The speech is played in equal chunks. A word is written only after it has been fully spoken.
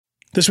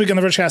This week on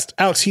the Vergecast,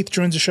 Alex Heath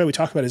joins the show. We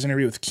talk about his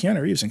interview with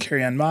Keanu Reeves and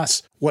Carrie-Anne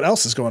Moss. What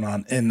else is going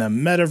on in the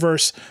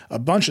metaverse? A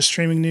bunch of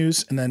streaming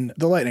news, and then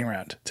the lightning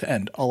round to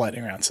end all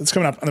lightning rounds. It's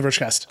coming up on the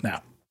Vergecast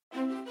now.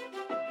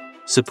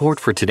 Support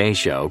for today's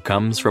show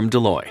comes from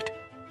Deloitte.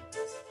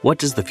 What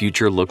does the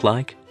future look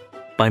like?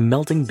 By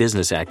melding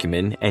business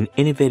acumen and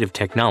innovative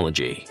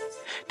technology,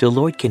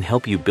 Deloitte can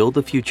help you build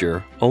the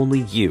future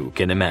only you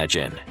can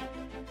imagine.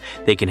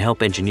 They can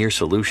help engineer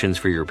solutions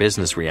for your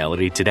business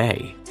reality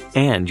today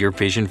and your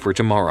vision for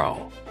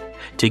tomorrow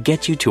to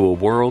get you to a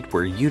world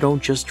where you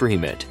don't just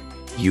dream it,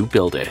 you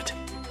build it.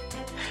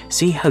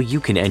 See how you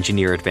can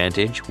engineer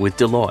advantage with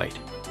Deloitte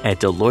at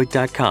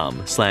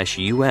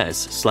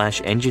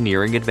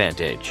deloitte.com/US/engineering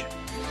advantage.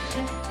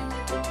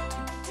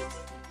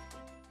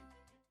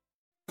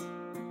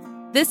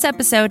 This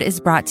episode is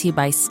brought to you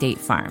by State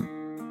Farm.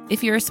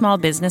 If you're a small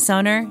business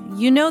owner,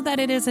 you know that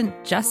it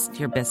isn't just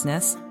your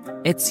business,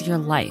 it's your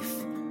life.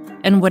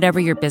 And whatever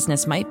your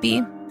business might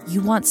be,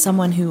 you want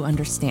someone who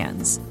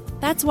understands.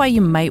 That's why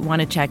you might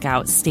want to check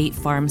out State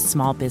Farm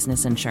Small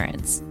Business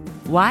Insurance.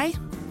 Why?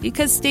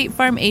 Because State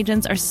Farm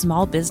agents are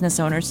small business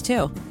owners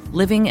too,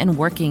 living and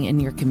working in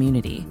your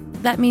community.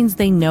 That means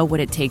they know what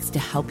it takes to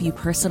help you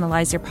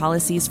personalize your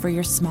policies for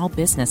your small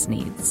business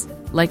needs.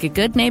 Like a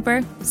good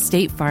neighbor,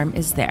 State Farm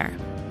is there.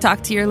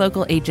 Talk to your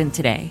local agent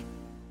today.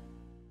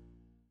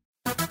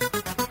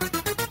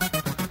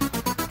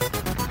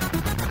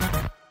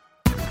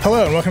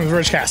 Hello and welcome to the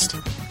Vergecast,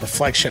 the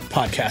flagship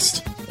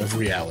podcast of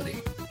reality.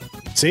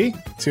 See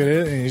what it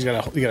is? And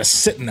you gotta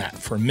sit in that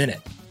for a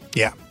minute.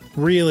 Yeah.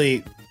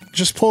 Really,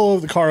 just pull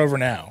the car over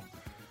now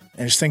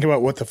and just think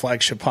about what the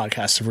flagship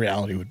podcast of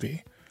reality would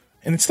be.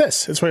 And it's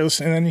this. It's why you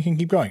listen, and then you can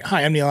keep going.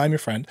 Hi, I'm Neil. I'm your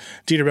friend.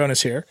 Dieter Bohn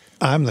is here.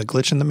 I'm the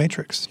glitch in the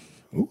Matrix.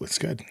 Ooh, it's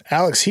good.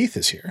 Alex Heath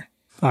is here.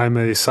 I'm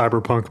a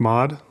cyberpunk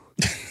mod.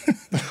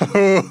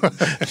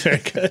 Very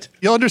good.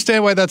 You'll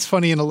understand why that's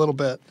funny in a little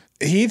bit.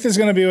 Heath is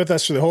going to be with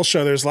us for the whole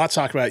show. There's a lot to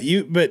talk about.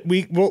 But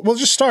we'll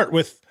just start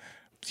with,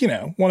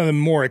 one of the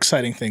more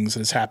exciting things that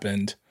has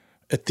happened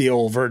at the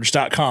old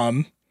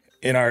Verge.com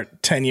in our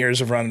 10 years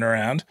of running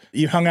around.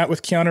 You hung out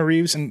with Keanu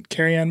Reeves and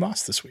Carrie-Anne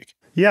Moss this week.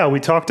 Yeah, we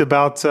talked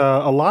about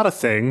a lot of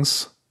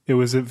things. It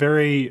was a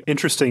very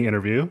interesting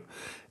interview.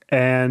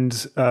 And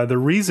the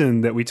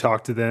reason that we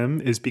talked to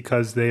them is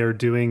because they are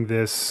doing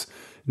this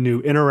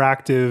new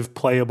interactive,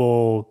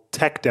 playable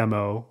tech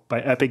demo by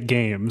Epic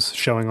Games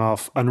showing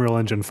off Unreal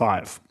Engine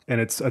 5.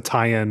 And it's a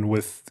tie-in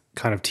with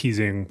kind of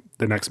teasing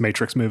the next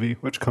Matrix movie,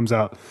 which comes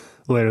out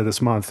later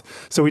this month.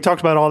 So we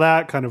talked about all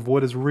that, kind of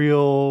what is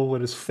real,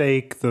 what is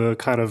fake, the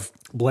kind of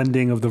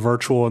blending of the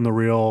virtual and the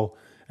real,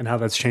 and how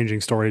that's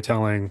changing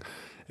storytelling,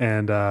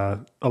 and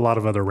a lot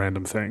of other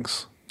random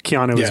things.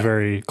 Keanu is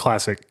very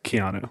classic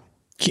Keanu.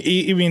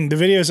 I mean, the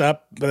video's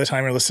up. By the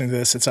time you're listening to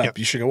this, it's up. Yep.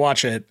 You should go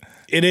watch it.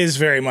 It is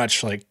very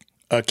much like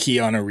a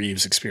Keanu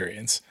Reeves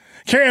experience.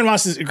 Carrie-Anne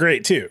Moss is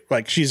great too.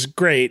 Like, she's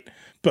great,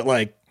 but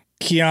like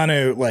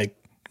Keanu, like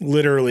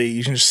literally,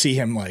 you can just see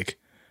him like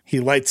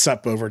he lights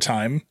up over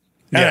time.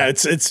 Yeah,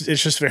 it's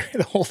just very.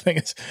 The whole thing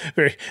is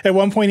very. At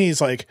one point, he's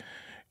like,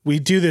 "We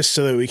do this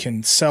so that we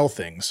can sell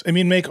things. I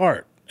mean, make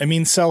art. I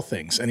mean, sell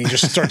things." And he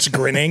just starts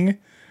grinning.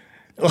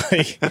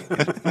 Like,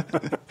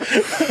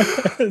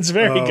 it's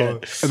very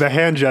good. The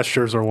hand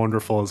gestures are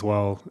wonderful as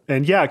well.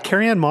 And yeah,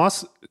 Carrie-Anne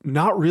Moss,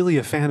 not really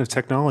a fan of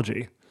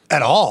technology.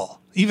 At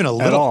all. Even a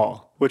little. At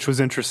all, which was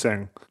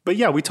interesting. But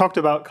yeah, we talked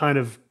about kind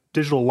of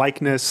digital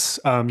likeness.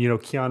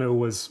 Keanu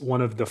was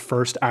one of the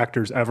first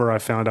actors ever, I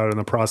found out in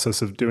the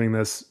process of doing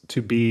this,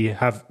 to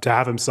have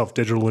himself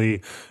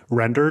digitally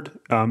rendered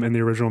in the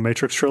original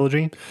Matrix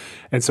trilogy.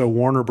 And so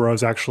Warner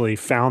Bros. Actually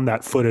found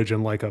that footage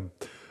in like a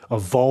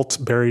vault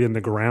buried in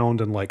the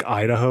ground in like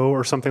Idaho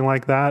or something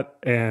like that,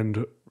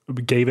 and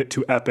gave it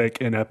to Epic,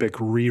 and Epic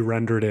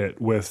re-rendered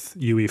it with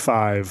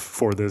UE5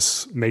 for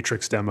this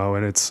Matrix demo.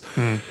 And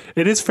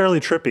it is fairly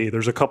trippy.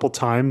 There's a couple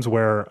times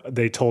where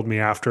they told me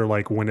after,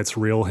 like, when it's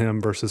real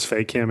him versus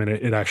fake him, and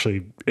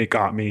it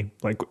got me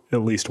like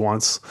at least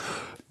once.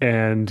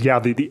 And yeah,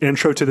 the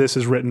intro to this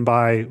is written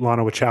by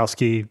Lana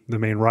Wachowski, the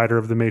main writer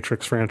of the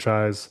Matrix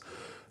franchise.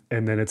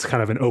 And then it's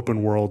kind of an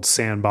open world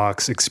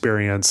sandbox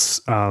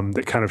experience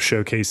that kind of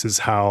showcases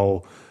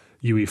how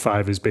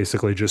UE5 is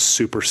basically just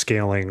super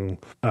scaling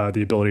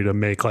the ability to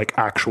make like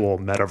actual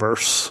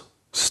metaverse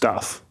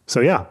stuff. So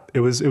yeah,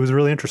 it was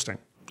really interesting.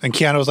 And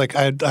Keanu was like,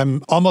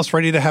 I'm almost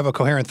ready to have a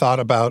coherent thought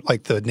about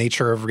like the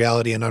nature of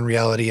reality and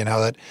unreality and how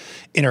that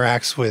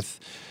interacts with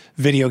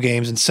video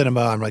games and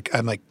cinema.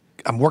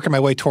 I'm working my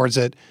way towards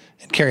it.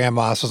 And Carrie-Anne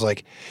Moss was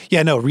like,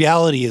 yeah, no,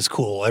 reality is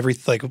cool.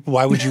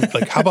 Why would you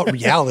how about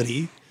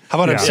reality?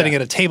 How about I'm sitting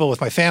at a table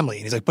with my family?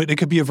 And he's like, but it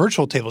could be a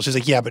virtual table. She's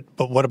like, yeah,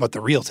 but what about the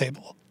real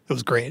table? It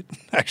was great,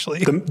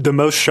 actually. The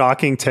most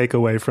shocking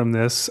takeaway from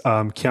this,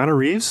 Keanu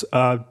Reeves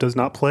does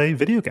not play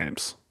video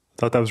games. I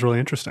thought that was really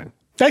interesting.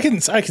 I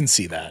can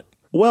see that.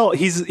 Well,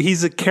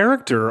 he's a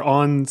character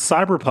on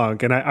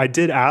Cyberpunk, and I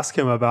did ask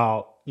him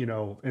about, in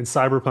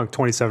Cyberpunk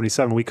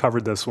 2077, we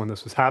covered this when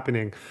this was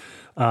happening.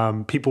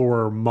 people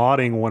were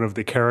modding one of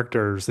the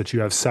characters that you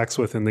have sex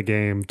with in the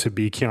game to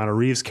be Keanu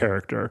Reeves'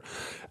 character.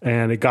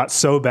 And it got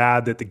so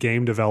bad that the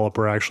game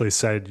developer actually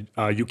said,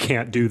 you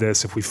can't do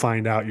this. If we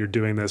find out you're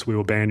doing this, we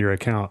will ban your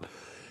account.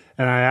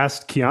 And I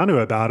asked Keanu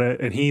about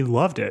it, and he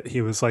loved it.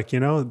 He was like, he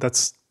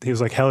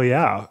was like, hell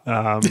yeah.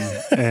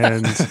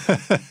 And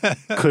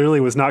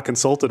clearly was not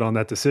consulted on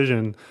that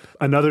decision.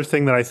 Another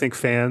thing that I think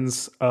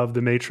fans of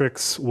The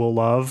Matrix will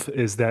love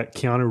is that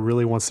Keanu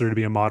really wants there to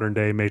be a modern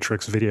day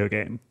Matrix video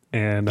game.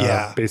 And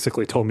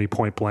basically told me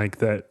point blank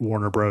that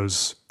Warner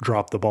Bros.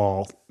 Dropped the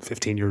ball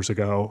 15 years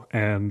ago,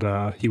 and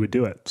he would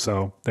do it.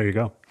 So there you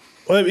go.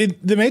 Well,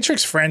 the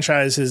Matrix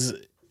franchise is,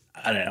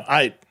 I don't know.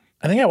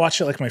 I think I watched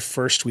it like my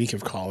first week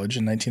of college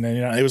in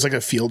 1999. It was like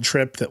a field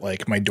trip that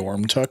like my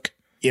dorm took.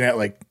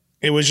 Like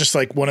it was just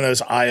like one of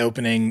those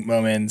eye-opening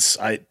moments.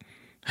 I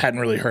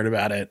hadn't really heard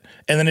about it.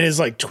 And then it has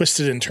like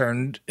twisted and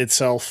turned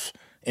itself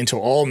into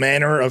all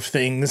manner of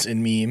things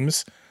in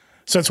memes.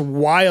 So it's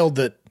wild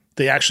that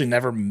they actually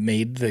never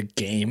made the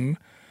game,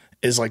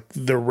 is like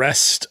the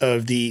rest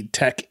of the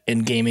tech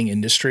and gaming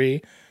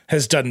industry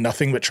has done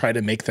nothing but try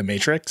to make the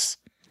Matrix.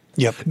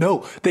 Yep.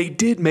 No, they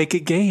did make a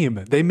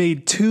game. They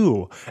made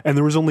 2, and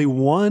there was only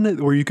one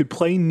where you could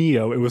play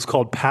Neo. It was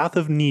called Path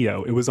of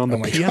Neo. It was on the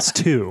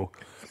PS2.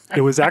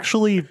 It was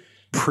actually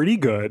pretty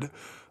good.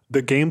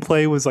 The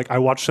gameplay was like, I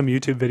watched some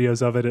YouTube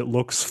videos of it. It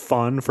looks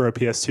fun for a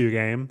PS2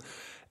 game.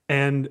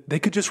 And they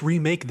could just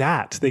remake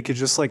that. They could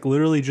just like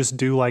literally just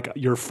do like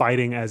you're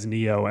fighting as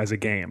Neo as a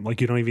game. Like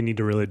you don't even need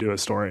to really do a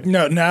story.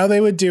 No, now they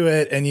would do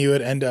it, and you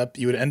would end up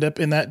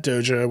in that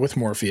dojo with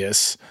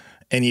Morpheus.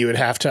 And you would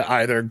have to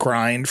either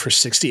grind for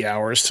 60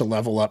 hours to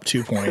level up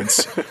 2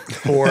 points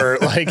or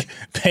like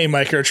pay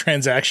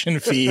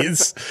microtransaction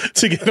fees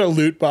to get a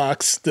loot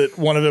box that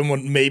one of them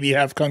would maybe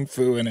have Kung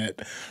Fu in it.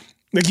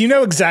 Like,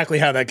 exactly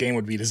how that game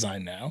would be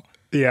designed now.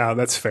 Yeah,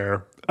 that's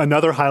fair.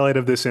 Another highlight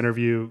of this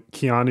interview,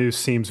 Keanu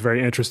seems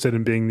very interested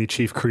in being the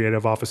chief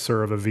creative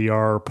officer of a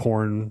VR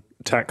porn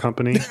tech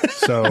company.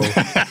 So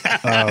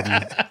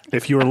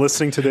if you are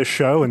listening to this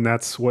show and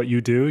that's what you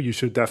do, you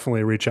should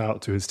definitely reach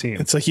out to his team.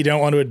 It's like you don't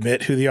want to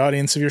admit who the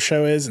audience of your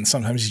show is, and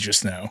sometimes you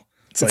just know.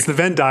 It's like the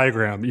Venn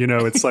diagram.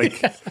 It's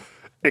like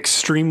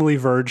extremely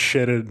verge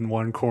shitted in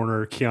one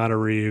corner, Keanu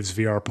Reeves,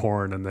 VR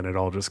porn, and then it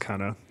all just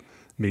kind of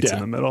meets in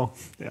the middle.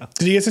 Yeah.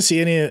 Did you get to see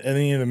any of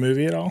the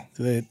movie at all?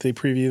 Did they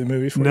preview the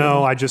movie for you?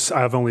 No,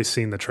 I've only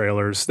seen the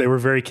trailers. They were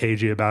very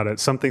cagey about it.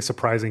 Something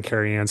surprising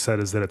Carrie Ann said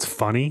is that it's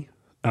funny.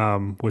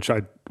 Which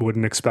I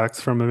wouldn't expect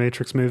from a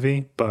Matrix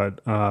movie, but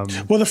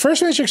well, the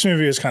first Matrix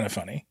movie was kind of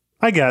funny.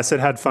 I guess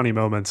it had funny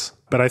moments,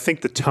 but I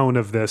think the tone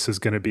of this is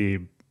going to be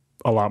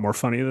a lot more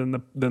funny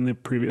than the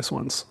previous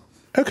ones.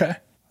 Okay,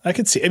 I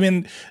could see. I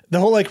mean,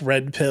 the whole like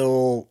red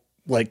pill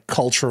like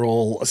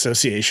cultural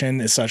association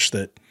is such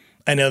that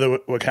I know the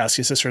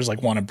Wachowski sisters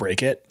like want to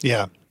break it.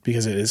 Yeah,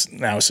 because it is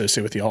now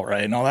associated with the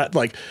alt-right and all that.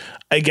 Like,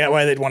 I get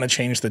why they'd want to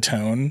change the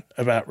tone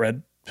about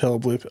red pill,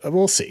 blue pill.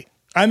 We'll see.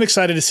 I'm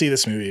excited to see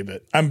this movie,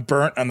 but I'm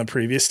burnt on the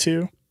previous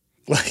 2.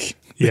 Like,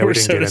 they were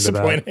so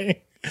disappointing.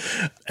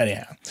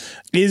 Anyhow,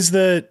 is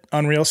the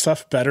Unreal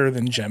stuff better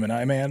than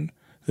Gemini Man,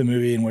 the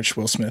movie in which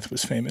Will Smith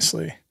was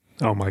famously?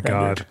 Oh my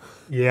God.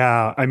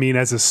 Yeah. I mean,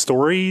 as a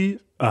story,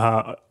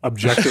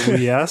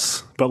 objectively,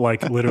 yes, but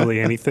like literally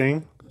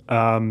anything.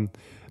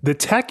 The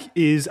tech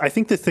is, I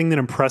think the thing that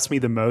impressed me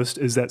the most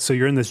is that, so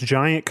you're in this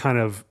giant kind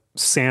of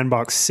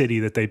sandbox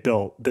city that they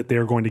built that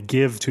they're going to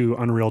give to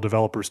Unreal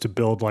developers to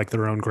build like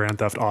their own Grand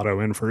Theft Auto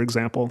in, for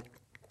example.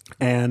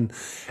 And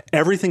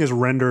everything is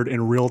rendered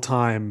in real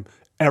time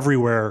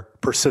everywhere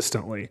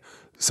persistently.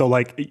 So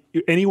like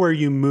anywhere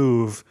you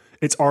move,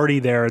 it's already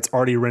there. It's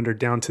already rendered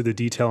down to the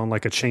detail in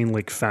like a chain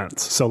link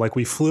fence. So like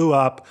we flew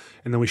up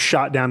and then we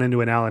shot down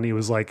into an alley and he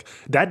was like,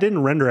 that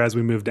didn't render as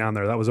we moved down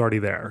there. That was already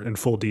there in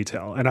full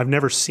detail. And I've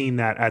never seen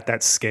that at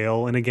that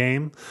scale in a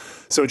game.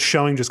 So it's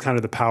showing just kind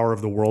of the power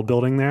of the world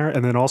building there.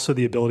 And then also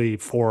the ability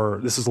for,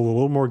 this is a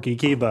little more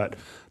geeky, but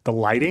the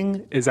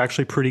lighting is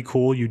actually pretty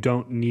cool. You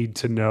don't need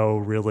to know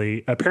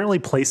really. Apparently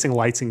placing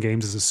lights in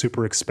games is a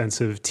super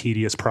expensive,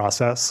 tedious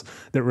process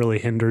that really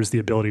hinders the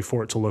ability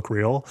for it to look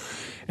real.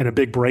 And a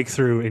big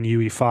breakthrough in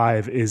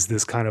UE5 is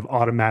this kind of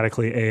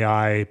automatically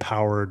AI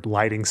powered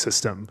lighting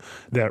system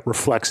that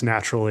reflects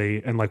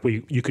naturally. And like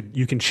you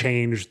can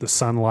change the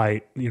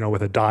sunlight,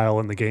 with a dial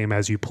in the game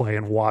as you play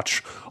and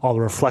watch all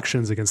the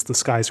reflections against the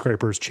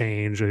skyscrapers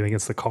change and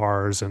against the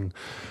cars. And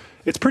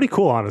it's pretty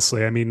cool,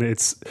 honestly. I mean,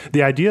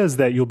 the idea is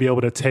that you'll be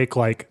able to take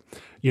like,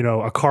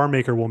 a car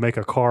maker will make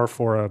a car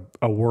for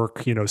a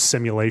work,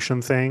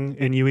 simulation thing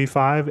in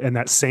UE5, and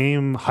that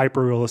same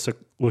hyper-realistic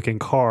looking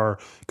car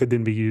could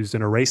then be used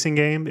in a racing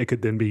game. It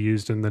could then be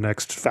used in the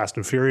next Fast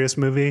and Furious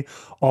movie,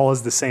 all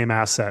as the same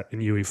asset in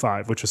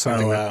UE5, which is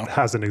something that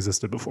hasn't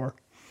existed before.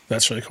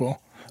 That's really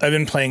cool. I've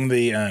been playing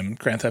the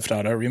Grand Theft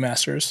Auto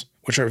remasters,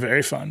 which are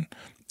very fun.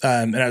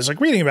 And I was like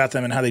reading about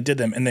them and how they did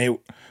them. And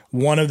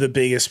one of the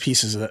biggest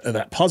pieces of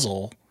that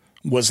puzzle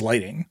was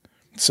lighting.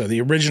 So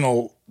the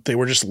original, they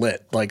were just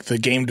lit. Like the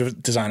game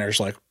designers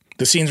like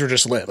The scenes were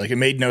just lit. Like, it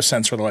made no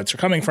sense where the lights were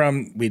coming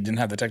from. We didn't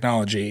have the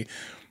technology.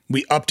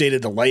 We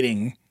updated the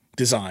lighting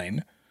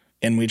design,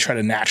 and we tried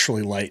to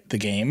naturally light the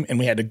game, and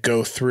we had to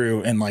go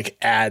through and like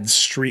add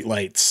street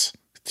lights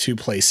to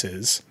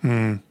places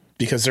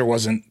because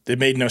it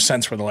made no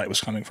sense where the light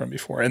was coming from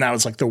before. And that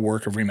was like the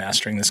work of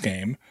remastering this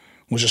game,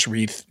 was just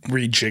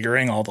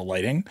rejiggering all the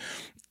lighting.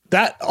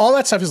 All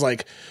that stuff is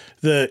like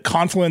the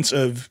confluence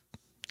of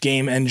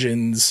game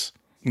engines,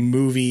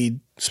 movie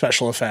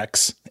special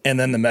effects, and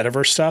then the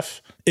metaverse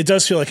stuff. It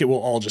does feel like it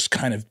will all just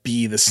kind of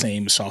be the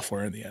same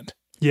software in the end.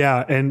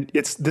 Yeah, and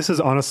this is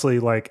honestly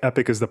like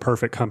Epic is the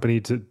perfect company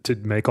to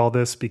make all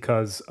this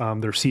because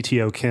their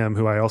CTO Kim,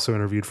 who I also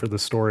interviewed for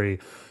this story,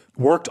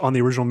 worked on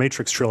the original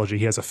Matrix trilogy.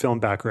 He has a film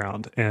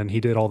background, and he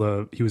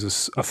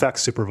was a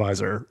effects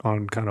supervisor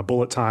on kind of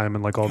bullet time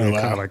and like all the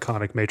kind of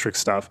iconic Matrix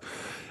stuff,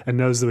 and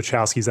knows the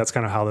Wachowskis. That's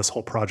kind of how this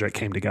whole project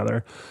came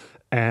together.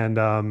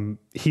 And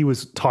he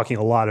was talking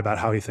a lot about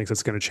how he thinks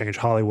it's going to change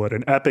Hollywood.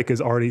 And Epic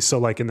is already, so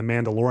like in The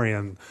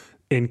Mandalorian,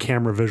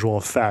 in-camera visual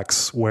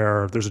effects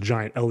where there's a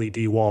giant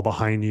LED wall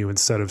behind you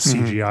instead of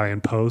CGI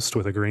and post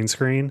with a green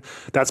screen,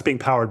 that's being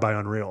powered by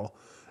Unreal.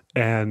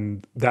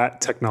 And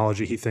that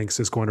technology, he thinks,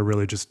 is going to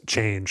really just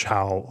change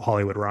how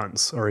Hollywood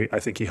runs, or I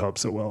think he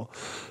hopes it will.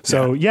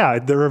 So yeah,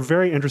 they're a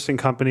very interesting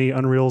company.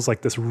 Unreal's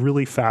like this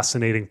really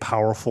fascinating,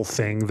 powerful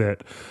thing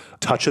that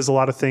touches a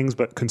lot of things,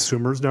 but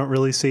consumers don't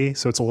really see.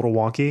 So it's a little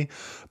wonky.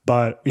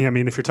 But I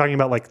mean, if you're talking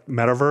about like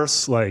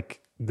metaverse, like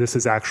this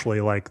is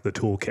actually like the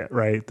toolkit,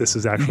 right? This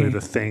is actually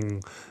the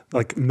thing.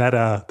 Like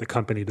Meta, the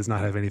company, does not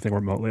have anything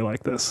remotely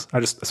like this.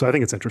 So I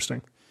think it's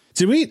interesting.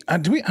 I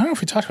don't know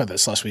if we talked about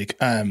this last week.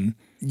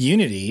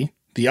 Unity,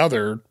 the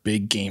other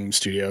big game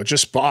studio,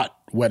 just bought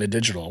Weta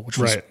Digital, which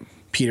was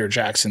Peter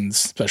Jackson's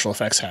special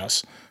effects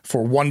house,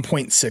 for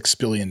 $1.6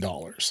 billion.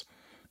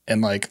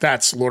 And like,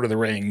 that's Lord of the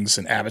Rings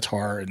and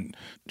Avatar and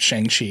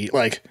Shang-Chi.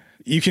 Like,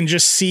 you can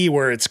just see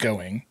where it's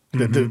going.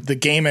 The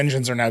game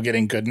engines are now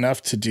getting good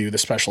enough to do the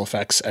special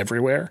effects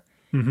everywhere.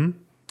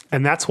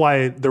 And that's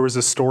why there was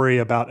a story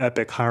about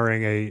Epic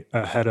hiring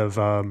a head of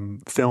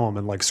film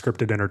and like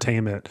scripted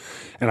entertainment.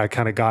 And I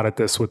kind of got at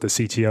this with the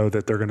CTO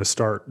that they're going to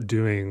start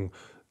doing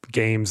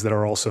games that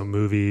are also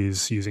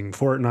movies, using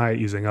Fortnite,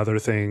 using other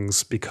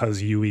things,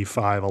 because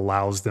UE5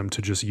 allows them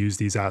to just use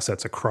these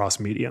assets across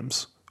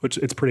mediums, which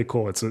it's pretty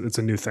cool. It's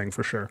a new thing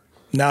for sure.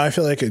 Now I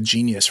feel like a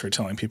genius for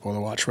telling people to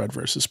watch Red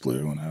versus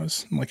Blue when I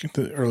was like in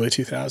the early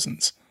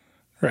 2000s.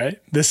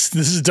 Right? This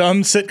is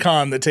dumb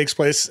sitcom that takes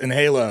place in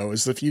Halo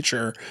is the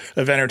future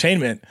of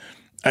entertainment.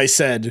 I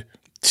said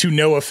to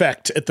no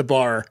effect at the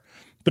bar,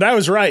 but I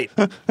was right.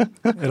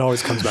 It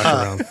always comes back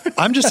around.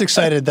 I'm just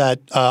excited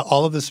that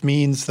all of this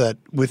means that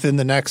within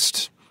the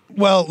next,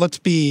 well, let's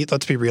be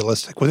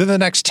realistic. Within the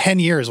next 10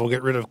 years, we'll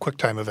get rid of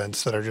QuickTime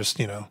events that are just,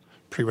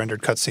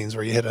 pre-rendered cutscenes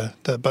where you hit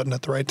the button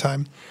at the right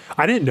time.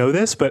 I didn't know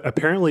this, but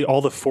apparently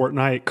all the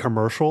Fortnite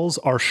commercials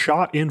are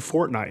shot in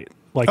Fortnite,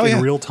 like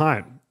in real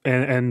time.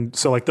 And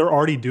so like they're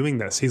already doing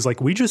this. He's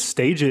like, we just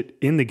stage it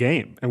in the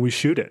game and we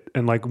shoot it.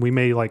 And like we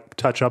may like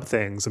touch up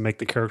things and make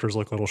the characters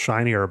look a little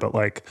shinier, but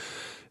like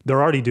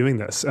they're already doing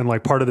this. And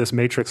like part of this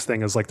Matrix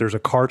thing is like there's a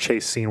car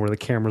chase scene where the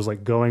camera's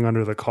like going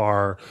under the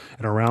car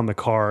and around the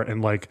car.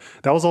 And like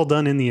that was all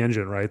done in the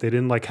engine, right? They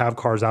didn't like have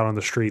cars out on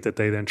the street that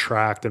they then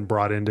tracked and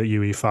brought into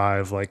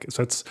UE5. Like,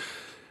 so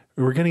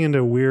we're getting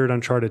into weird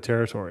uncharted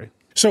territory.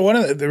 So one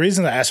of the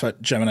reasons I asked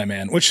about Gemini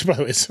Man, which by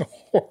the way is a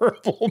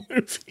horrible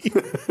movie.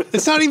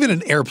 It's not even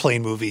an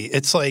airplane movie.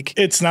 It's like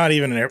it's not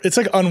even it's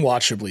like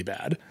unwatchably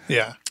bad.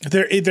 Yeah.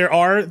 There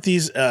are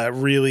these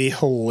really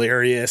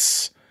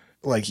hilarious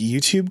like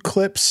YouTube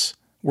clips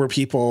where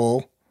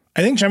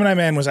I think Gemini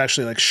Man was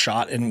actually like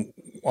shot in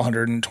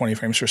 120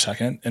 frames per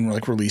second and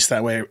like released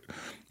that way.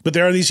 But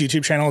there are these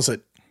YouTube channels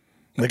that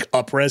like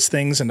up-res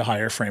things into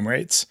higher frame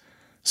rates.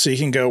 So you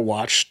can go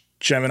watch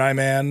Gemini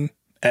Man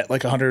at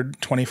like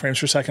 120 frames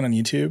per second on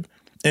YouTube.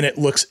 And it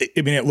looks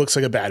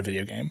like a bad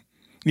video game.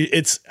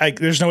 It's like,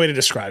 there's no way to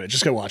describe it.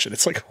 Just go watch it.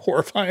 It's like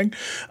horrifying.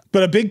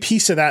 But a big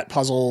piece of that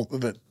puzzle,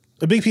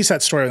 a big piece of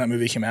that story when that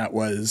movie came out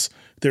was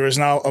there was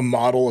now a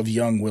model of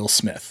young Will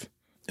Smith.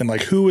 And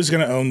like, who was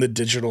going to own the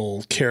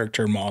digital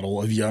character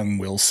model of young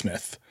Will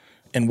Smith?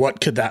 And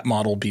what could that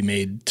model be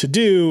made to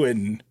do?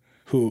 And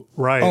who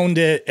owned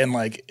it? And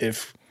like,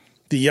 if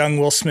the young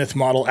Will Smith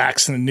model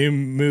acts in a new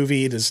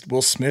movie, does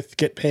Will Smith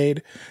get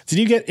paid? Did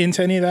you get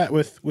into any of that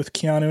with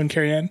Keanu and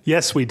Carrie-Anne?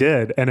 Yes, we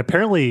did. And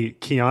apparently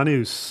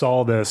Keanu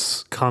saw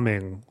this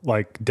coming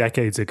like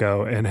decades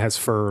ago and has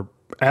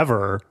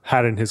forever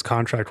had in his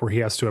contract where he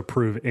has to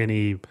approve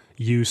any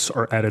use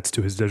or edits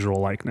to his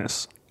digital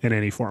likeness in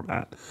any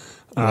format.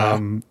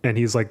 And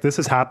he's like, this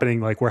is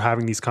happening. Like, we're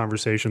having these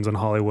conversations in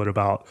Hollywood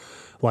about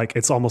like,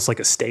 it's almost like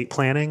estate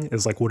planning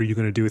is like, what are you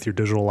going to do with your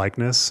digital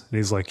likeness? And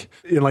he's like,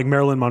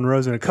 Marilyn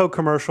Monroe's in a Coke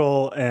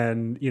commercial.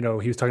 And, he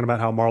was talking about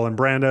how Marlon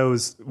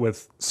Brando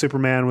with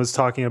Superman was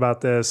talking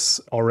about this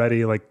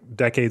already like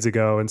decades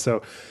ago. And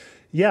so,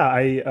 yeah,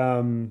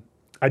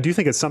 I do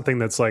think it's something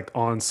that's like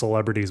on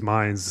celebrities'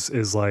 minds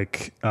is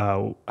like,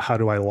 how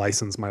do I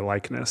license my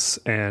likeness?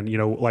 And, you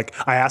know, like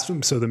I asked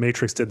him, so the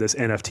Matrix did this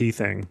NFT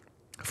thing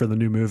for the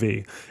new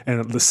movie,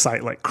 and the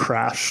site like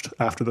crashed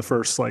after the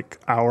first like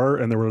hour,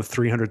 and there were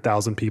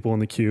 300,000 people in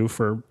the queue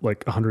for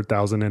like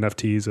 100,000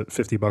 NFTs at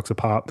 $50 a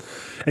pop.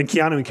 And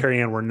Keanu and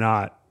Carrie Ann were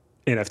not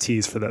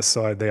NFTs for this,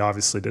 so they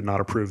obviously did not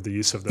approve the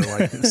use of their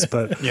likeness,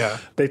 but Yeah.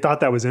 they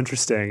thought that was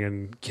interesting.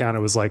 And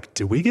Keanu was like,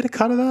 "Do we get a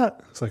cut of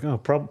that?" It's like, "Oh,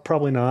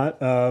 probably not."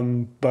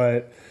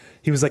 But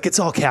he was like, "It's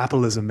all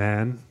capitalism,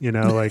 man." You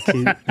know, like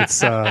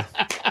it's.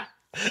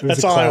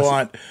 That's all I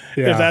want.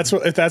 Yeah.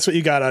 If that's what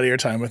you got out of your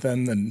time with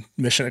them, then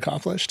mission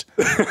accomplished.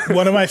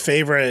 One of my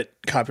favorite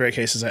copyright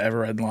cases I ever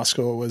read in law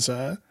school was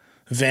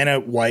Vanna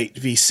White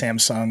v.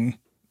 Samsung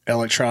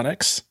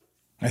Electronics.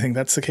 I think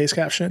that's the case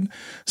caption.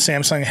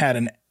 Samsung had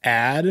an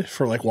ad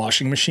for like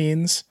washing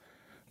machines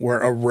where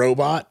a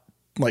robot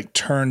like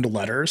turned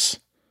letters,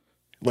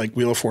 like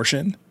Wheel of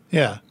Fortune.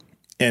 Yeah.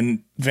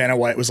 And Vanna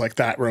White was like,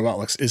 that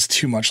robot is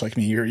too much like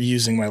me. You're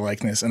using my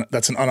likeness. And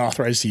that's an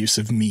unauthorized use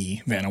of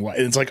me, Vanna White.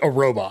 And it's like a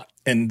robot.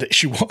 And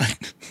she won.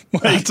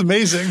 Like, That's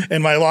amazing.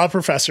 and my law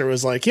professor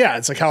was like, yeah,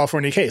 it's a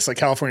California case. Like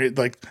California,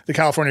 like the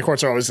California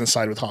courts are always going to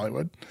side with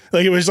Hollywood.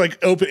 Like it was like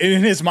open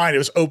in his mind. It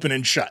was open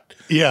and shut.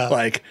 Yeah.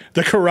 Like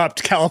the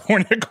corrupt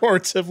California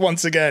courts have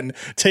once again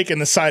taken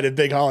the side of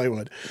big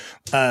Hollywood.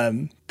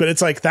 But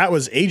it's like, that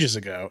was ages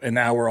ago. And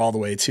now we're all the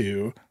way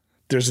to,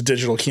 there's a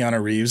digital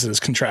Keanu Reeves that is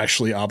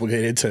contractually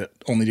obligated to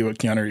only do what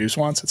Keanu Reeves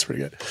wants. It's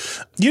pretty good.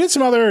 You did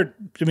some other,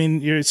 I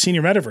mean, you're a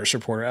senior metaverse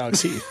reporter,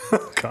 Alex Heath.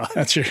 Oh, God.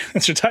 That's your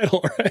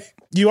title, right?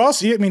 You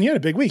also, I mean, you had a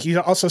big week.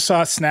 You also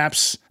saw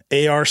Snap's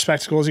AR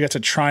spectacles. You got to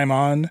try them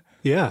on.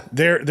 Yeah.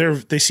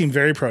 They seem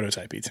very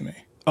prototypey to me.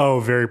 Oh,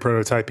 very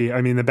prototypey.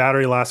 I mean, the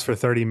battery lasts for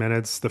 30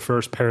 minutes. The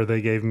first pair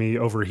they gave me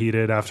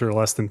overheated after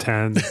less than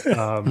 10.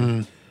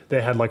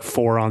 They had like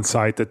 4 on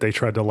site that they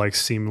tried to like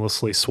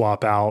seamlessly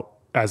swap out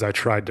as I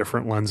tried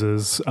different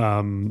lenses,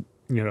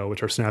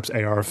 which are Snap's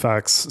AR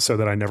effects, so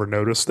that I never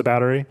noticed the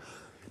battery.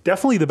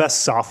 Definitely the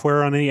best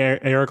software on any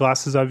AR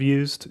glasses I've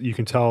used. You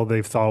can tell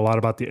they've thought a lot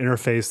about the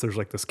interface. There's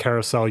like this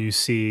carousel you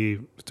see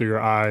through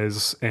your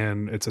eyes,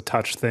 and it's a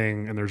touch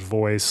thing, and there's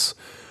voice.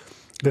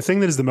 The thing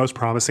that is the most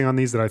promising on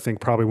these that I think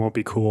probably won't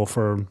be cool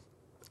for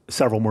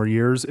several more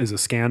years is a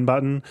scan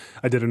button.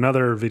 I did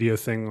another video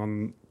thing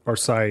on our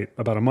site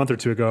about a month or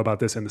two ago about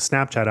this in the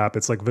Snapchat app.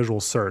 It's like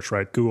visual search,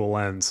 right? Google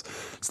Lens.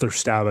 It's their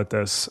stab at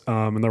this.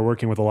 And they're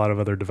working with a lot of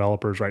other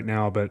developers right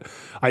now. But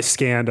I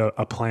scanned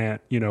a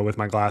plant, with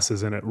my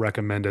glasses, and it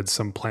recommended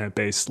some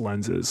plant-based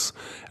lenses.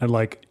 And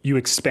like you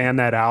expand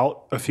that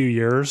out a few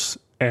years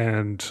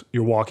and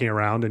you're walking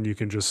around and you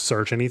can just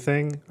search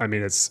anything. I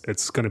mean, it's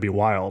going to be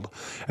wild.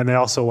 And they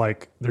also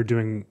they're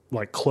doing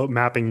like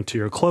mapping to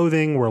your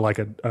clothing where like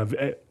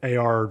a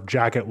AR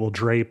jacket will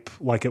drape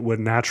like it would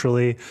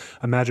naturally.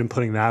 Imagine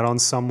putting that on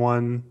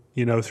someone,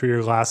 through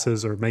your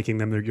glasses, or making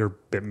them your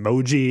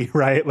emoji,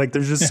 right? Like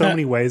there's just so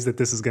many ways that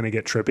this is going to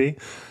get trippy.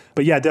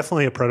 But yeah,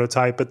 definitely a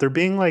prototype, but they're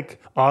being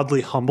like oddly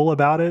humble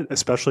about it,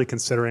 especially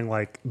considering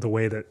like the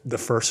way that the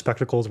first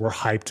spectacles were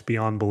hyped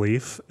beyond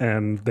belief,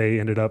 and they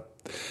ended up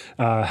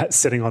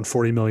sitting on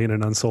 40 million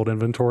in unsold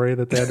inventory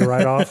that they had to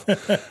write off.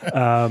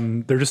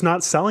 They're just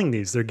not selling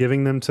these. They're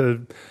giving them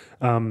to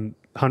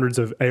hundreds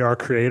of AR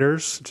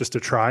creators just to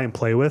try and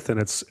play with, and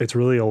it's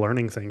really a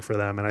learning thing for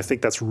them. And I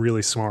think that's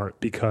really smart,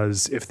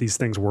 because if these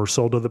things were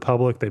sold to the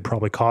public, they'd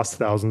probably cost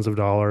thousands of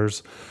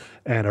dollars,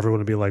 and everyone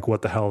would be like,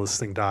 what the hell, this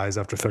thing dies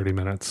after 30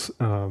 minutes.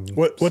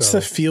 What's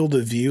the field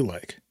of view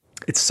like?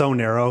 It's so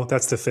narrow.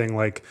 That's the thing.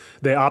 Like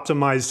they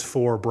optimized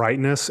for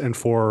brightness and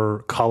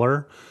for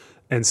color.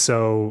 And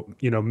so,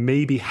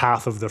 maybe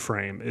half of the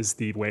frame is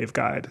the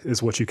waveguide,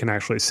 is what you can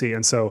actually see.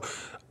 And so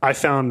I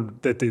found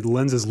that the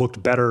lenses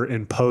looked better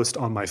in post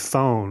on my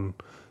phone,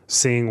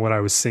 seeing what I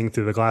was seeing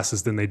through the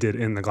glasses, than they did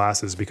in the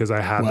glasses, because I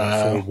had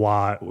that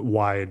full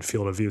wide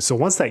field of view. So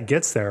once that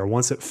gets there,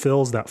 once it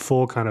fills that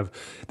full kind of,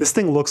 this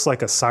thing looks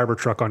like a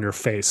Cybertruck on your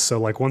face. So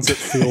like once it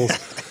fills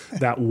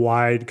that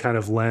wide kind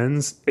of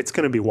lens, it's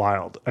going to be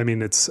wild. I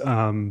mean, it's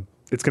going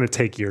to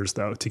take years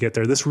though to get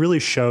there. This really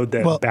showed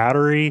that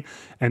battery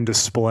and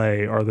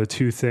display are the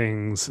two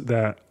things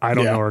that I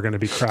don't know are going to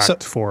be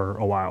cracked for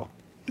a while.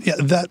 Yeah,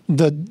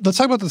 let's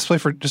talk about the display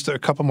for just a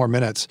couple more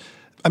minutes.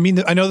 I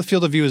mean, I know the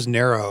field of view is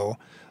narrow,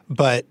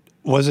 but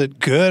was it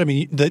good? I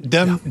mean,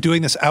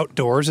 doing this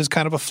outdoors is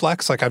kind of a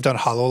flex. Like I've done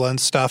HoloLens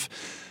stuff.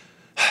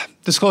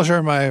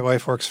 Disclosure, my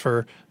wife works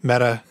for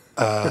Meta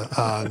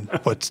on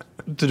what's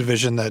the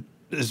division that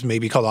is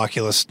maybe called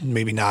Oculus,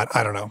 maybe not.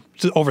 I don't know.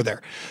 It's over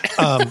there.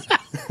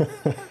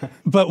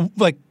 But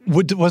like,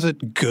 was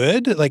it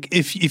good? Like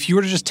if you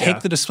were to just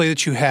take the display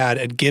that you had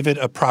and give it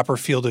a proper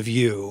field of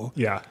view,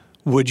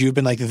 would you have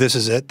been like, this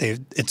is it?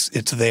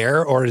 It's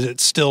there? Or does it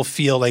still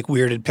feel like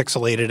weird and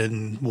pixelated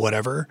and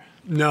whatever?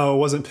 No, it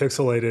wasn't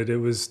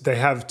pixelated. They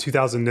have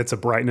 2000 nits of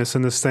brightness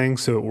in this thing,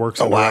 so it works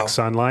in direct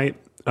sunlight.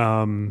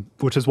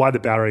 which is why the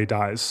battery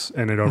dies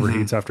and it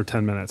overheats after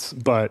 10 minutes.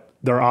 But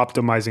they're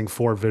optimizing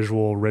for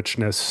visual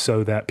richness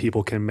so that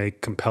people can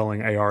make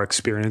compelling AR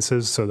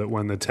experiences, so that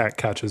when the tech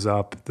catches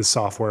up, the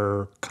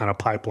software kind of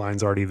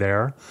pipeline's already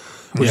there,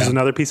 which is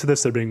another piece of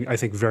this. They're being, I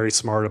think, very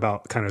smart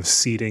about kind of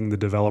seeding the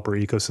developer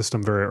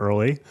ecosystem very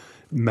early.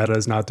 Meta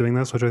is not doing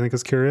this, which I think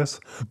is curious.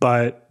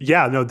 But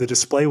yeah, no, the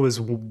display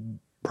was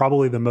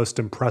probably the most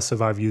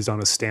impressive I've used on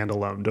a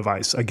standalone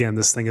device. Again,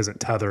 this thing isn't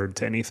tethered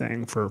to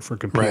anything for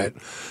compute. Right.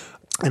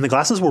 And the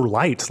glasses were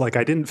light. Like,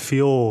 I didn't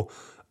feel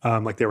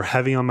like they were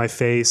heavy on my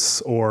face,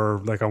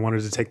 or like I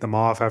wanted to take them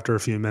off after a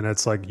few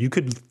minutes. Like, you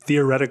could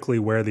theoretically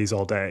wear these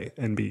all day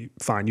and be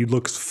fine. You'd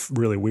look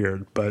really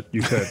weird, but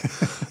you could.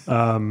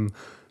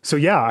 So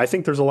yeah, I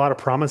think there's a lot of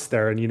promise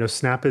there. And, you know,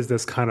 Snap is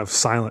this kind of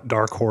silent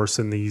dark horse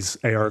in these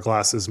AR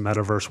glasses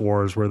metaverse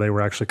wars, where they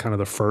were actually kind of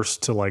the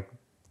first to like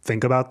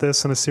think about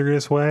this in a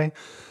serious way.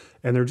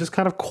 And they're just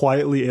kind of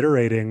quietly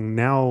iterating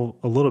now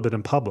a little bit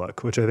in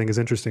public, which I think is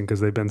interesting because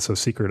they've been so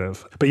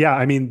secretive. But yeah,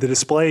 I mean, the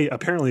display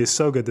apparently is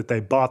so good that they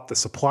bought the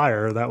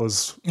supplier. That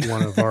was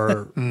one of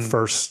our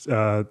first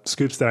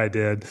scoops that I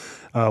did.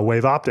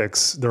 Wave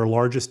Optics, their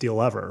largest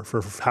deal ever,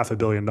 for $500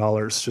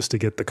 million just to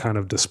get the kind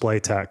of display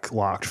tech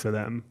locked for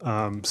them.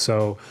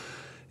 So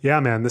yeah,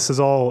 man, it's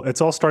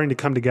all starting to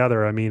come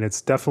together. I mean,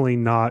 it's definitely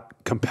not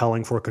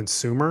compelling for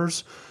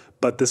consumers,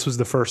 but this was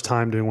the first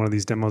time doing one of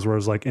these demos where I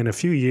was like, in a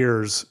few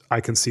years,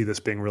 I can see this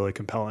being really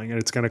compelling. And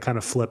it's going to kind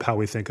of flip how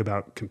we think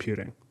about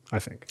computing, I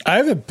think. I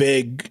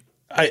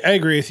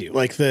agree with you.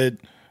 Like the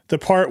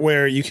part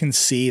where you can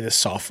see the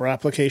software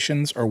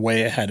applications are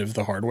way ahead of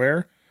the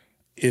hardware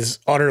is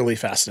utterly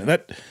fascinating.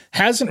 That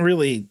hasn't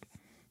really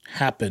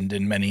happened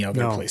in many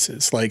other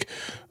places. Like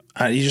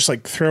you just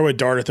like throw a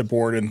dart at the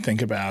board and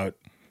think about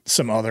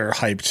some other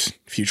hyped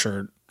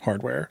future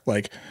hardware.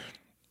 Like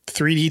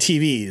 3D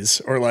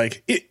TVs or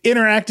like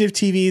interactive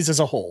TVs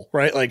as a whole,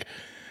 right? Like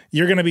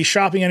you're going to be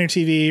shopping on your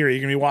TV, or you're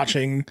going to be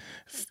watching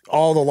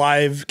all the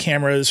live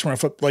cameras from a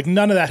flip. Like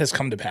none of that has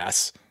come to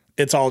pass.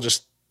 It's all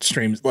just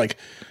streams. Like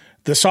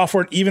the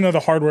software, even though the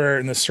hardware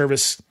and the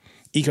service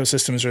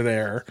ecosystems are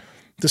there,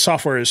 the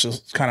software is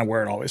just kind of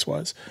where it always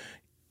was.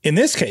 In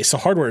this case, the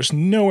hardware is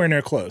nowhere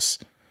near close,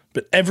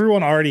 but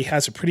everyone already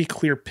has a pretty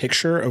clear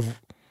picture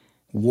of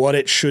what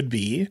it should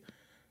be.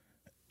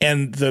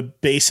 And the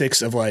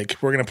basics of like,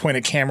 we're going to point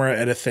a camera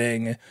at a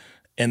thing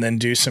and then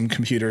do some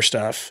computer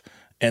stuff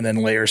and then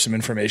layer some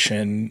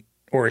information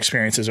or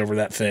experiences over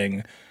that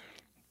thing.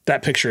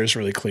 That picture is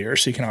really clear.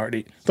 So you can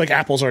already, like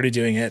Apple's already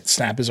doing it.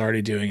 Snap is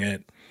already doing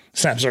it.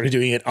 Snap's already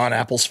doing it on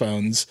Apple's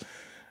phones.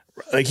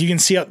 Like you can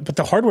see, but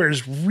the hardware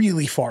is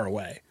really far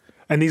away.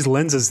 And these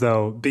lenses,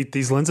 though,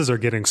 these lenses are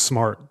getting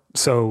smart.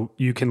 So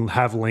you can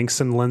have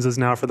links in lenses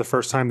now for the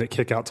first time that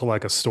kick out to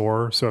like a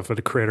store. So if a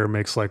creator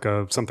makes like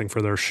something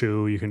for their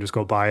shoe, you can just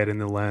go buy it in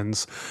the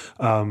lens.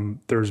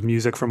 There's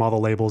music from all the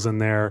labels in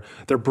there.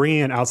 They're bringing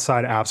in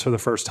outside apps for the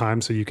first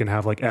time. So you can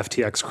have like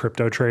FTX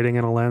crypto trading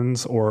in a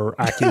lens, or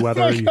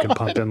AccuWeather. You can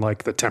pump in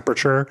like the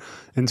temperature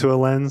into a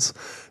lens.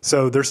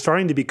 So they're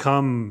starting to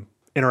become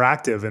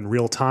interactive in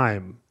real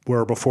time,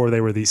 where before they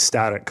were these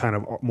static kind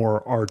of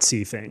more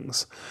artsy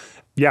things.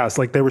 Yeah, it's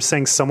like they were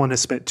saying someone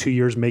has spent 2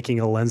 years making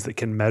a lens that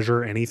can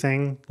measure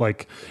anything.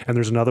 Like, and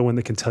there's another one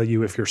that can tell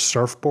you if your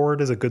surfboard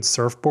is a good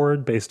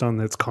surfboard based on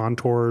its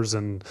contours.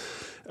 And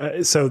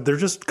so they're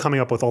just coming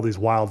up with all these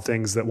wild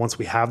things that once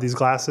we have these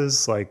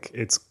glasses, like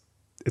it's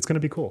going to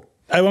be cool.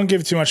 I won't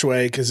give too much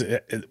away because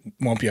it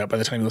won't be out by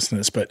the time you listen to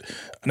this, but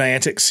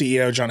Niantic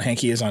CEO John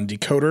Hanke is on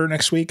Decoder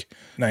next week.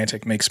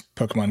 Niantic makes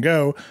Pokemon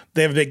Go.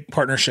 They have a big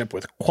partnership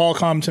with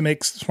Qualcomm to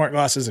make smart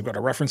glasses. They've got a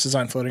reference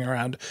design floating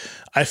around.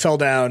 I fell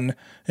down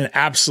an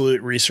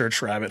absolute research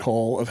rabbit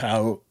hole of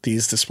how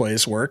these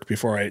displays work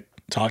before I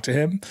talked to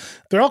him.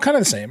 They're all kind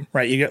of the same,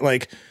 right? You get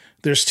like,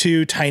 there's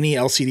two tiny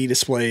LCD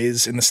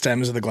displays in the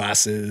stems of the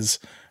glasses,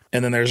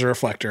 and then there's a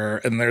reflector,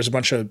 and there's a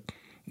bunch of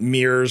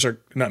mirrors,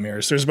 or not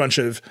mirrors, there's a bunch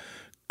of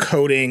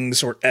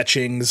coatings or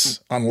etchings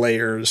on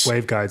layers,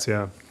 waveguides,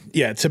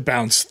 to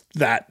bounce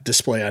that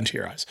display onto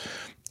your eyes.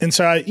 And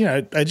so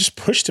I just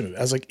pushed him.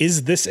 I was like,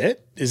 is this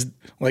it? Is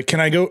like, am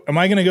I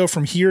going to go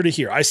from here to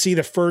here? I see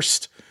the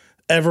first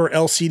ever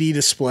LCD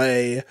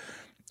display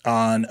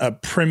on a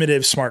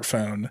primitive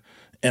smartphone,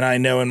 and I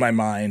know in my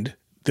mind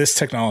this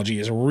technology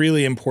is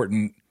really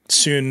important.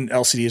 Soon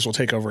LCDs will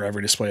take over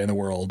every display in the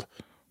world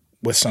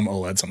with some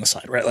OLEDs on the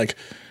side, right? Like,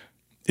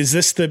 is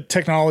this the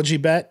technology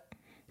bet,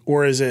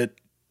 or is it,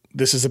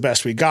 this is the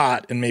best we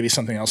got and maybe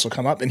something else will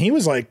come up? And he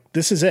was like,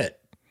 this is it.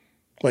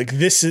 Like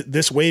this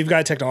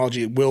waveguide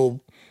technology will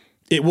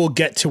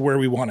get to where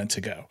we want it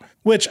to go.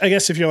 Which I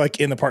guess if you're like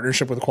in the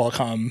partnership with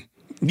Qualcomm,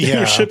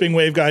 you're shipping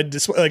waveguide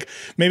display, like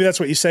maybe that's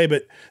what you say,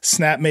 but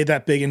Snap made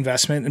that big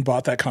investment and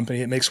bought that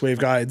company. It makes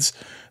waveguides.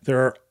 There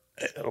are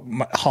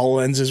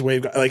HoloLens's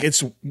waveguide. Like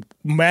it's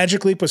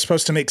magically was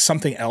supposed to make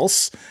something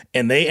else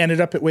and they ended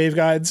up at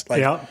waveguides.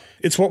 Like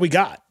it's what we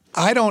got.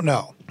 I don't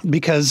know,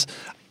 because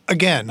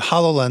again,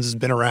 HoloLens has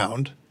been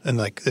around and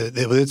like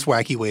it's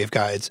wacky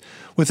waveguides.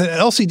 With an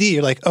LCD,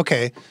 you're like,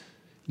 okay,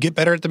 get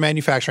better at the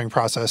manufacturing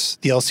process.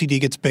 The LCD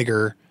gets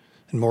bigger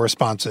and more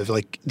responsive.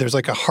 Like there's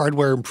like a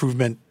hardware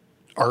improvement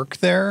arc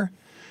there.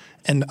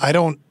 And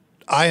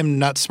I am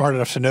not smart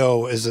enough to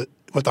know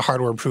what the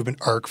hardware improvement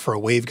arc for a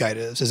waveguide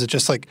is. Is it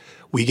just like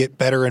we get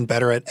better and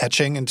better at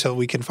etching until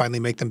we can finally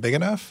make them big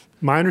enough?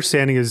 My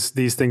understanding is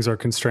these things are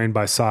constrained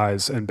by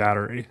size and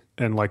battery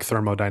and like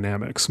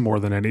thermodynamics more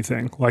than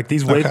anything. Like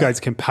these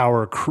waveguides can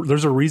power,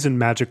 there's a reason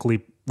Magic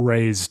Leap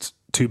raised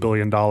 $2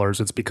 billion.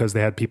 It's because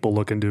they had people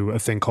look into a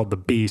thing called the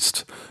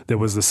Beast that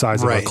was the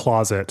size of a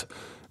closet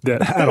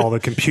that had all the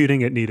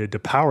computing it needed to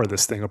power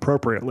this thing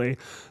appropriately.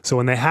 So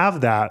when they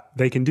have that,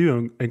 they can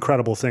do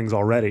incredible things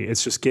already.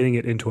 It's just getting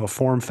it into a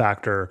form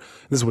factor.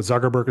 This is what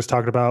Zuckerberg is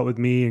talking about with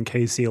me and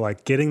Casey.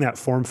 Like getting that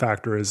form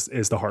factor is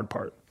the hard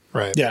part.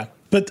 Right. Yeah.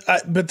 But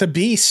the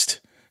Beast,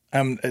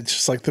 it's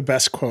just like the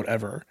best quote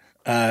ever.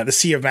 The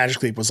CEO of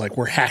Magic Leap was like,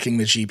 we're hacking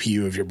the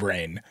GPU of your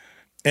brain.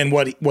 And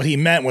what he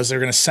meant was they're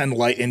going to send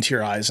light into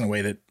your eyes in a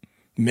way that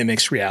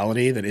mimics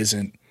reality, that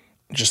isn't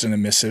just an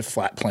emissive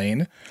flat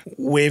plane.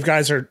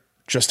 Waveguides are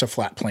just a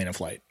flat plane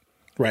of light,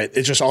 right?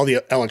 It's just all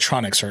the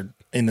electronics are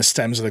in the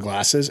stems of the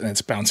glasses and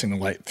it's bouncing the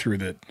light through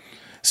the...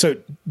 So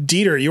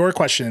Dieter, your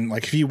question,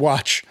 like if you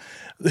watch,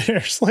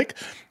 there's like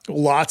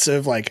lots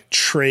of like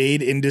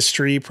trade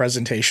industry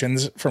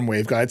presentations from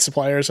waveguide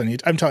suppliers.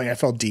 And I'm telling you, I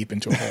fell deep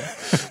into a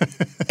hole.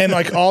 And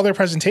like all their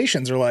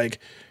presentations are like,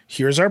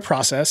 here's our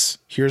process,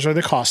 here's where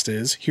the cost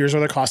is, here's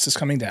where the cost is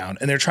coming down.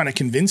 And they're trying to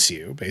convince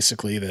you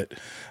basically that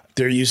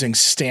they're using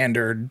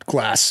standard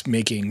glass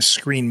making,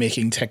 screen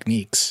making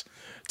techniques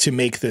to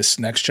make this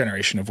next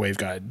generation of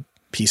waveguide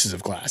pieces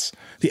of glass.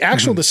 The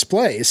actual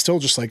display is still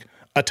just like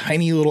a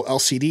tiny little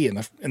LCD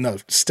in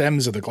the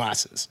stems of the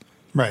glasses.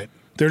 Right.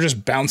 They're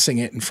just bouncing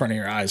it in front of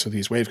your eyes with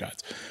these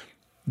waveguides.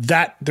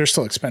 That they're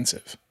still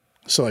expensive.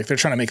 So like they're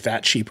trying to make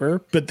that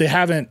cheaper, but they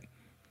haven't.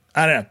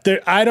 I don't know.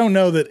 I don't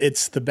know that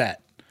it's the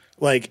bet.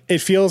 Like it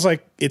feels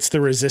like it's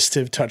the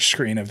resistive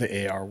touchscreen of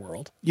the AR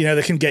world,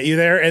 that can get you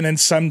there. And then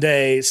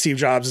someday Steve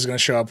Jobs is going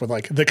to show up with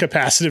like the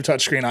capacitive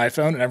touchscreen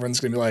iPhone and everyone's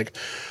going to be like,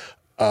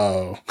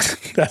 oh,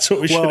 that's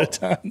what we should have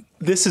done.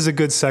 This is a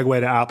good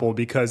segue to Apple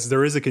because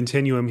there is a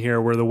continuum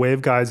here where the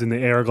waveguides and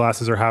the AR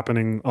glasses are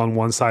happening on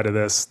one side of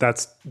this.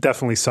 That's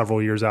definitely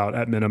several years out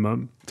at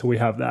minimum till we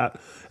have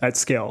that at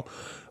scale.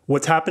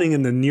 What's happening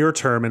in the near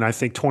term, and I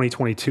think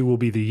 2022 will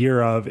be the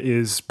year of,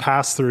 is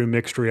pass-through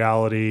mixed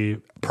reality,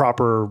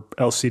 proper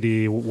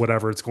LCD,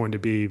 whatever it's going to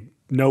be,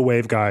 no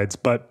waveguides,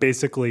 but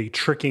basically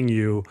tricking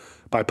you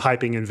by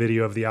piping in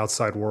video of the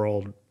outside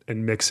world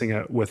and mixing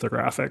it with the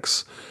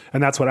graphics.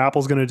 And that's what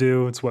Apple's going to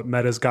do. It's what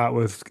Meta's got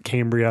with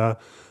Cambria,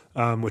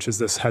 which is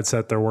this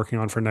headset they're working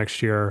on for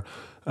next year.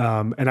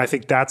 And I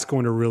think that's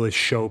going to really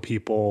show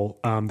people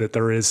that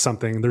there is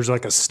something, there's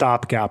like a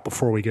stopgap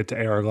before we get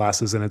to AR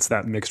glasses, and it's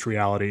that mixed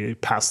reality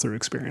pass-through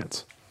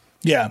experience.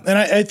 Yeah, and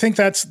I think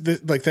that's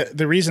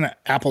the reason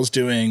Apple's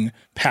doing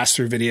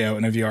pass-through video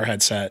in a VR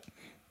headset,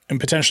 and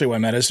potentially why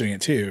Meta's doing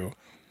it too,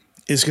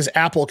 is because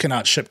Apple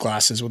cannot ship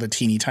glasses with a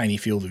teeny tiny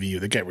field of view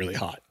that get really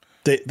hot.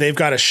 They've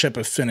got to ship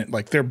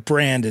their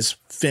brand is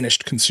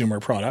finished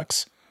consumer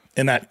products,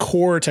 and that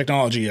core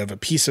technology of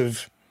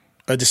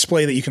a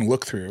display that you can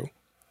look through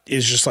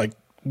is just like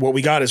what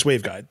we got is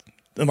waveguide.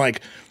 And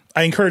like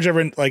I encourage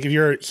everyone, like if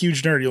you're a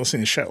huge nerd, you'll see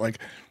this shit, like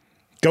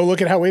go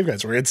look at how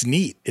waveguides work. It's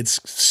neat. It's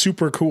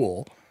super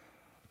cool.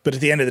 But at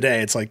the end of the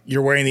day, it's like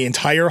you're wearing the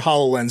entire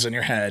HoloLens on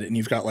your head and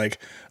you've got like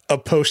a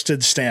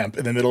postage stamp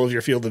in the middle of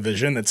your field of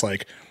vision that's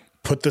like,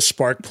 put the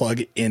spark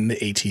plug in the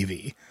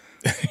ATV.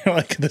 You're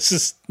like, this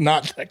is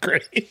not that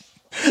great.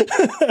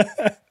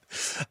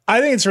 I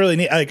think it's really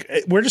neat. Like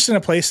we're just in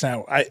a place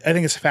now. I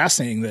think it's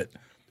fascinating that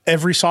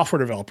every software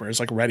developer is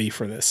like ready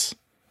for this.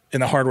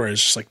 And the hardware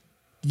is just like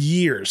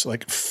years,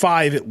 like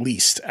 5 at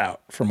least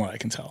out from what I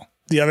can tell.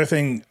 The other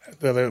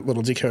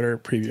little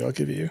decoder preview I'll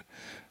give you,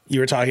 you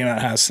were talking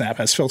about how Snap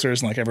has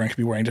filters and like everyone could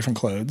be wearing different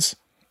clothes.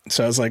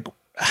 So I was like,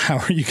 how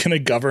are you going to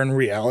govern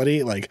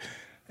reality? Like,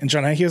 and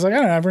John Hanke was like, I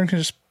don't know, everyone can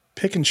just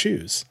pick and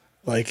choose.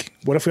 Like,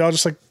 what if we all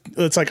just like,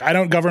 it's like, I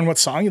don't govern what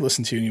song you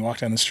listen to when you walk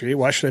down the street.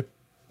 Why should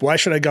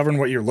I govern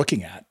what you're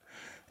looking at?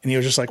 And he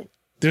was just like,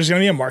 there's going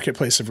to be a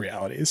marketplace of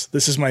realities.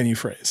 This is my new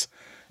phrase.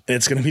 And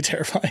it's going to be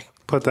terrifying.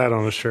 Put that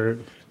on a shirt.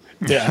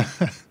 Yeah.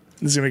 This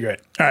is going to be great.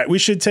 All right. We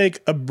should take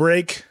a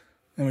break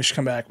and we should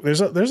come back.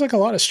 There's like a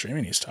lot of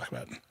streaming news to talk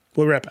about.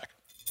 We'll be right back.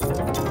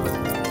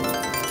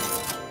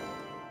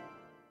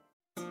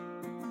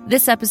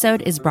 This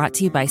episode is brought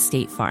to you by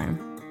State Farm.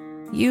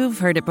 You've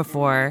heard it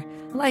before.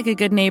 Like a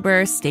good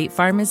neighbor, State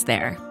Farm is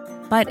there.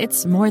 But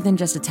it's more than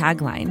just a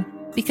tagline.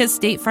 Because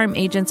State Farm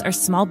agents are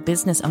small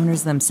business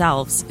owners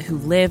themselves who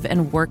live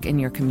and work in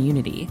your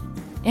community.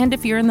 And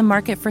if you're in the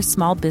market for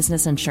small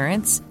business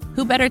insurance,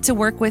 who better to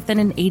work with than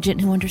an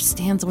agent who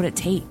understands what it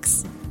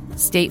takes?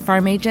 State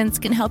Farm agents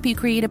can help you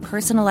create a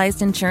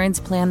personalized insurance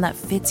plan that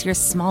fits your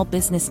small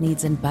business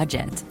needs and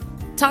budget.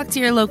 Talk to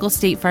your local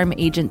State Farm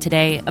agent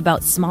today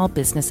about small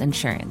business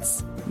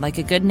insurance. Like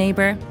a good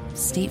neighbor,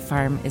 State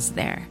Farm is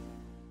there.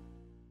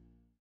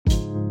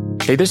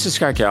 Hey, this is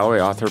Scott Galloway,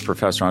 author,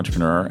 professor,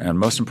 entrepreneur, and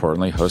most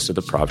importantly, host of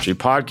the Prop G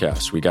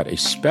podcast. We got a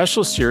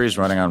special series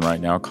running on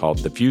right now called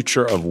The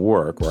Future of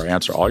Work, where I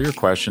answer all your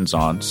questions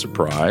on,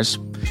 surprise,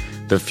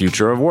 the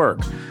future of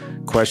work.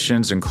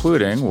 Questions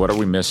including, what are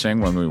we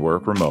missing when we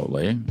work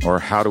remotely? Or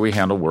how do we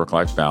handle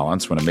work-life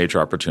balance when a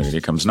major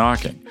opportunity comes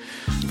knocking?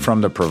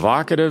 From the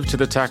provocative to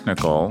the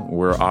technical,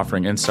 we're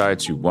offering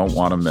insights you won't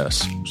want to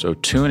miss. So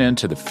tune in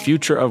to The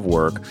Future of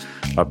Work,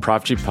 a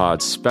Prop G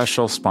Pod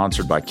special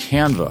sponsored by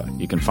Canva.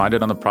 You can find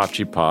it on the Prop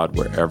G Pod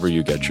wherever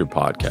you get your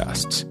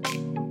podcasts.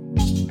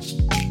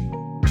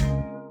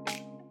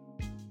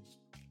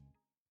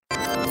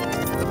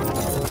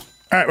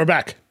 All right, we're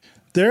back.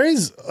 There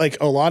is like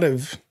a lot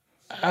of,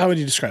 how would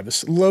you describe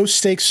this? Low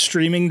stakes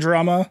streaming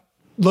drama.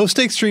 Low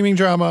stakes streaming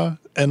drama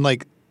and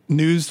like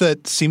news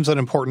that seems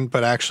unimportant,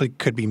 but actually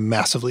could be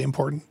massively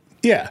important.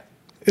 Yeah.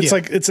 It's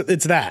like, it's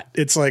that.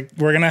 It's like,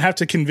 we're going to have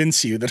to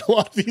convince you that a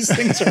lot of these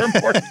things are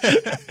important.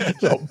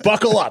 So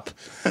buckle up.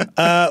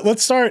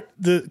 Let's start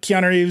the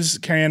Keanu Reeves,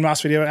 Carrie-Anne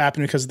Moss video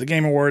happened because of the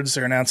Game Awards.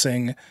 They're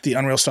announcing the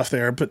Unreal stuff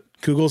there, but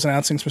Google's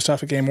announcing some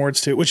stuff at Game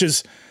Awards too, which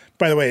is,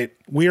 by the way,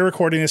 we are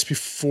recording this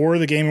before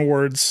the Game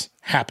Awards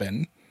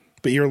happen,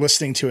 but you're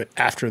listening to it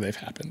after they've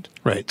happened.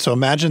 Right. So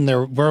imagine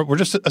we're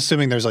just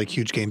assuming there's like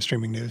huge game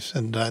streaming news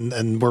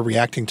and we're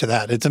reacting to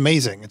that. It's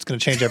amazing. It's going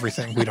to change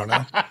everything. We don't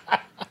know.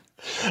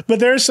 But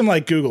there's some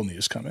like Google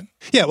news coming.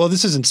 Yeah, well,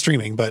 this isn't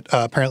streaming, but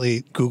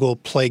apparently Google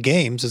Play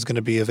Games is going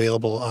to be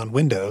available on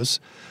Windows.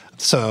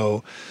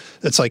 So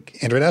it's like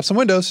Android apps on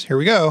Windows. Here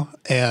we go.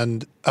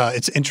 And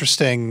it's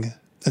interesting.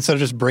 Instead of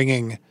just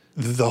bringing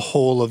the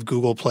whole of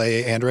Google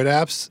Play Android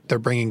apps, they're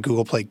bringing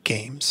Google Play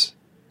Games,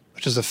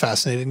 which is a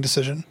fascinating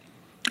decision.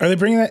 Are they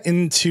bringing that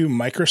into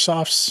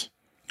Microsoft's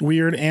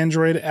weird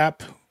Android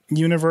app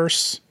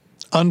universe?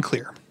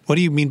 Unclear. What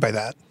do you mean by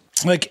that?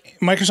 Like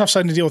Microsoft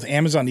signed a deal with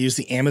Amazon to use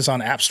the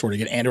Amazon App Store to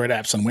get Android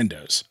apps on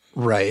Windows.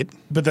 Right.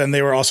 But then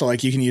they were also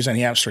like, you can use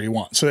any app store you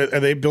want. So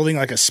are they building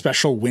like a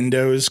special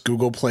Windows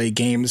Google Play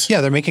Games? Yeah,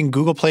 they're making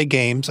Google Play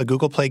Games, a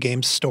Google Play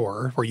Games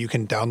store where you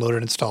can download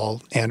and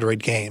install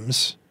Android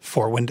games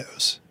for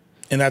Windows.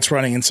 And that's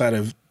running inside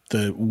of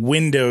the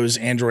Windows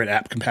Android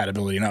app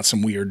compatibility, not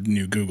some weird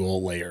new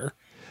Google layer.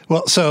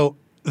 Well, so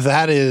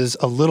that is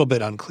a little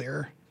bit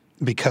unclear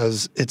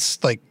because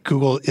it's like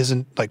Google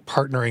isn't like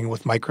partnering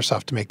with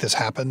Microsoft to make this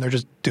happen. They're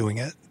just doing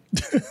it.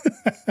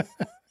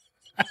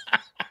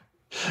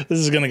 This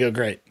is going to go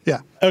great.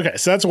 Yeah. Okay,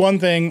 so that's one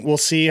thing. We'll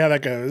see how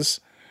that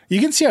goes. You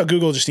can see how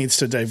Google just needs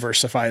to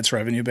diversify its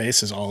revenue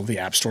base as all of the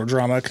App Store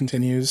drama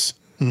continues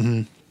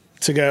to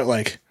go.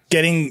 Like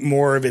getting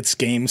more of its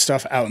game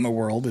stuff out in the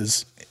world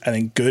is, I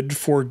think, good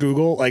for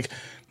Google. Like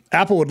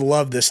Apple would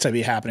love this to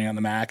be happening on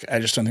the Mac. I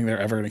just don't think they're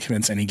ever going to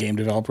convince any game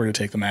developer to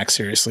take the Mac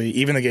seriously.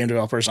 Even the game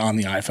developers on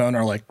the iPhone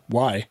are like,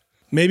 why?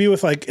 Maybe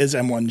with like as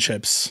M1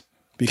 chips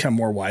become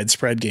more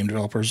widespread, game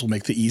developers will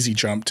make the easy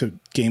jump to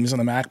games on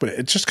the Mac, but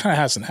it just kind of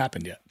hasn't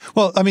happened yet.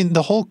 Well, I mean,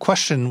 the whole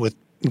question with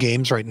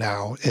games right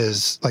now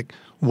is like,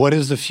 what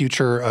is the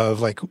future of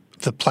like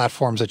the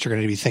platforms that you're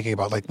going to be thinking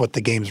about, like what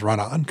the games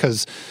run on?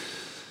 Because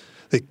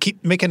they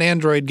keep making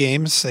Android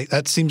games.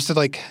 That seems to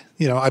like,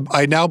 you know,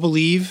 I now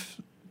believe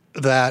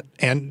that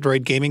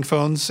Android gaming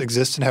phones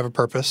exist and have a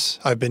purpose.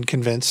 I've been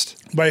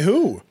convinced. By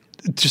who?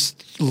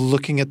 Just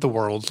looking at the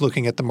world,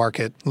 looking at the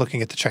market,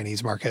 looking at the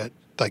Chinese market.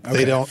 Like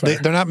Okay,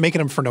 they're not making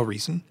them for no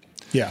reason.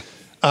 Yeah.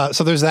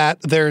 So there's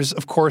that. There's,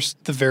 of course,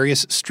 the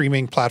various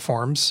streaming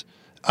platforms.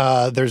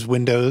 There's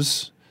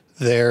Windows.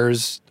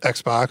 There's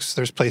Xbox.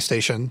 There's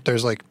PlayStation.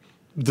 There's like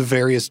the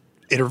various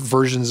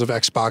versions of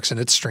Xbox and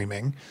its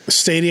streaming.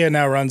 Stadia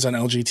now runs on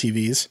LG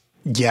TVs.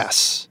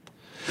 Yes.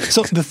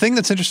 So the thing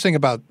that's interesting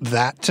about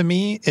that to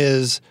me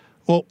is,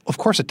 well, of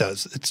course it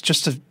does. It's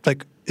just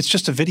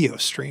a video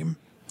stream.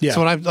 Yeah. So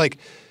when I'm like,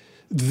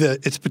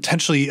 it's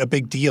potentially a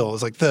big deal.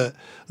 It's like the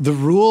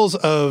rules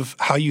of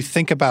how you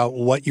think about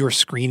what your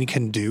screen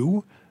can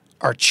do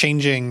are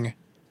changing.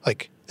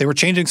 Like they were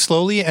changing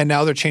slowly, and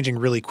now they're changing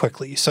really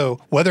quickly. So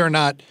whether or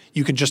not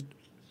you can just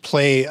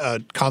play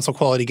console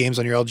quality games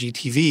on your LG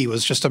TV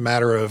was just a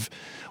matter of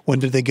when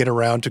did they get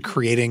around to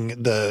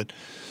creating the,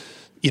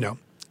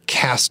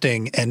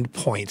 casting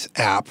endpoint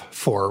app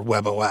for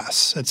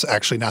WebOS. It's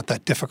actually not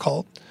that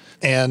difficult.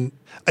 And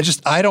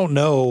I don't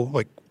know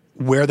like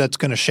where that's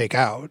going to shake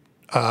out.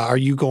 Are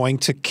you going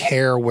to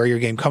care where your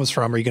game comes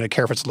from? Are you going to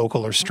care if it's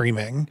local or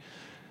streaming?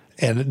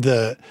 And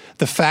the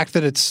fact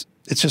that it's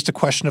just a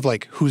question of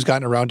like who's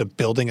gotten around to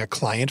building a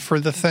client for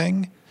the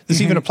thing. This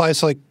even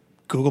applies to like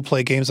Google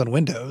Play Games on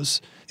Windows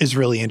is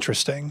really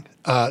interesting.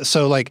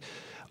 So like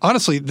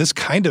honestly, this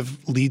kind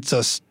of leads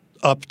us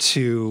up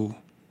to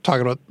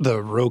talking about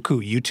the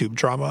Roku YouTube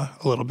drama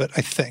a little bit,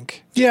 I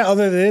think. Yeah,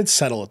 although they did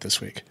settle it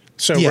this week.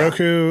 So yeah.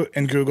 Roku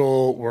and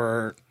Google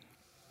were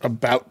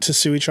about to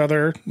sue each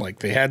other. Like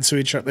they had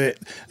sued each other. They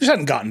just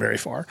hadn't gotten very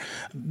far.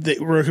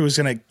 Roku was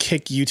going to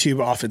kick YouTube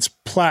off its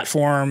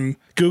platform.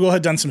 Google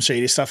had done some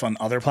shady stuff on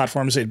other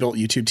platforms. They'd built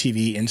YouTube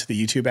TV into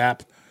the YouTube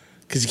app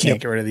because you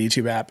can't get rid of the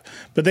YouTube app.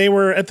 But they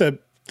were at the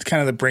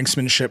kind of the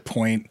brinksmanship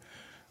point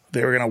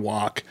They were going to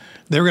walk.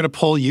 They were going to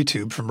pull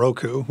YouTube from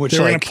Roku, which They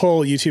were going to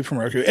pull YouTube from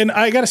Roku. And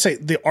I got to say,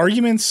 the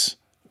arguments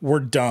were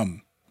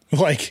dumb.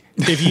 Like,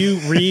 if you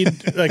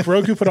read, like,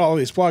 Roku put all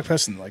these blog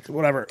posts and, like,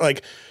 whatever.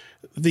 Like,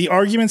 the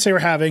arguments they were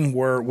having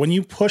were when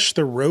you push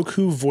the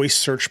Roku voice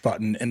search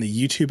button and the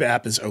YouTube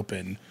app is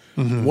open,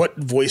 what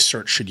voice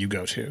search should you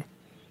go to?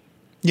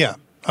 Yeah.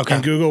 Okay.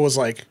 And Google was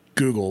like,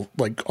 Google,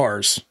 like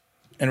ours.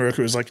 And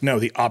Roku was like, no,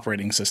 the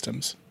operating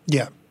systems.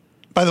 Yeah.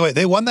 By the way,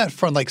 they won that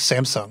from like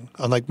Samsung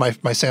on like my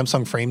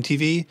Samsung Frame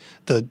TV,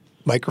 the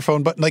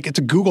microphone button. Like it's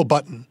a Google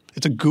button.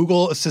 It's a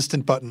Google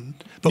Assistant button.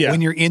 But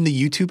when you're in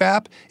the YouTube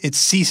app, it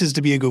ceases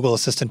to be a Google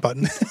Assistant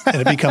button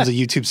and it becomes a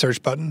YouTube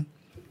search button.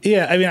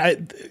 Yeah. I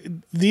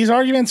mean, these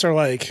arguments are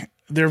like,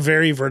 they're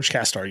very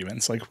Vergecast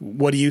arguments. Like,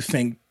 what do you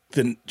think?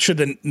 Should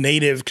the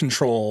native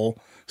control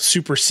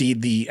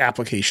supersede the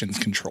application's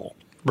control?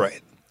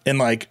 Right. And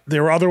like,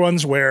 there were other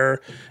ones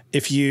where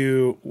if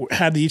you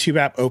had the YouTube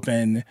app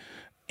open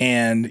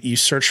and you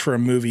search for a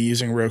movie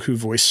using Roku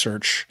voice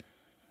search,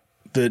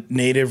 the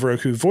native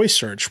Roku voice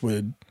search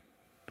would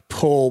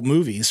pull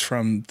movies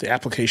from the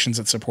applications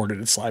that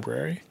supported its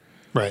library.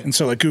 Right. And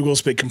so like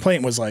Google's big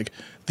complaint was like,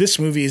 this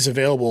movie is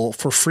available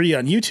for free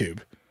on YouTube.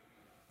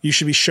 You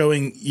should be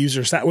showing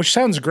users that, which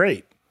sounds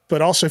great.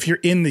 But also if you're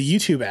in the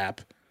YouTube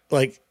app,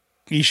 like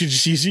you should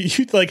just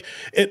use like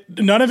it.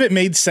 None of it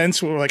made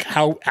sense with like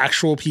how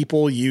actual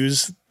people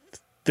use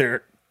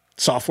their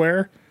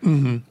software.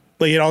 Mm-hmm.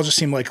 Like it all just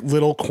seemed like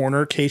little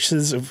corner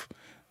cases of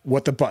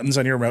what the buttons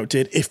on your remote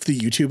did if the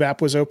YouTube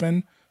app was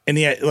open. And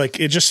yet, like,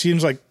 it just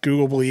seems like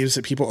Google believes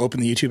that people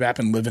open the YouTube app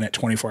and live in it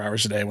 24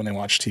 hours a day when they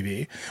watch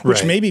TV,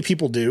 which maybe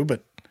people do,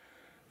 but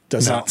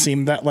does not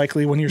seem that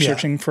likely when you're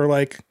searching for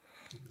like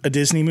a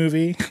Disney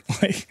movie.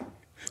 Like,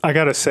 I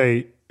gotta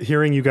say,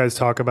 hearing you guys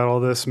talk about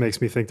all this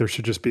makes me think there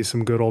should just be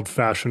some good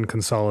old-fashioned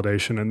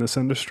consolidation in this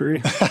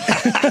industry.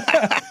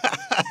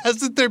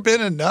 Hasn't there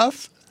been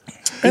enough?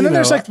 And then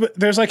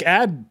there's like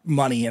ad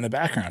money in the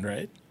background,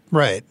 right?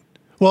 Right.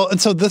 Well,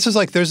 and so this is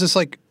like there's this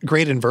like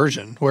great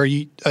inversion where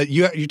you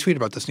tweet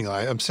about this, Neil.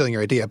 I'm stealing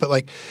your idea, but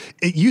like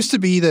it used to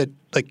be that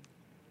like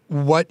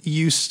what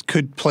you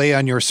could play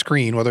on your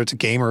screen, whether it's a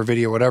game or a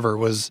video or whatever,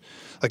 was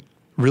like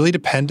really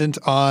dependent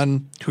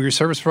on who your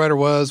service provider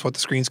was, what the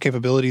screen's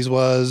capabilities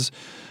was,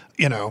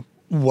 you know,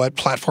 what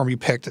platform you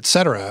picked, et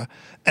cetera.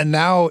 And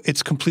now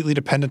it's completely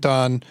dependent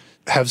on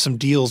have some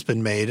deals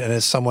been made and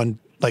has someone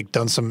like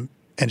done some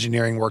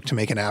engineering work to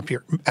make an app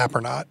or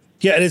not.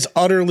 Yeah, it is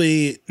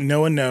utterly,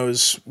 no one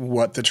knows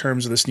what the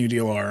terms of this new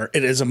deal are.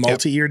 It is a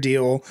multi-year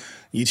deal.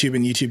 YouTube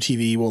and YouTube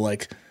TV will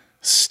like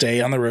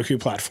stay on the Roku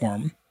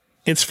platform.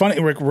 It's funny,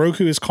 like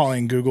Roku is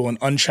calling Google an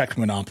unchecked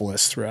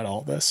monopolist throughout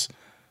all of this.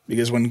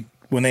 Because when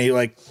they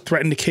like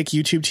threaten to kick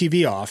YouTube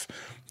TV off,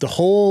 the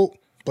whole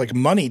like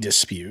money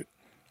dispute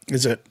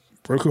is that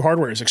Roku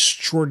hardware is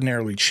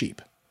extraordinarily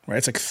cheap, right?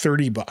 It's like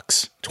 $30,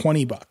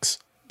 $20.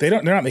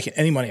 They're not making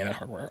any money on that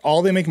hardware.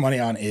 All they make money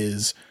on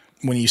is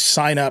when you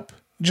sign up,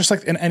 just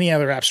like in any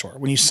other app store,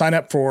 when you sign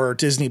up for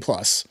Disney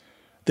Plus,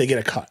 they get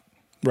a cut,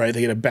 right?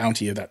 They get a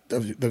bounty of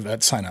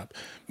that sign up.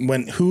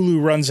 When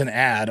Hulu runs an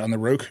ad on the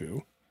Roku,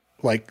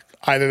 like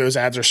either those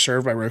ads are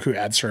served by Roku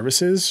ad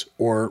services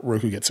or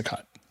Roku gets a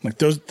cut. Like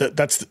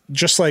that's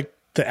just like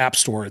the app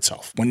store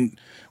itself. When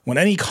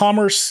any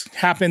commerce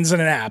happens in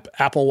an app,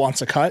 Apple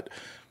wants a cut.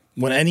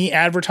 When any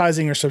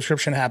advertising or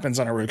subscription happens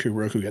on a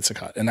Roku gets a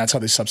cut. And that's how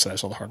they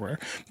subsidize all the hardware.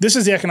 This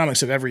is the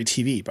economics of every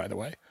TV, by the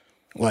way.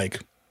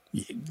 Like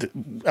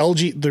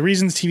the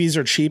reasons TVs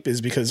are cheap is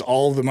because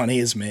all of the money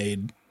is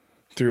made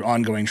through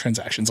ongoing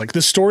transactions. Like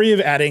the story of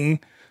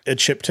adding a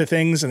chip to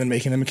things and then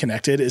making them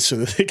connected is so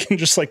that they can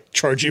just like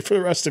charge you for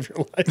the rest of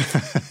your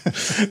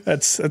life.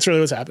 That's really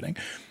what's happening.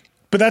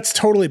 But that's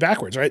totally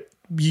backwards, right?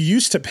 You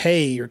used to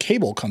pay your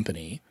cable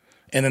company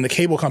and then the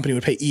cable company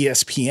would pay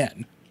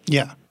ESPN.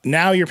 Yeah.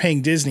 Now you're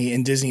paying Disney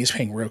and Disney is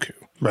paying Roku.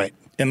 Right.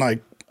 And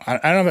like, I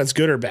don't know if that's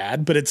good or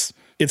bad, but it's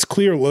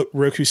clear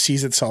Roku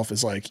sees itself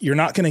as like, you're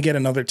not going to get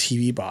another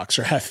TV box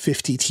or have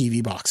 50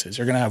 TV boxes.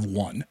 You're going to have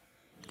one.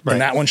 Right.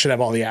 And that one should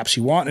have all the apps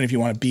you want. And if you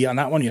want to be on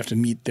that one, you have to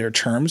meet their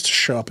terms to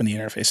show up in the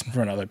interface in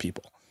front of other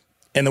people.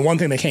 And the one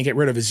thing they can't get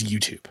rid of is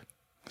YouTube.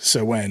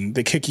 So when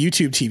they kick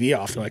YouTube TV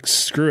off, they're like,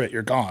 screw it,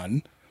 you're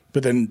gone.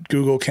 But then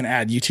Google can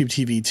add YouTube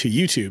TV to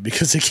YouTube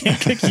because they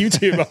can't kick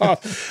YouTube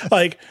off.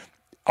 Like,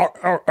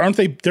 aren't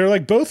they? They're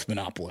like both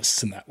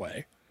monopolists in that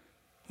way.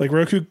 Like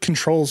Roku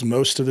controls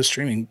most of the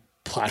streaming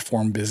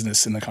platform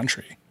business in the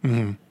country.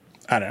 Mm-hmm.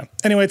 I don't know.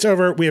 Anyway, it's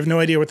over. We have no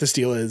idea what this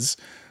deal is.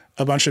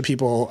 A bunch of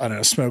people, I don't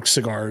know, smoked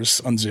cigars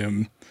on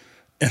Zoom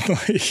and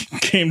like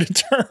came to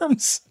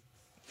terms.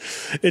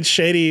 It's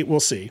shady.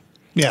 We'll see.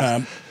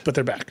 Yeah. But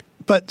they're back.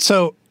 But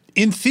so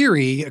in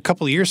theory, a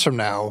couple of years from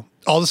now,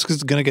 all this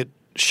is going to get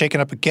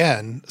shaken up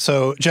again.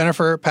 So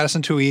Jennifer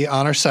Patterson-Tui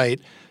on our site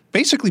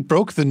basically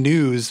broke the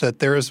news that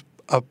there is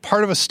a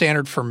part of a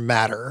standard for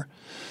Matter.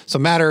 So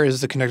Matter is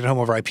the Connected Home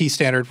over IP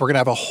standard. We're going to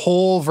have a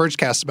whole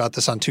Vergecast about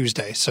this on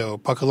Tuesday, so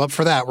buckle up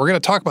for that. We're going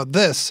to talk about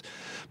this,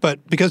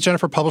 But because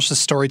Jennifer published this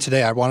story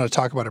today, I wanted to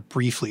talk about it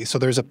briefly. So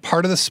there's a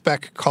part of the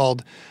spec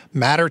called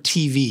Matter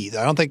TV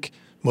that I don't think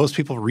most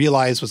people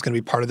realize was going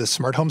to be part of this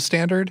smart home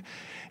standard.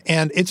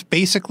 And it's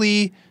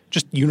basically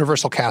just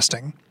universal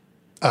casting,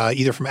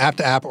 either from app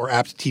to app or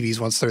app to TVs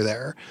once they're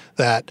there,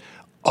 that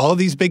all of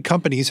these big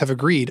companies have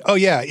agreed, oh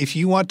yeah, if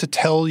you want to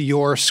tell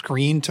your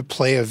screen to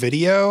play a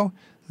video,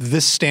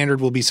 this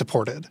standard will be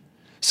supported.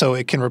 So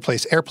it can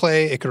replace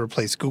AirPlay, it can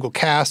replace Google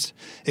Cast,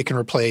 it can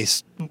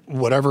replace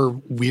whatever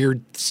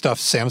weird stuff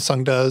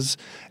Samsung does.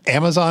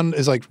 Amazon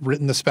is like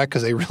written the spec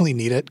because they really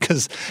need it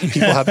because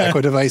people have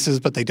Echo devices,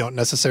 but they don't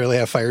necessarily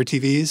have Fire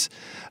TVs.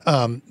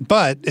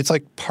 But it's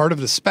like part of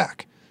the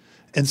spec.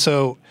 And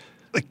so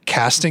like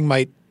casting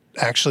might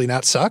actually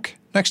not suck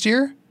next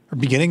year or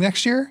beginning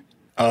next year.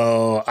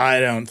 Oh, I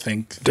don't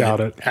think Doubt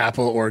it.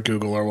 Apple or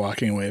Google are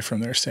walking away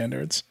from their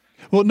standards.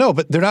 Well, no,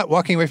 but they're not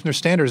walking away from their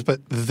standards,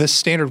 but this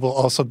standard will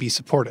also be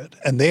supported.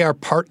 And they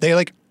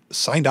like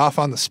signed off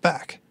on the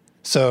spec.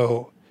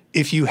 So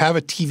if you have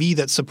a TV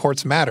that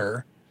supports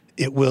Matter,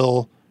 it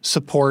will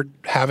support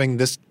having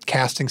this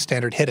casting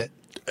standard hit it.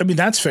 I mean,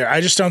 that's fair.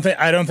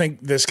 I don't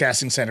think this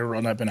casting standard will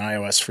end up in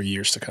iOS for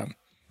years to come.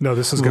 No,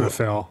 this is going to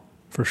fail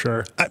for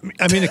sure. I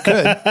mean, it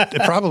could.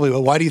 It probably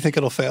will. Why do you think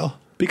it'll fail?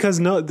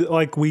 Because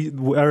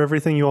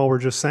everything you all were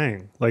just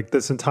saying, like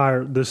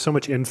there's so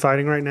much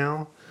infighting right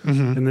now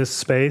in this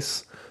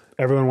space.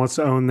 Everyone wants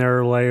to own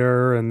their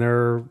layer and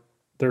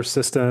their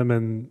system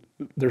and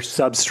their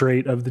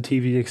substrate of the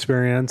TV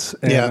experience.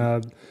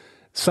 And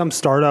some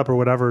startup or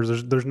whatever,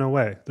 there's no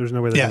way. There's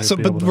no way.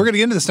 But we're going to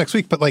get into this next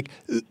week. But like,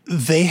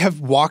 they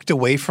have walked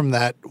away from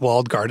that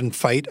walled garden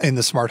fight in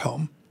the smart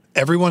home.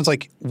 Everyone's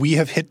like, we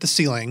have hit the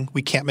ceiling.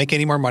 We can't make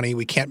any more money.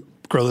 We can't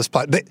grow this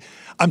platform.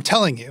 I'm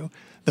telling you,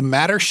 the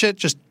Matter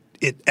shit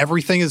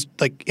everything is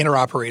like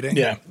interoperating.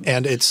 Yeah.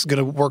 And it's going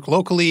to work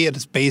locally, and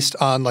it's based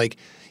on like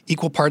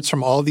equal parts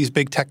from all of these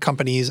big tech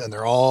companies, and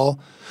they're all,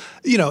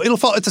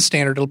 it's a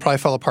standard. It'll probably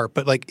fall apart,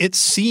 but like it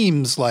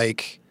seems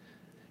like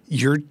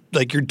your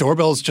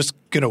doorbell is just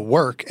going to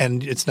work,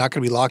 and it's not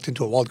going to be locked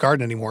into a walled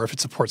garden anymore if it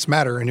supports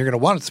Matter, and you're going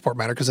to want it to support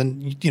Matter because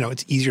then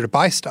it's easier to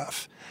buy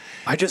stuff.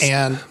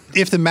 And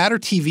if the Matter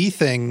TV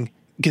thing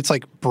gets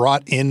like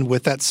brought in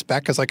with that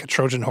spec as like a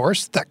Trojan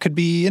horse, that could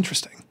be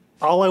interesting.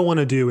 All I want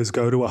to do is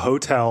go to a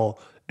hotel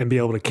and be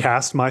able to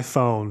cast my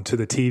phone to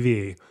the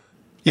TV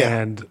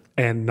and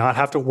not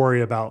have to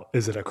worry about,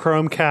 is it a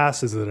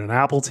Chromecast? Is it an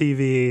Apple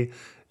TV?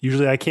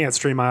 Usually I can't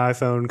stream my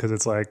iPhone because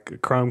it's like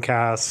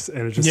Chromecast,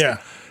 and it's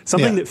just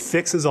something that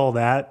fixes all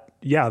that.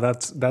 Yeah,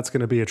 that's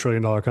going to be $1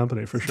 trillion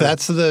company for sure.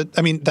 That's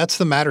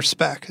the Matter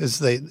spec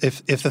is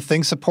if the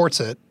thing supports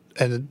it,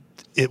 and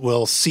it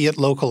will see it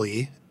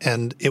locally,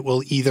 and it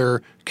will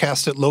either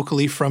cast it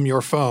locally from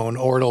your phone,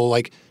 or it'll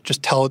like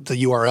just tell it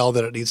the URL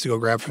that it needs to go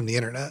grab from the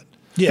internet.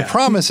 Yeah. The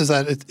promise is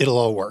that it'll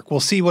all work.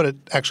 We'll see what it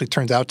actually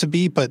turns out to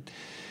be, but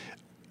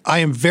I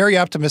am very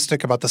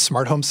optimistic about the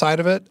smart home side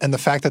of it, and the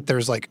fact that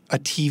there's like a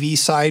TV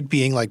side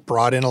being like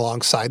brought in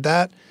alongside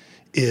that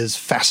is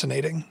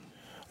fascinating.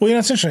 Well,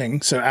 it's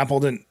interesting. So Apple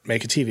didn't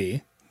make a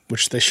TV,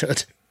 which they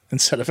should,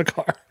 instead of a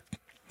car.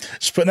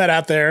 Just putting that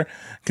out there.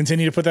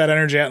 Continue to put that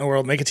energy out in the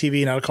world. Make a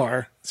TV, not a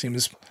car.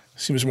 Seems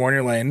more in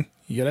your lane.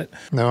 You get it?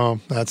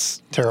 No,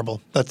 that's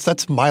terrible.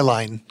 That's my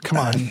line. Come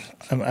on.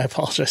 I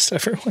apologize to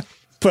everyone.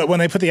 But when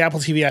they put the Apple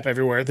TV app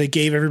everywhere, they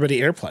gave everybody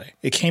AirPlay.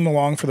 It came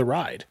along for the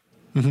ride.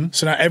 Mm-hmm.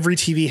 So now every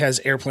TV has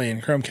AirPlay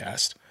and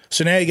Chromecast.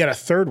 So now you get a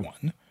third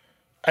one.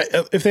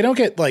 If they don't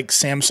get like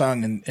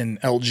Samsung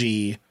and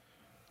LG,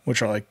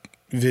 which are like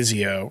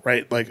Vizio,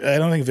 right? Like I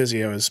don't think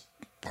Vizio is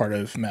part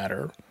of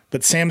Matter.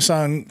 But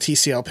Samsung,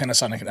 TCL,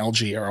 Panasonic, and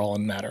LG are all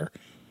in Matter.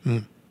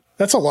 Mm.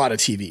 That's a lot of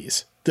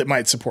TVs that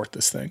might support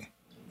this thing.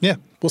 Yeah.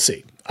 We'll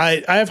see.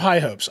 I have high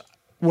hopes.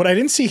 What I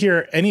didn't see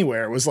here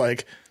anywhere was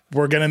like,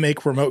 we're going to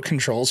make remote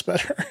controls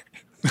better.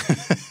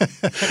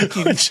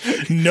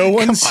 Which no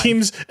one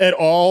seems at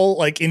all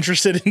like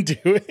interested in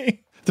doing.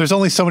 There's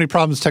only so many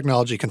problems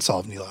technology can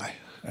solve, Nilay.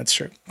 That's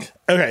true.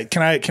 Okay.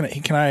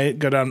 Can I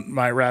go down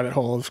my rabbit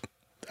hole of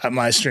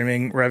my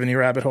streaming revenue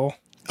rabbit hole?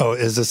 Oh,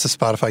 is this a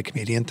Spotify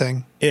comedian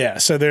thing? Yeah.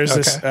 So there's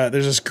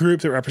this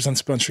group that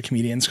represents a bunch of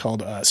comedians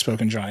called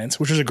Spoken Giants,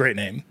 which is a great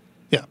name.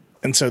 Yeah.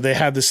 And so they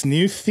have this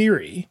new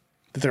theory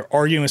that they're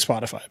arguing with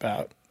Spotify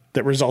about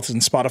that resulted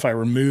in Spotify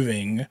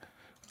removing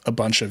a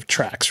bunch of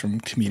tracks from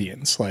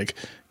comedians like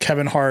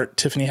Kevin Hart,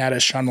 Tiffany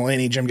Haddish, Sean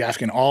Mulaney, Jim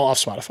Gaffigan, all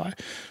off Spotify.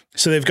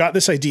 So they've got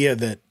this idea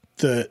that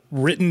the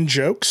written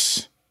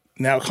jokes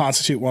now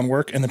constitute one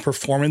work and the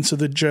performance of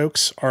the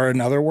jokes are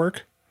another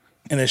work.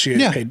 And they should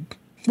get paid.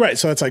 Right.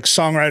 So it's like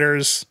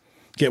songwriters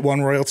get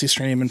one royalty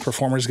stream and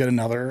performers get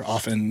another.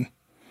 Often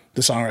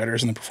the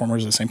songwriters and the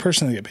performers are the same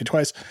person. They get paid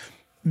twice.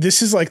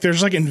 This is like,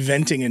 there's like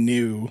inventing a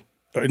new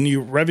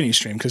revenue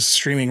stream because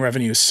streaming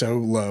revenue is so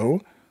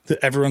low that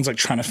everyone's like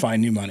trying to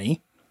find new money.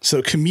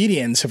 So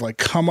comedians have like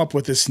come up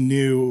with this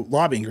new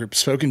lobbying group,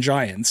 Spoken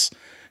Giants,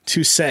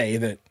 to say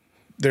that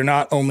they're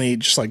not only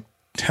just like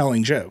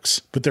telling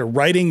jokes, but they're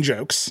writing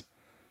jokes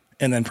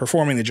and then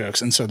performing the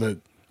jokes. And so the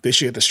They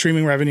should get the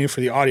streaming revenue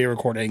for the audio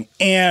recording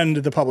and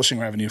the publishing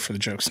revenue for the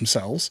jokes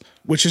themselves,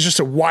 which is just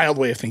a wild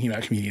way of thinking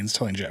about comedians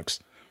telling jokes.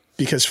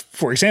 Because,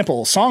 for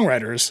example,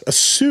 songwriters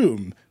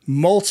assume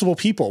multiple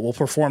people will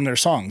perform their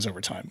songs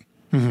over time.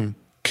 Mm-hmm.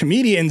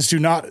 Comedians do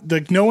not,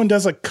 like, no one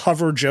does like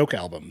cover joke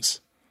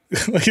albums.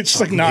 Like, it's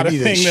just like not a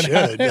thing that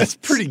happens. That's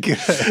pretty good.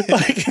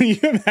 Like, can you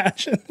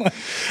imagine? Like,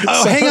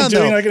 hang on,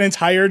 doing like an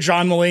entire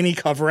John Mulaney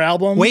cover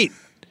album? Wait,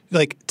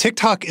 like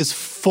TikTok is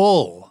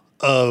full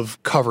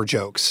of cover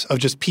jokes of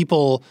just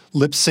people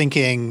lip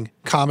syncing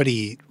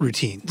comedy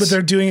routines. But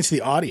they're doing it to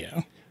the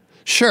audio.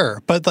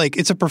 Sure, but like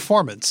it's a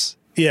performance.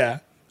 Yeah.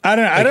 I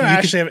don't know. I don't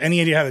actually have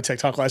any idea how the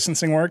TikTok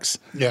licensing works.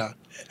 Yeah.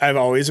 I've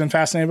always been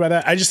fascinated by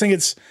that. I just think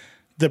it's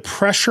the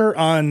pressure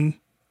on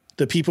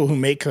the people who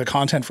make the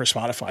content for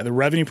Spotify, the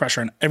revenue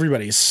pressure on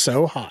everybody is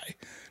so high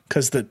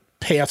because the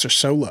payouts are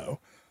so low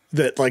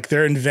that like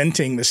they're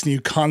inventing this new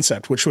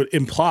concept, which would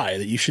imply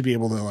that you should be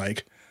able to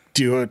like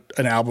do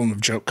an album of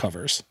joke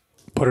covers.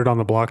 Put it on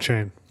the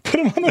blockchain.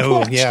 Put them on the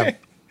blockchain. Yeah.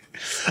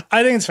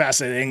 I think it's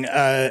fascinating.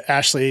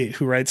 Ashley,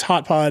 who writes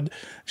Hot Pod,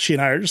 she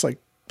and I are just like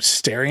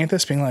staring at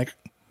this being like,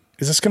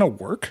 is this going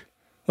to work?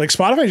 Like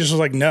Spotify just was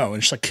like, no,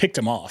 and just like kicked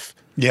him off.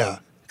 Yeah.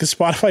 Because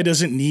Spotify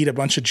doesn't need a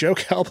bunch of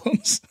joke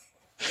albums.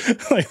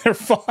 Like they're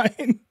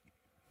fine.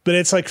 But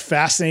it's like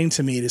fascinating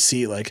to me to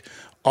see like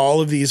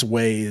all of these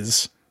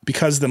ways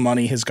because the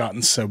money has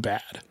gotten so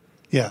bad.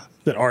 Yeah.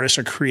 That artists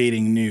are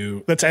creating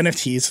new, that's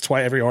NFTs. That's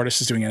why every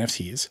artist is doing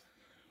NFTs.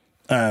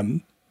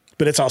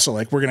 But it's also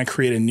like, we're going to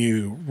create a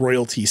new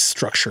royalty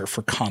structure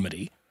for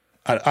comedy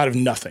out of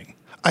nothing.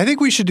 I think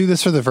we should do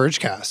this for the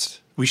Vergecast.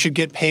 We should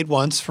get paid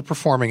once for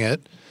performing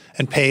it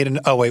and paid. And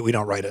oh, wait, we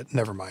don't write it.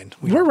 Never mind.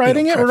 We're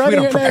writing it. We're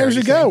writing it as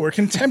we go. We're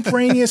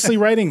contemporaneously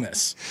writing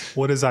this.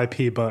 What is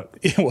IP but?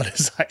 What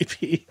is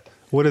IP?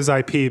 What is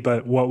IP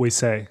but what we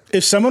say?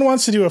 If someone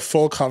wants to do a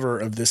full cover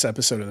of this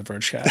episode of the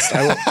Vergecast,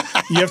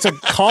 you have to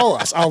call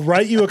us. I'll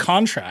write you a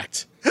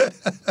contract.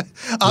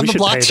 On the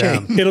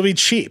blockchain. It'll be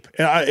cheap.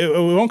 It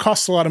won't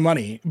cost a lot of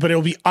money, but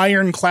it'll be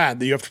ironclad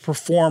that you have to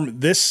perform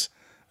this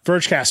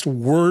Vergecast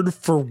word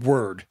for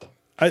word.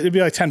 It'd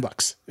be like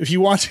 $10. If you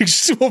want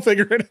to, we'll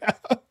figure it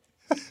out.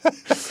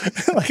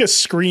 Like a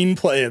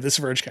screenplay of this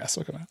Vergecast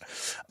will come out.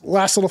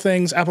 Last little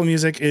things, Apple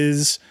Music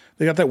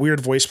they got that weird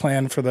voice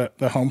plan for the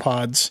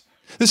HomePods.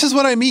 This is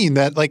what I mean,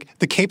 that like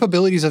the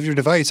capabilities of your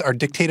device are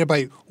dictated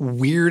by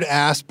weird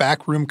ass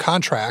backroom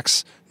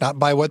contracts, not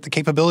by what the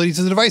capabilities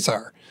of the device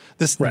are.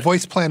 This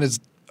voice plan is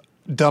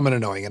dumb and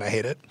annoying, and I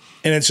hate it.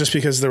 And it's just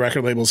because the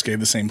record labels gave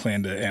the same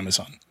plan to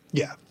Amazon.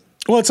 Yeah.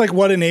 Well, it's like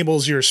what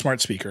enables your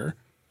smart speaker,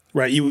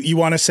 right? You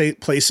want to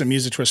play some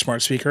music to a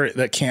smart speaker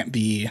that can't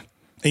be,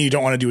 and you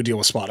don't want to do a deal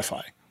with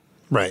Spotify.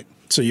 Right.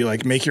 So you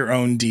like make your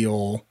own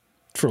deal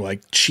for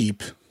like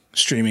cheap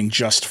streaming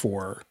just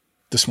for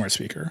the smart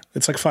speaker.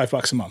 It's like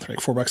 $5 a month, right?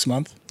 $4 a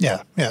month.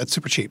 Yeah. Yeah. It's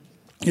super cheap.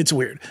 It's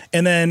weird.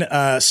 And then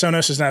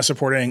Sonos is now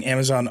supporting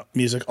Amazon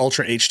Music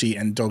Ultra HD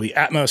and Dolby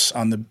Atmos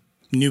on the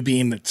new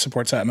Beam that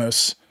supports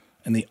Atmos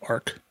and the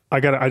Arc. I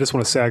just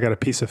want to say I got a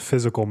piece of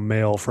physical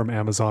mail from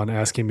Amazon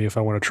asking me if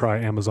I want to try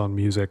Amazon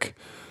Music.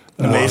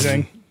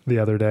 Amazing. The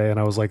other day, and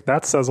I was like,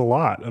 that says a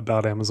lot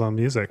about Amazon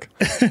Music.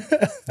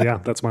 Yeah,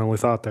 that's my only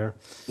thought there.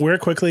 We're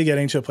quickly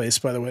getting to a place,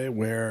 by the way,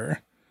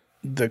 where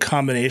the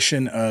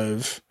combination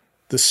of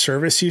the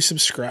service you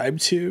subscribe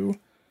to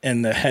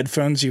and the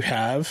headphones you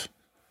have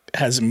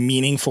has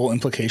meaningful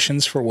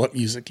implications for what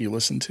music you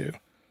listen to.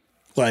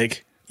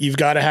 Like, you've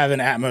got to have an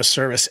Atmos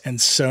service and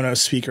Sonos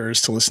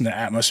speakers to listen to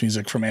Atmos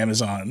music from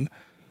Amazon.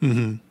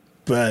 Mm-hmm.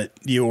 But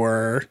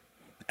your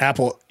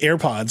Apple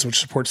AirPods, which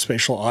supports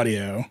spatial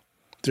audio,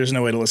 there's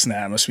no way to listen to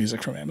Atmos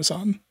music from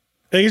Amazon.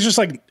 Like, it's just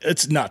like,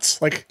 it's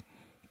nuts. Like,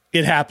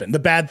 it happened. The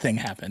bad thing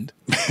happened.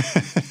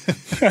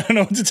 I don't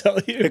know what to tell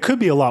you. It could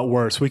be a lot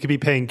worse. We could be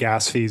paying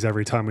gas fees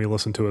every time we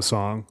listen to a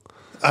song.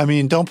 I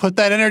mean, don't put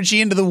that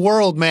energy into the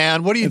world,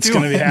 man. What are you doing? It's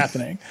going to be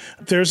happening.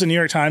 There's a New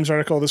York Times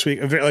article this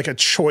week, like a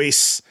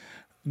choice.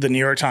 The New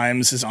York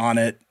Times is on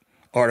it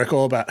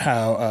article about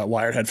how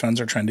wired headphones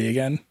are trendy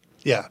again.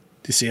 Yeah.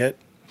 Do you see it?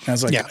 And I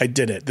was like, yeah. I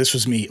did it. This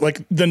was me.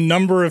 Like the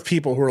number of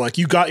people who were like,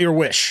 you got your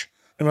wish.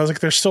 And I was like,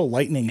 they're still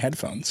lightning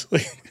headphones.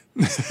 Like,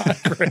 it's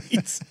not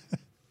great.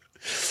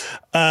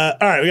 All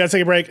right, we got to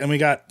take a break, and we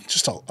got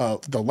just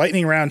the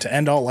lightning round to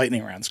end all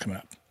lightning rounds coming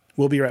up.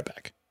 We'll be right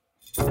back.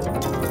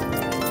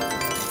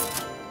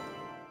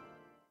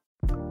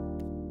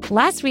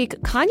 Last week,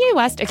 Kanye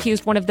West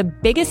accused one of the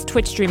biggest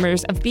Twitch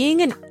streamers of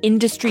being an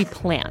industry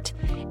plant.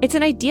 It's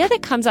an idea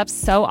that comes up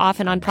so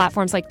often on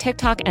platforms like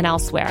TikTok and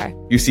elsewhere.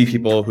 You see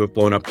people who have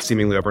blown up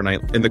seemingly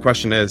overnight, and the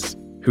question is,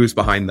 who's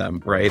behind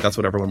them, right? That's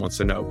what everyone wants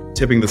to know.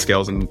 Tipping the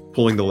scales and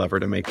pulling the lever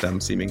to make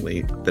them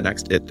seemingly the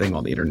next it thing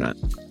on the internet.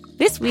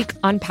 This week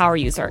on Power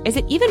User, is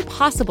it even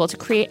possible to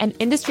create an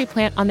industry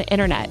plant on the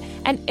internet?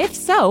 And if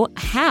so,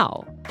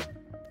 how?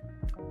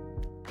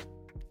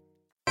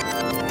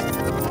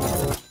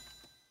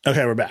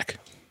 Okay, we're back.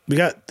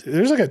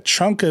 There's like a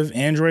chunk of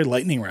Android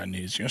lightning round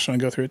news. You just want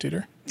to go through it,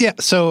 Dieter? Yeah.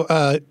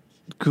 So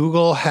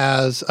Google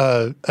has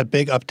a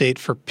big update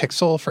for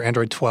Pixel for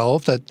Android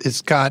 12 that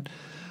has got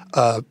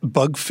a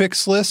bug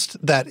fix list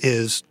that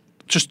is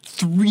just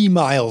 3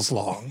 miles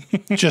long,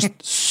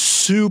 just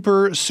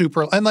super,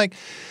 super. And like,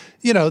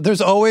 you know,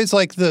 there's always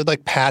like the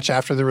like patch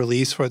after the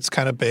release where it's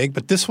kind of big,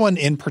 but this one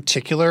in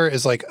particular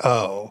is like,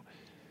 oh,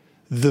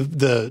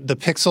 the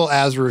Pixel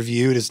as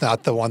reviewed is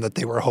not the one that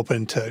they were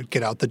hoping to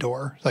get out the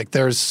door. Like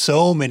there's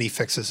so many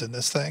fixes in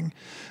this thing.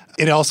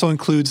 It also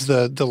includes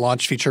the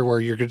launch feature where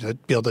you're going to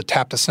be able to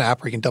tap to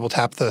snap, where you can double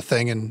tap the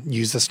thing and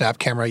use the snap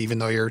camera even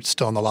though you're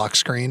still on the lock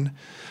screen.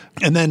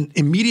 And then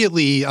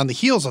immediately on the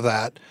heels of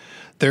that,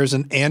 there's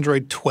an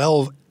Android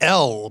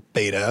 12L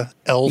beta,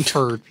 L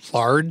for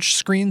large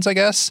screens, I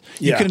guess.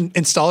 You can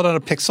install it on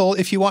a Pixel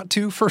if you want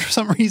to for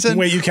some reason.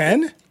 Wait, you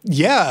can?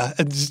 Yeah,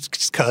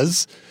 just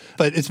because.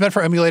 But it's meant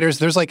for emulators.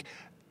 There's like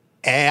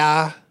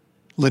a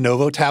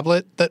Lenovo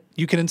tablet that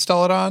you can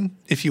install it on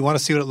if you want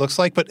to see what it looks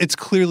like. But it's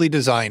clearly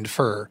designed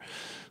for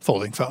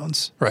folding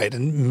phones, right?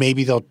 And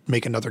maybe they'll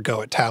make another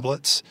go at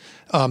tablets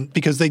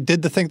because they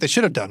did the thing they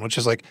should have done, which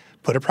is like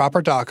put a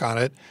proper dock on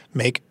it,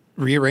 make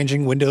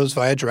rearranging windows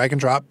via drag and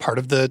drop part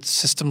of the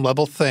system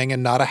level thing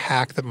and not a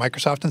hack that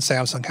Microsoft and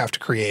Samsung have to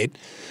create.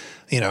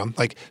 You know,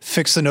 like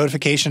fix the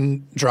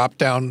notification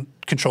drop-down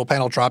control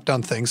panel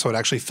drop-down thing so it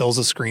actually fills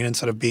the screen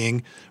instead of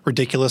being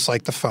ridiculous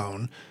like the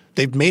phone.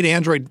 They've made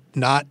Android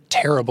not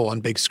terrible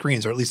on big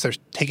screens, or at least they're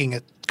taking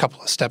a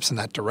couple of steps in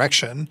that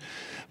direction.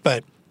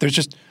 But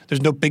there's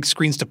no big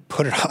screens to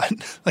put it on.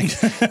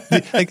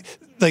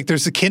 like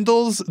there's the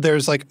Kindles,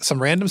 there's like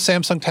some random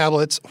Samsung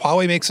tablets.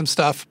 Huawei makes some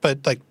stuff,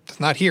 but like it's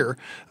not here.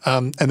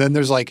 And then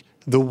there's like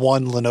the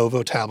one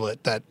Lenovo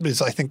tablet that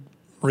is, I think,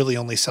 really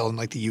only sold in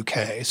like the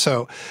UK.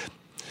 So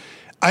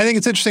I think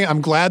it's interesting.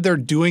 I'm glad they're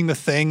doing the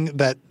thing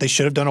that they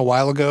should have done a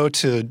while ago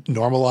to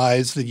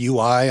normalize the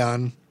UI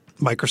on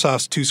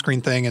Microsoft's 2-screen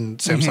thing and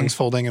Samsung's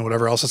folding and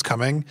whatever else is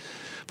coming.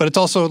 But it's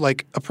also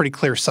like a pretty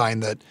clear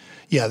sign that,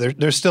 yeah,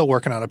 they're still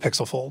working on a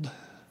Pixel Fold.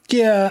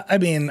 Yeah, I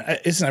mean,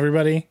 isn't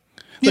everybody?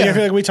 Like, I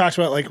feel like we talked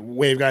about like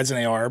waveguides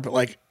and AR, but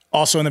like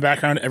also in the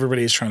background,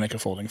 everybody is trying to make a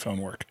folding phone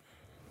work,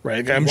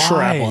 right? I'm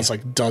sure Apple has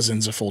like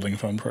dozens of folding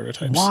phone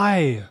prototypes.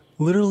 Why?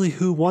 Literally,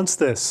 who wants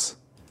this?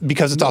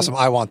 Because it's awesome.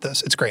 I want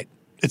this. It's great.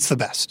 It's the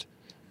best.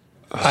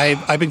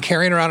 I've been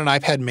carrying around an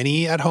iPad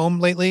mini at home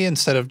lately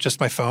instead of just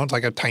my phone. It's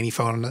like a tiny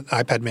phone, an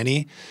iPad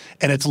mini.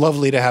 And it's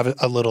lovely to have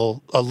a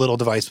little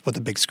device with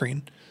a big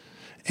screen.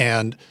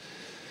 And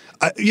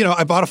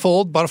I bought a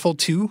Fold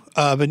 2,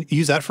 been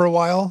use that for a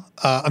while.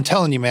 I'm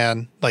telling you,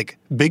 man, like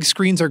big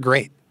screens are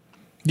great.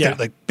 Yeah.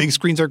 Like big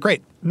screens are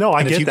great. No,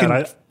 I and get if you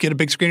that. can get a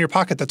big screen in your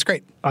pocket, that's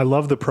great. I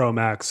love the Pro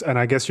Max, and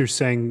I guess you're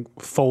saying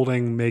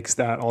folding makes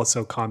that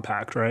also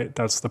compact, right?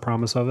 That's the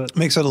promise of it?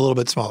 Makes it a little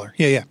bit smaller.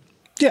 Yeah.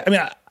 Yeah, I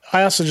mean,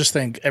 I also just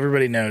think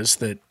everybody knows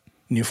that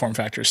new form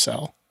factors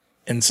sell.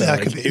 And so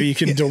like, if you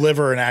can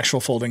deliver an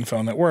actual folding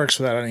phone that works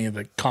without any of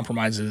the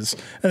compromises.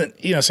 And then,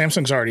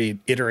 Samsung's already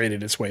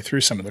iterated its way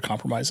through some of the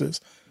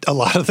compromises. A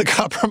lot of the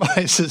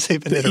compromises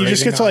they've been iterating. You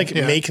just get to like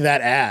make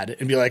that ad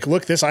and be like,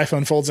 look, this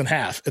iPhone folds in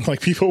half. And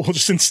like people will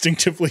just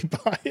instinctively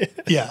buy it.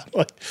 Yeah.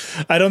 Like,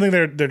 I don't think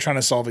they're trying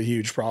to solve a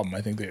huge problem.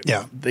 I think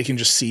they can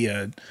just see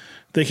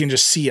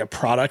a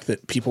product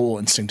that people will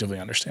instinctively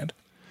understand.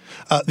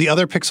 The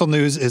other Pixel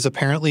news is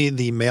apparently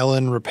the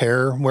mail-in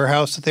repair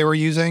warehouse that they were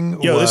using.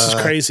 This is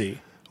crazy.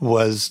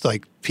 Was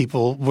like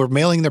people were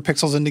mailing their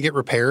Pixels in to get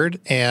repaired,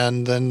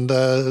 and then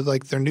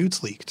their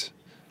nudes leaked.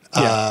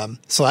 Yeah.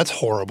 So that's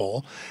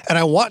horrible. And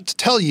I want to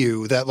tell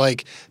you that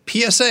like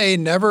PSA,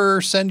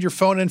 never send your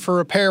phone in for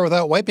repair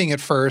without wiping it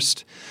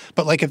first.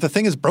 But like if the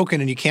thing is broken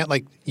and you can't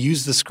like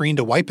use the screen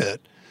to wipe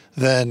it,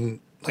 then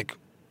like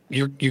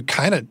you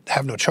kind of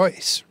have no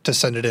choice to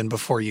send it in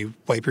before you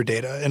wipe your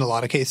data in a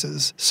lot of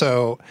cases.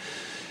 So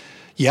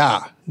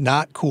yeah,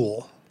 not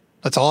cool.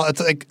 That's all. It's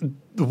like,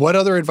 what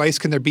other advice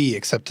can there be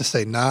except to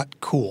say not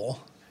cool?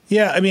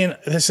 Yeah, I mean,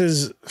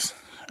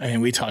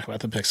 we talk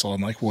about the Pixel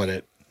and like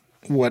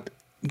what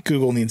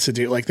Google needs to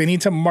do. Like they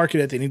need to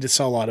market it. They need to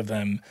sell a lot of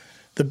them.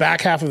 The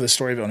back half of the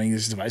story of owning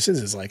these devices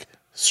is like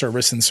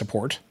service and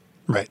support.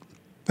 Right.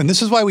 And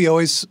this is why we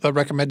always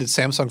recommended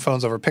Samsung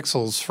phones over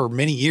Pixels for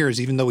many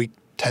years, even though we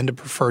tend to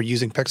prefer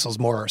using Pixels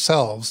more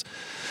ourselves,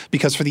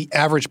 because for the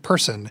average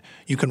person,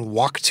 you can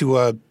walk to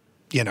a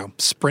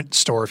Sprint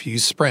store if you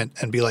use Sprint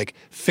and be like,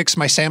 fix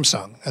my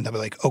Samsung. And they'll be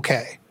like,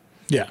 okay.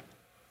 Yeah.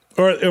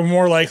 Or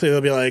more likely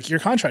they'll be like, your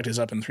contract is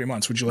up in 3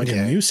 months. Would you like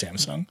a new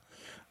Samsung?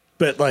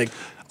 But like,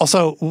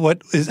 also,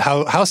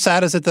 how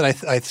sad is it that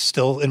I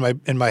still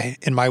in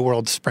my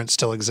world Sprint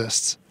still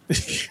exists?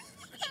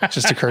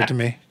 Just occurred to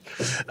me.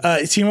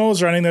 T-Mobile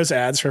was running those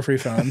ads for free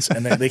phones,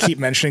 and they keep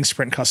mentioning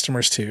Sprint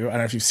customers too. I don't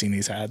know if you've seen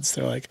these ads.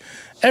 They're like,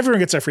 everyone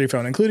gets a free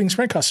phone, including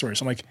Sprint customers.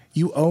 I'm like,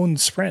 you own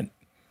Sprint.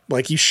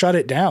 Like, you shut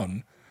it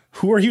down.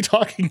 Who are you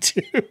talking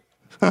to?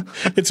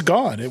 It's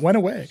gone. It went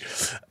away.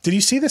 Did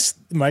you see this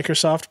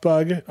Microsoft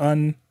bug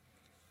on...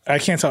 I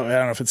can't tell. I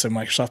don't know if it's a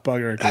Microsoft bug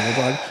or a Google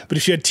bug, but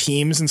if you had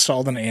Teams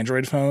installed on an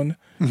Android phone,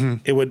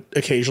 it would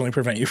occasionally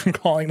prevent you from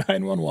calling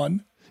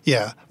 911.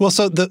 Yeah. Well,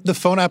 so the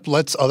phone app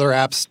lets other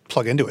apps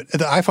plug into it. The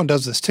iPhone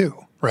does this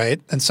too,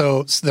 right? And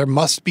so there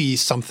must be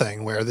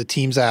something where the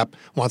Teams app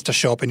wants to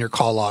show up in your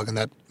call log, and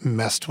that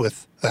messed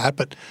with that.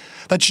 But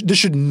this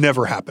should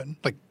never happen.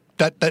 Like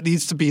that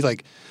needs to be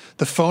like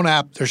the phone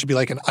app. There should be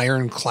like an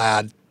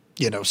ironclad,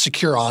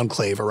 secure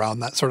enclave around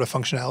that sort of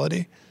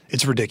functionality.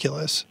 It's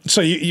ridiculous.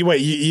 So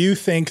you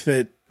think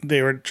that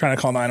they were trying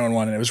to call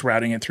 911 and it was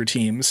routing it through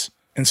Teams?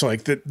 And so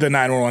like the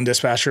 911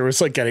 dispatcher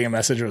was like getting a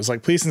message. It was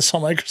like, please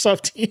install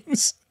Microsoft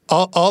Teams.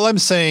 All I'm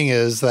saying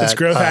is that it's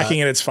growth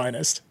hacking at its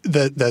finest.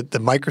 The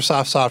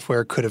Microsoft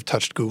software could have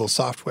touched Google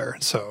software.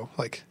 So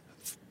like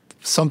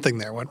something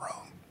there went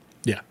wrong.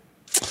 Yeah.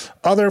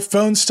 Other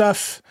phone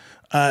stuff.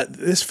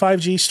 This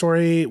 5G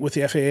story with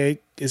the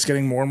FAA is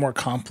getting more and more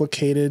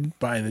complicated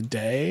by the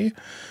day.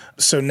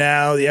 So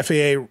now the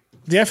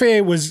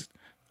FAA was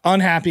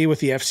unhappy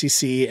with the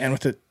FCC and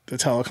with the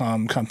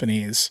telecom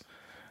companies.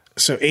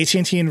 So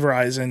AT&T and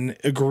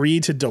Verizon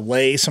agreed to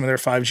delay some of their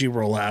 5G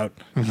rollout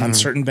on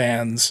certain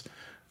bands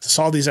to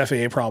solve these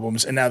FAA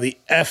problems. And now the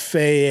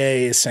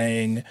FAA is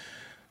saying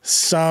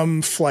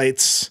some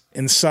flights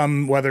in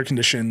some weather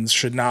conditions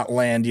should not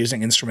land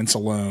using instruments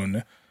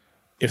alone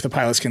if the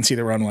pilots can see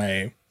the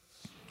runway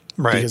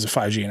because of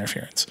 5G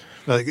interference.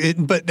 But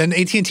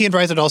AT&T and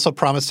Verizon also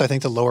promised, I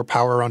think, to lower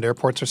power around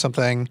airports or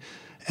something.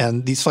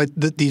 And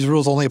these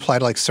rules only apply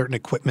to like certain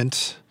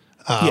equipment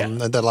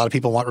that a lot of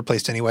people want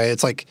replaced anyway.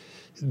 It's like,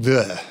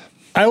 ugh.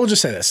 I will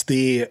just say this: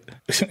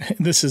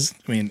 it's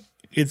we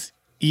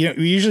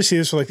usually see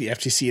this with like the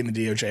FTC and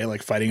the DOJ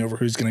like fighting over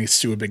who's going to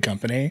sue a big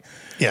company.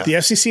 Yeah, the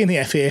FCC and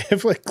the FAA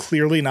have like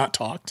clearly not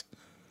talked.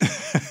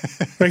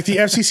 Like the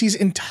FCC's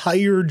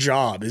entire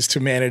job is to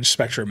manage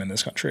spectrum in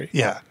this country.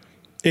 Yeah,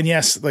 and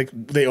yes, like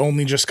they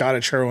only just got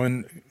a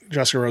chairwoman.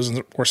 Jessica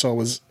Rosenworcel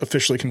was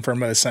officially confirmed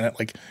by the Senate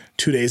like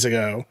 2 days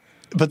ago.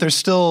 But they're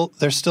still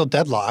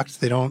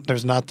deadlocked.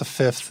 There's not the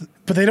fifth.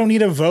 But they don't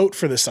need a vote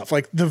for this stuff.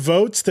 Like the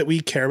votes that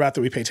we care about,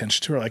 that we pay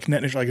attention to, are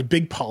like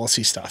big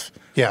policy stuff.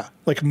 Yeah.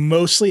 Like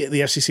mostly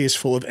the FCC is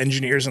full of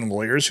engineers and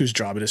lawyers whose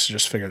job it is to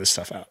just figure this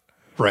stuff out.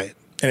 Right.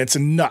 And it's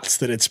nuts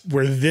that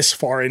we're this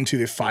far into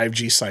the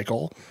 5G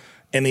cycle,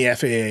 and the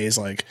FAA is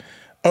like,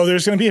 oh,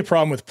 there's going to be a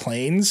problem with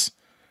planes,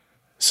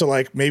 so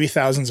like maybe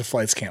thousands of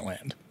flights can't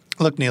land.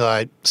 Look,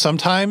 Neil,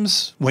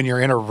 sometimes when you're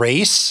in a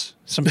race,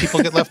 some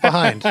people get left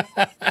behind.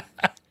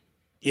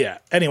 Yeah.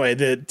 Anyway,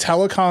 the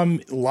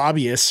telecom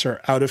lobbyists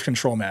are out of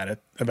control mad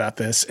about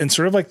this. And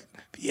sort of like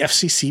the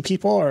FCC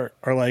people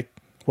are like,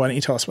 why didn't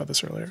you tell us about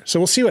this earlier? So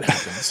we'll see what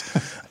happens.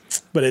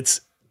 But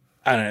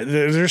I don't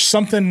know. There's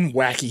something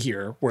wacky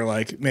here where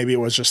like maybe it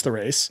was just the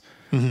race.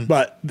 Mm-hmm.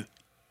 But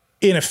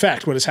in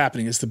effect, what is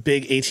happening is the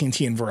big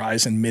AT&T and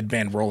Verizon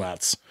mid-band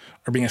rollouts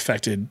are being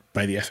affected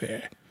by the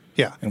FAA.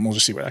 Yeah. And we'll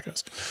just see where that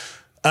goes.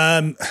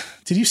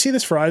 Did you see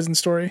this Verizon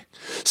story?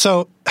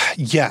 So,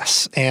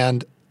 yes.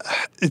 And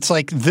it's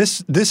like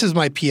this is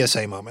my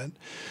PSA moment.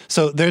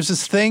 So there's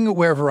this thing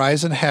where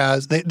Verizon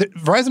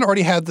Verizon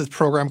already had this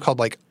program called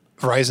like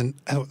Verizon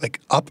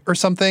like Up or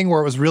something, where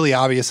it was really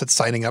obvious that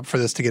signing up for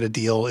this to get a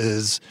deal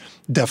is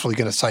definitely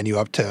going to sign you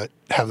up to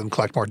have them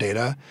collect more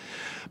data.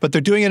 But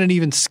they're doing it in an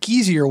even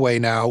skeezier way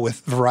now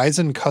with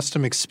Verizon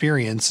Custom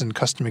Experience and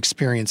Custom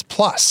Experience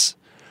Plus.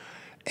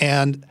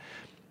 And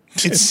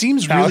it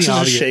seems really Alex is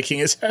obvious. Just shaking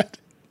his head.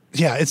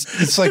 Yeah,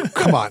 it's like,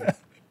 come on.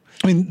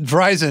 I mean,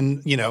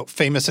 Verizon,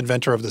 famous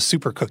inventor of the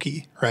super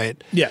cookie,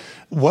 right? Yeah.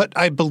 What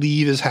I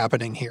believe is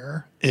happening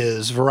here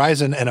is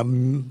Verizon and a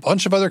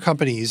bunch of other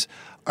companies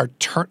are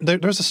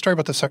there's a story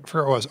about this. I forget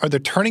what it was. Are they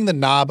turning the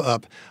knob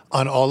up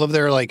on all of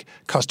their like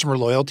customer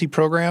loyalty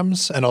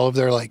programs and all of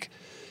their like,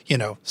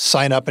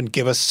 sign up and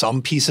give us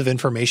some piece of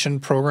information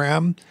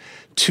program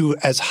to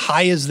as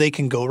high as they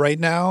can go right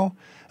now,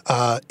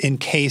 in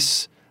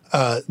case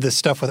this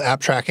stuff with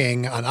app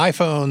tracking on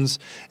iPhones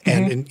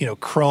and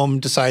Chrome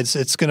decides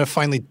it's going to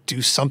finally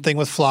do something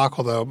with Flock,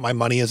 although my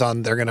money is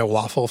on they're going to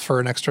waffle for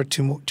an extra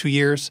 2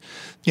 years.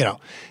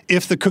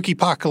 If the cookie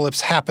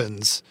apocalypse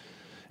happens,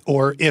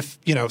 or if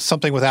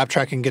something with app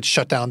tracking gets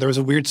shut down. There was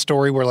a weird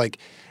story where like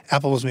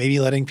Apple was maybe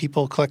letting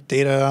people collect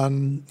data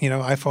on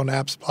iPhone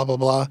apps, blah blah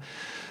blah.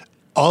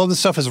 All of this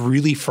stuff is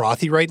really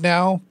frothy right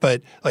now,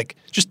 but like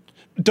just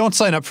don't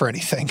sign up for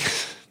anything.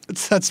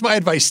 That's my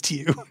advice to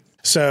you.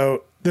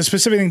 So the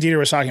specific thing Dieter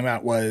was talking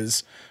about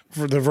was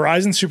for the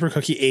Verizon super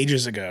cookie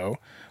ages ago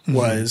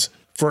was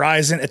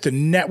Verizon at the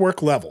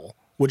network level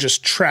would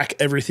just track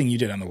everything you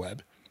did on the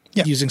web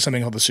using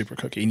something called the super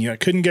cookie. And you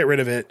couldn't get rid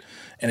of it.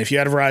 And if you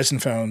had a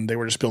Verizon phone, they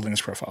were just building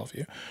this profile of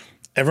you.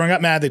 Everyone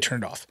got mad. They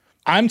turned it off.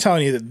 I'm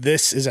telling you that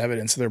this is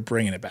evidence that they're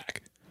bringing it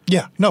back.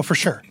 Yeah, no, for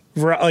sure.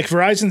 Like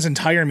Verizon's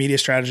entire media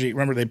strategy,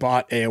 remember they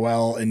bought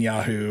AOL and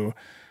Yahoo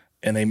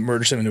and they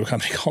merged them into a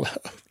company called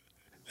Oath.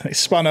 They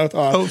spun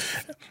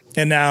off.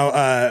 And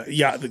now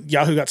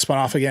Yahoo got spun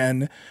off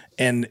again,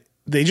 and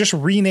they just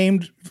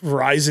renamed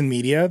Verizon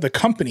Media. The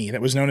company that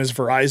was known as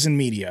Verizon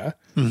Media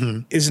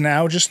is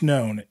now just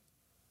known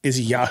as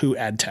Yahoo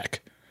AdTech.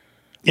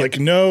 Yep. Like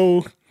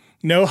no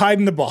No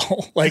hiding the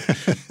ball. Like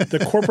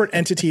the corporate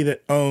entity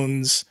that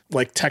owns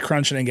like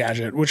TechCrunch and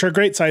Engadget, which are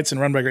great sites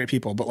and run by great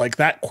people, but like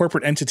that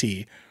corporate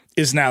entity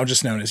is now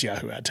just known as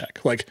Yahoo Ad Tech.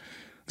 Like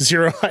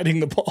zero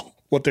hiding the ball,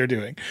 what they're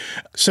doing.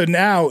 So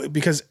now,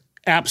 because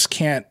apps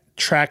can't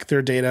track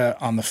their data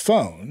on the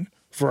phone,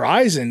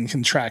 Verizon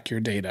can track your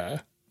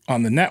data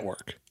on the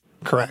network.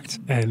 Correct.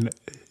 And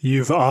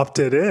you've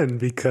opted in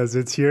because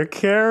it's your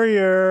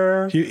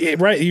carrier.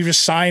 Right. You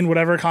just signed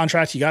whatever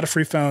contract. You got a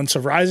free phone.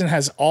 So Verizon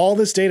has all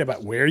this data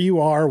about where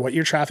you are, what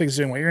your traffic is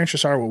doing, what your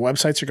interests are, what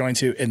websites you're going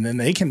to. And then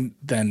they can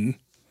then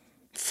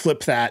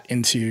flip that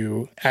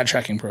into ad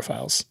tracking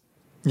profiles.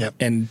 Yep.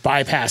 And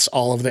bypass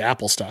all of the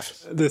Apple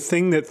stuff. The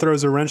thing that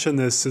throws a wrench in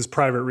this is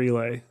Private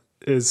Relay.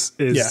 Is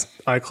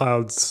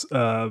iCloud's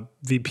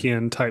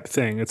VPN type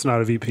thing. It's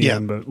not a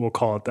VPN, but we'll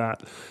call it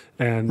that.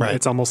 And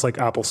it's almost like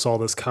Apple saw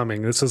this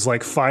coming. This is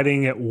like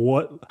fighting at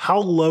how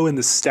low in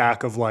the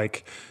stack of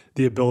like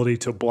the ability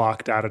to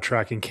block data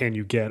tracking can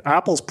you get?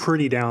 Apple's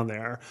pretty down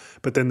there,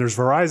 but then there's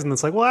Verizon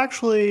that's like, well,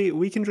 actually,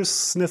 we can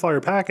just sniff all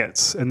your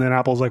packets. And then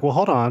Apple's like, well,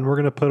 hold on, we're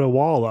going to put a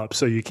wall up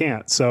so you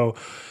can't. So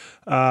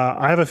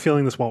I have a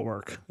feeling this won't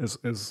work,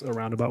 is a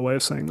roundabout way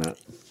of saying that.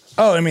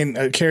 Oh, I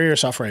mean, carrier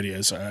software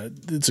ideas,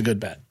 it's a good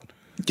bet.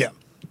 Yeah.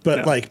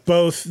 But like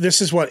both,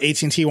 this is what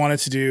AT&T wanted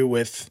to do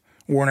with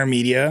Warner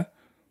Media.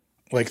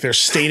 Like their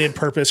stated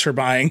purpose for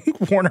buying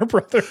Warner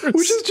Brothers.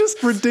 Which is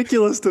just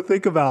ridiculous to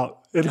think about.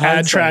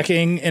 Ad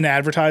tracking and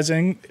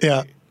advertising.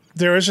 Yeah.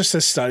 There was just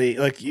this study,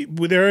 like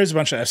there is a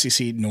bunch of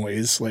FCC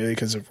noise lately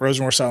because of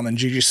Rosenworcel, and then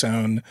Gigi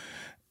Sohn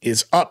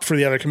is up for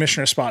the other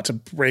commissioner spot to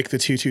break the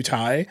 2-2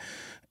 tie.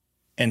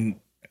 And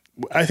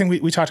I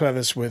think we talked about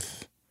this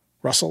with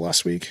Russell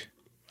last week.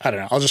 I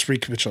don't know. I'll just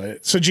recapitulate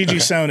it. So Gigi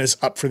Sohn is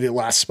up for the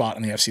last spot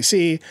in the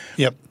FCC.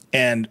 Yep.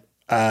 And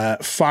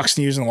Fox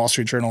News and the Wall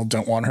Street Journal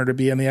don't want her to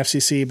be in the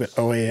FCC, but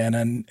OAN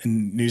and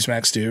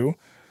Newsmax do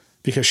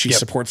because she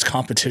supports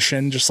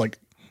competition just like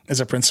as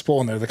a principle,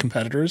 and they're the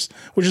competitors,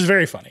 which is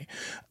very funny.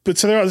 But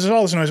so there's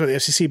all this noise about the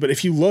FCC. But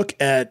if you look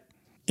at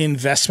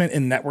investment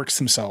in networks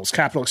themselves,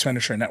 capital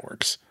expenditure in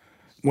networks,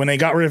 when they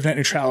got rid of net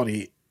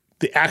neutrality,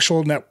 the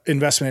actual net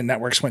investment in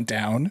networks went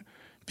down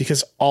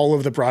because all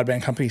of the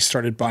broadband companies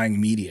started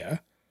buying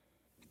media.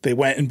 They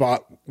went and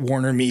bought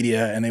Warner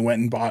Media, and they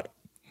went and bought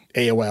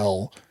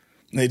AOL.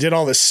 And they did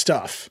all this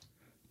stuff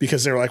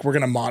because they were like, we're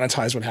going to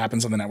monetize what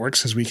happens on the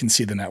networks because we can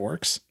see the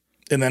networks.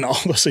 And then all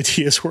those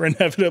ideas were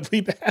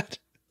inevitably bad.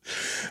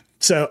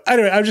 So I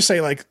don't know. I would just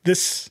say like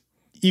this,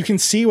 you can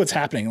see what's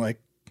happening.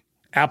 Like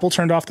Apple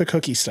turned off the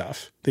cookie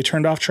stuff. They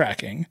turned off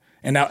tracking.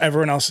 And now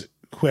everyone else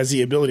who has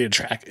the ability to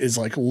track is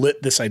like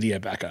lit this idea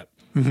back up.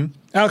 Mm-hmm.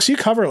 Alex, you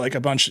cover like a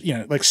bunch,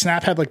 like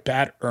Snap had like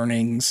bad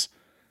earnings.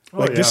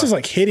 This is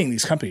like hitting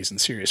these companies in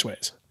serious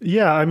ways.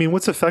 Yeah, I mean,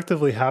 what's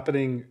effectively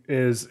happening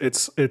is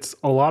it's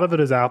a lot of it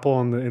is Apple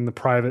in the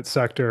private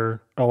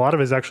sector. A lot of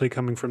it is actually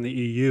coming from the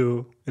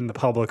EU in the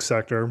public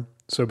sector.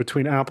 So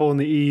between Apple and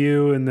the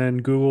EU and then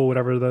Google,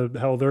 whatever the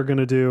hell they're going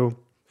to do,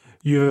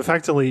 you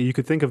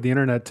could think of the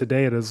internet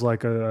today as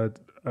like a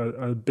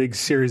big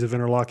series of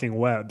interlocking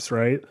webs,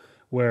 right?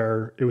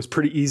 Where it was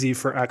pretty easy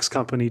for X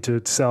company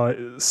to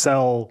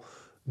sell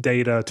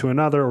data to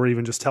another, or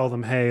even just tell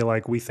them, hey,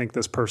 like we think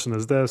this person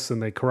is this,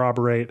 and they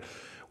corroborate.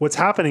 What's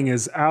happening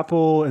is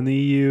Apple and the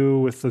EU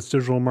with this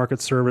Digital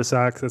Market Service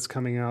Act that's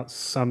coming out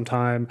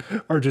sometime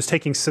are just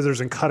taking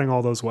scissors and cutting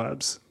all those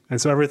webs. And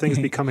so everything's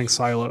becoming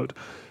siloed.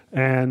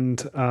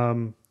 And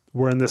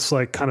we're in this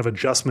like kind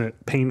of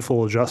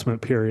painful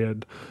adjustment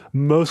period,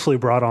 mostly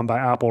brought on by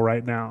Apple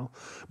right now.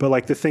 But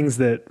like the things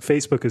that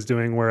Facebook is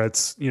doing where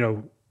it's,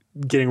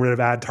 getting rid of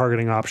ad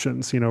targeting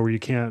options, where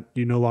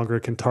you no longer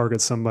can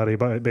target somebody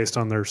based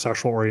on their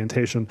sexual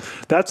orientation.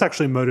 That's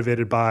actually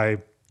motivated by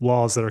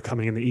laws that are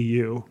coming in the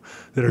EU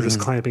that are just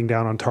clamping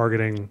down on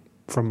targeting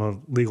from a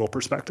legal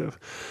perspective.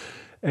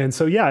 And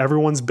so, yeah,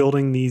 everyone's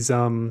building these.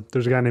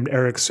 There's a guy named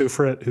Eric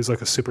Sufrit who's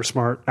like a super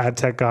smart ad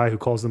tech guy who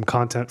calls them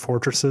content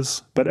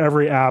fortresses. But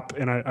every app,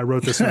 and I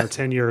wrote this in our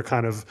 10-year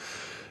kind of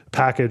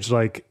package,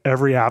 like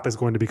every app is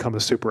going to become a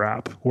super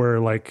app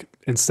where like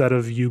instead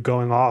of you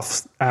going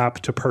off app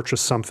to purchase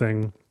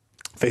something,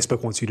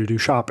 Facebook wants you to do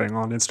shopping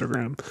on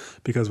Instagram,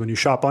 because when you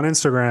shop on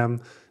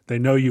Instagram, they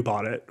know you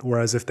bought it.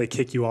 Whereas if they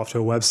kick you off to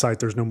a website,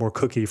 there's no more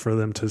cookie for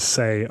them to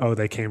say, oh,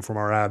 they came from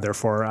our ad,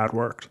 therefore our ad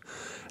worked.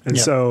 And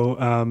so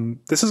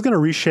this is going to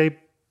reshape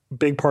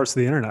big parts of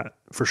the internet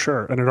for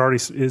sure. And it already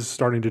is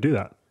starting to do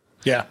that.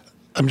 Yeah.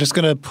 I'm just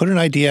going to put an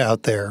idea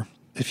out there.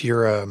 If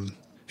you're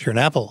an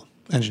Apple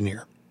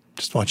engineer,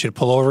 just want you to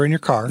pull over in your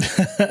car,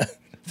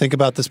 think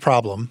about this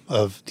problem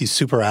of these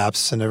super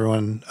apps and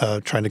everyone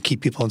trying to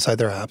keep people inside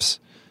their apps.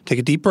 Take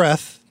a deep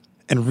breath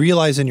and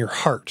realize in your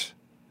heart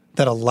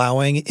that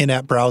allowing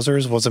in-app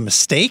browsers was a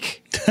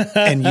mistake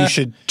and you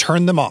should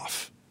turn them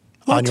off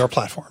on your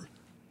platform.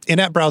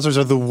 In-app browsers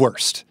are the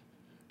worst.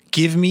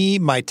 Give me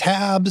my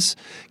tabs,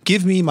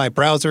 give me my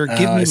browser,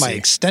 give me my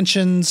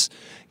extensions,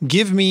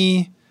 give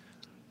me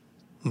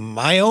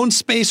my own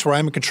space where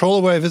I'm in control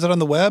of what I visit on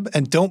the web,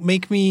 and don't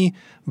make me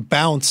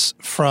bounce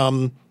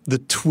from the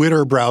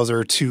Twitter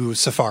browser to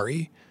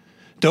Safari.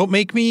 Don't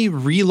make me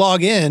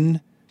re-log in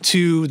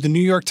to the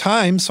New York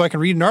Times so I can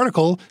read an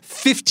article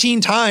 15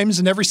 times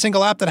in every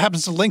single app that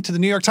happens to link to the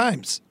New York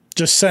Times.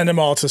 Just send them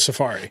all to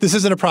Safari. This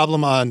isn't a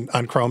problem on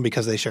Chrome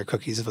because they share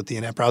cookies with the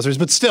in-app browsers,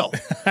 but still,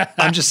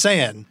 I'm just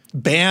saying,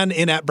 ban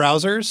in-app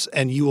browsers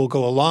and you will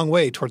go a long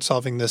way towards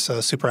solving this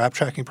super app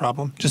tracking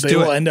problem. Just they do it.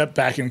 They will end up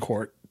back in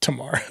court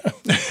tomorrow.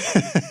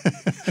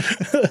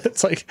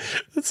 It's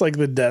like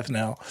the death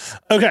knell.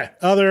 Okay,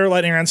 other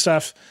lightning round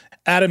stuff.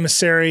 Adam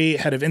Mosseri,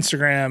 head of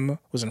Instagram,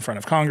 was in front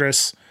of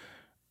Congress.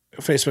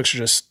 Facebook should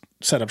just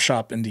set up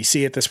shop in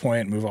DC at this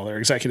point, move all their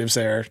executives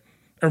there.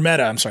 Or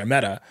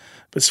Meta.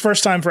 But it's the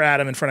first time for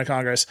Adam in front of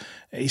Congress.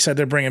 He said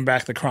they're bringing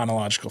back the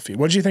chronological feed.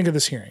 What did you think of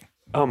this hearing?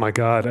 Oh my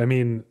God. I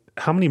mean,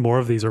 how many more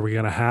of these are we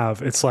going to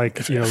have? It's like,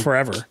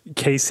 forever.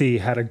 Casey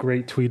had a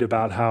great tweet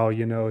about how,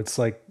 it's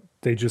like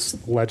they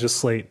just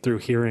legislate through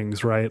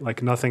hearings, right?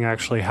 Like nothing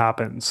actually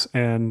happens.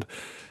 And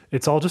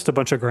it's all just a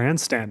bunch of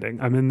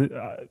grandstanding. I mean,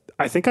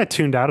 I think I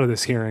tuned out of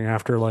this hearing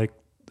after like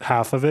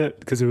half of it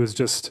because it's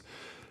just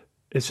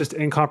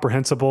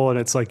incomprehensible. And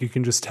it's like, you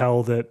can just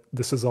tell that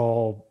it's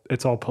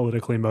all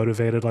politically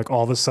motivated. Like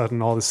all of a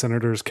sudden, all the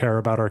senators care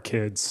about our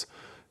kids.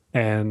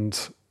 And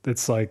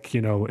it's like,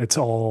 it's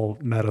all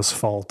Meta's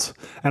fault.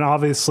 And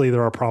obviously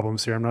there are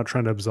problems here. I'm not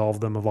trying to absolve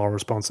them of all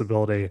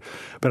responsibility,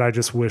 but I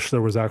just wish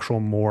there was actual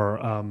more,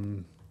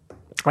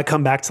 I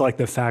come back to like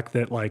the fact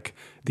that like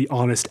the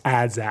Honest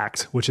Ads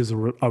Act, which is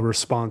a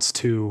response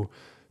to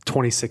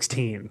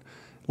 2016,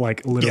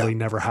 like literally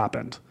never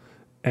happened.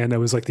 And it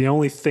was like the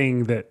only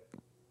thing that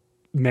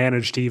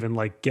managed to even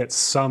like get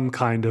some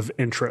kind of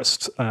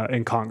interest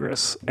in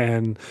Congress.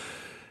 And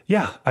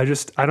yeah, I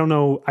don't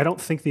know. I don't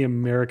think the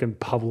American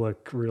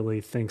public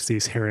really thinks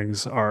these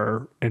hearings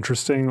are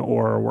interesting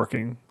or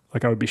working.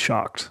 Like I would be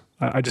shocked.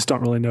 I just don't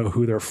really know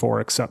who they're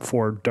for except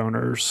for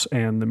donors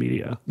and the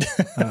media.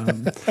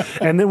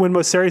 And then when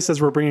Mosseri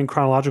says we're bringing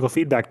chronological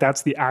feedback,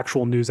 that's the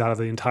actual news out of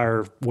the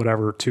entire,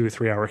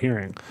 2-3 hour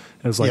hearing.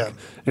 It was like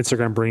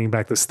Instagram bringing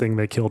back this thing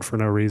they killed for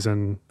no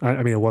reason.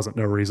 I mean, it wasn't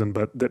no reason,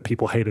 but that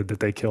people hated that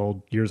they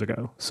killed years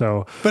ago.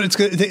 So, but it's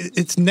good.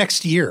 It's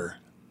next year.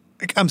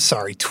 I'm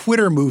sorry.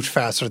 Twitter moved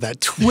faster than that.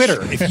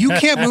 Twitter. If you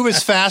can't move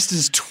as fast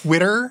as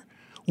Twitter,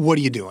 what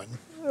are you doing?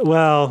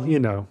 Well,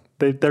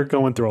 they're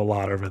going through a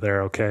lot over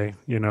there, okay?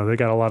 They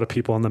got a lot of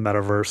people in the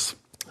metaverse.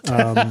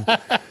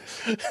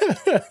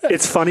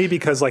 It's funny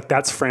because, like,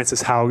 that's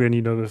Frances Haugen,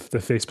 the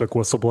Facebook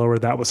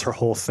whistleblower. That was her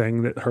whole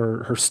thing, that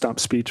her stump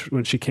speech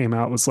when she came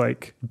out was,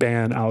 like,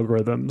 ban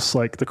algorithms.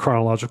 Like, the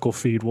chronological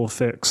feed will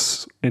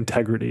fix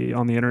integrity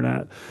on the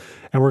internet.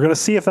 And we're going to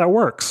see if that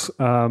works.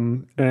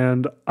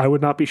 And I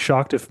would not be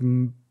shocked if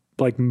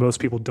most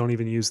people don't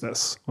even use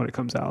this when it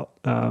comes out.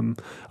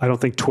 I don't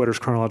think Twitter's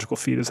chronological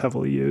feed is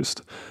heavily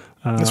used.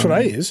 That's what I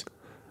use.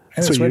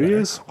 That's what you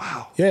use?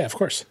 Wow. Yeah, of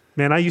course.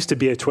 Man, I used to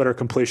be a Twitter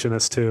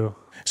completionist too.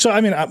 So,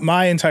 I mean,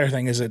 my entire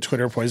thing is that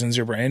Twitter poisons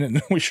your brain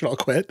and we should all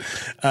quit.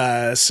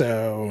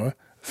 So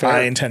fair.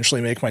 I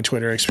intentionally make my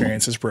Twitter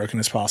experience as broken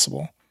as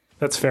possible.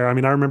 That's fair. I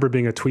mean, I remember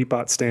being a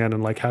Tweetbot stan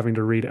and like having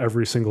to read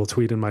every single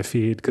tweet in my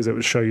feed because it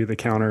would show you the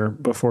counter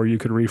before you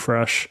could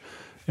refresh.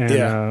 And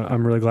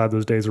I'm really glad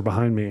those days are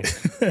behind me.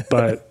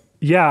 But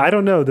yeah, I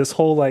don't know. This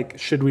whole like,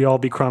 should we all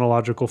be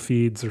chronological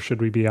feeds or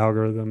should we be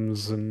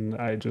algorithms? And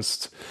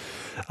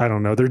I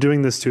don't know. They're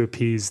doing this to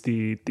appease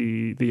the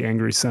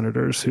angry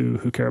senators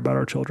who care about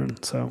our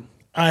children. So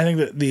I think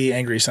that the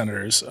angry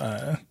senators,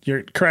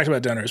 you're correct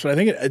about donors, but I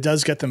think it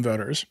does get them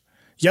voters.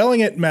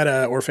 Yelling at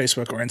Meta or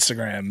Facebook or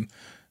Instagram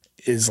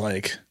is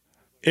like,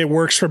 it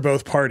works for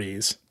both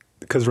parties.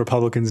 Because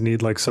Republicans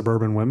need like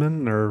suburban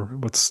women, or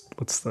what's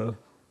the...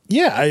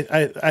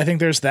 Yeah, I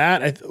think there's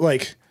that.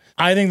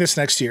 I think this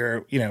next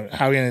year,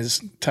 Haugen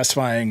is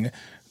testifying.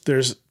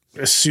 There's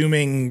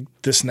assuming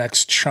this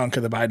next chunk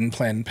of the Biden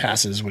plan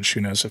passes, which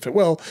who knows if it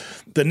will.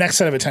 The next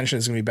set of attention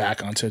is going to be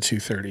back onto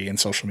 230 and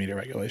social media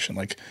regulation.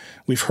 Like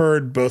we've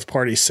heard both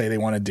parties say they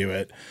want to do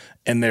it,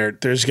 and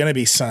there's going to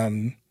be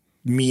some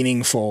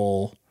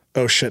meaningful,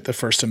 oh shit, the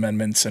First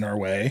Amendment's in our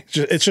way.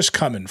 It's just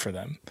coming for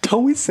them.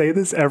 Don't we say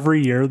this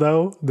every year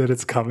though, that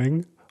it's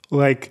coming?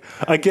 Like,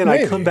 again,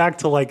 maybe. I come back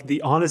to like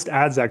the Honest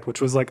Ads Act,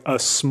 which was like a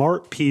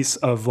smart piece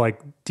of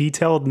like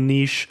detailed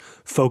niche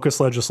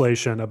focused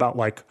legislation about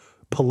like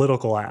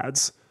political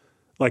ads.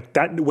 Like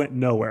that went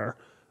nowhere.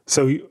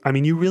 So, I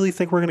mean, you really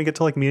think we're going to get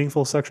to like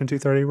meaningful Section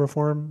 230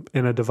 reform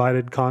in a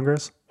divided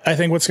Congress? I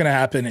think what's going to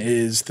happen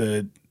is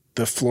the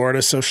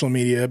Florida social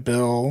media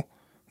bill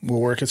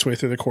will work its way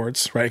through the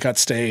courts, right? It got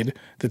stayed.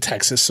 The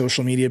Texas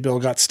social media bill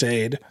got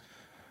stayed.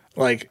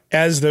 Like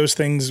as those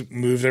things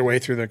move their way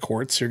through the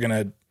courts, you're going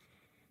to,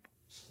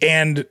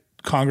 and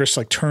Congress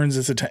like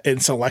turns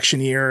its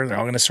election year, they're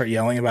all going to start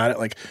yelling about it.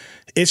 Like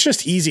it's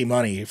just easy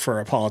money for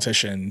a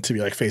politician to be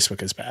like,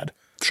 Facebook is bad.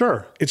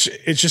 Sure. It's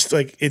just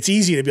like, it's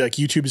easy to be like,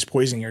 YouTube is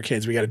poisoning your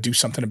kids. We got to do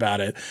something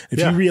about it. If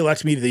you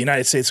reelect me to the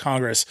United States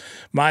Congress,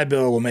 my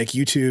bill will make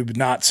YouTube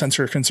not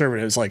censor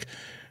conservatives. Like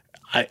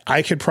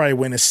I could probably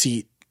win a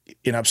seat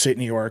in upstate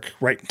New York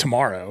right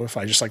tomorrow if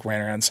I just like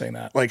ran around saying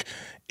that. Like,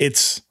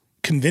 it's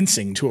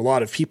convincing to a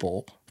lot of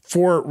people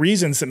for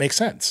reasons that make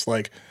sense.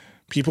 Like,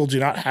 people do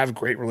not have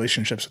great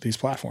relationships with these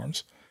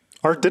platforms.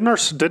 Didn't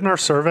our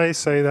survey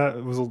say that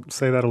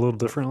a little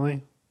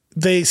differently?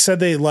 They said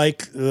they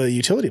like the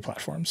utility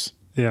platforms.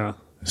 Yeah.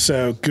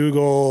 So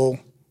Google,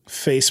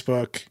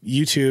 Facebook,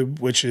 YouTube,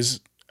 which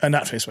is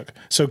not Facebook.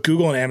 So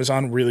Google and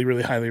Amazon really,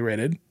 really highly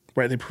rated,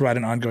 right? They provide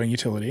an ongoing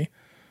utility.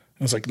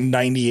 It was like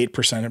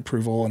 98%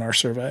 approval in our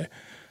survey.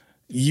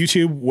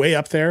 YouTube way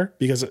up there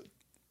because,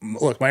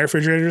 look, my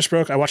refrigerator just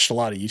broke. I watched a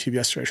lot of YouTube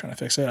yesterday trying to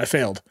fix it. I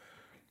failed.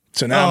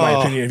 So now my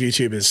opinion of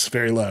YouTube is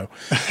very low.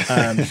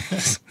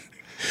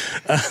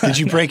 Did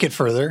you break it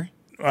further?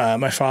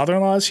 My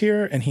father-in-law is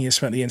here, and he has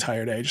spent the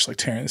entire day just like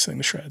tearing this thing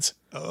to shreds.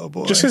 Oh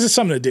boy! Just because it's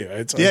something to do.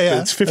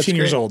 It's 15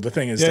 years old. The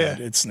thing is dead.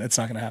 Yeah. It's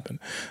not going to happen.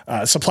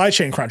 Supply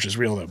chain crunch is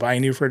real though. Buying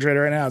a new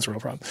refrigerator right now is a real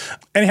problem.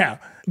 Anyhow,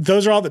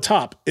 those are all the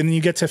top, and then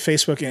you get to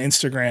Facebook and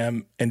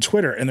Instagram and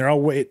Twitter, and they're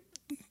all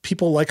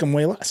people like them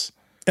way less.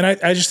 And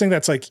I just think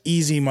that's like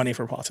easy money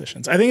for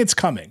politicians. I think it's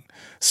coming.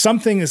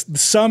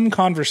 Some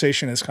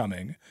conversation is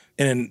coming,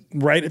 and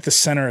right at the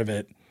center of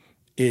it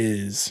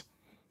is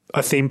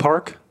a theme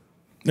park.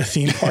 The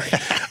theme park.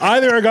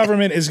 Either a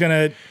government is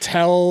going to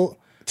tell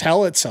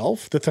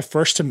itself that the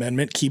First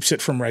Amendment keeps it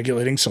from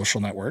regulating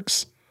social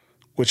networks,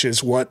 which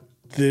is what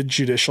the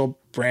judicial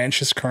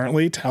branch is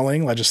currently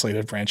telling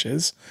legislative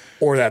branches,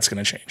 or that's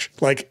going to change.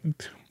 Like,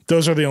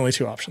 those are the only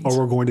two options. Or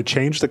we're going to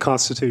change the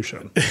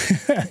Constitution.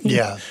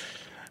 Yeah.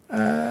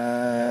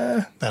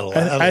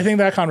 I think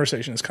that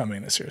conversation is coming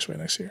in a serious way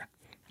next year.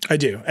 I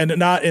do. And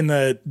not in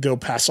they'll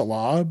pass a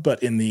law,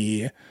 but in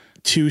the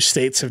 2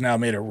 states have now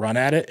made a run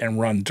at it and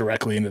run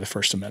directly into the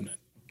First Amendment.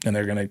 And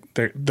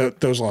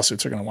those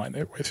lawsuits are going to wind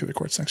their way through the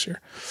courts next year.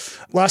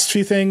 Last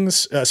few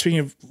things. Speaking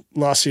of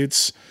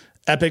lawsuits,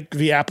 Epic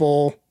v.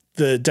 Apple,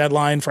 the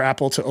deadline for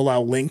Apple to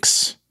allow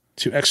links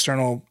to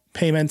external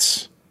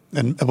payments.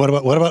 And what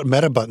about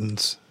Meta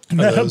buttons?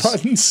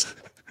 Buttons.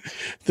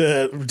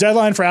 The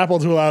deadline for Apple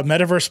to allow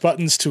metaverse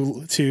buttons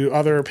to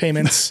other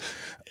payments.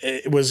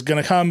 It was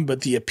going to come,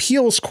 but the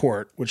appeals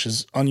court, which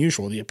is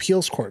unusual, the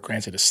appeals court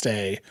granted a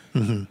stay,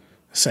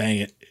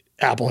 saying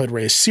Apple had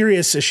raised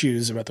serious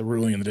issues about the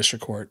ruling in the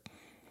district court.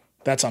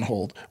 That's on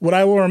hold. What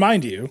I will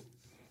remind you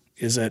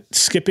is that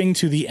skipping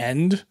to the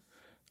end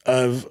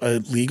of a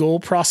legal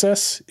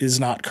process is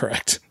not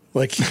correct.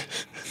 Like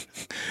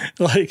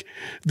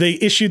they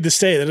issued the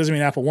stay. That doesn't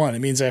mean Apple won. It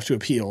means they have to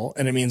appeal.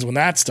 And it means when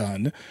that's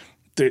done,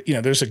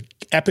 there's a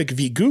Epic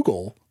v.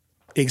 Google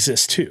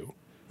exists too.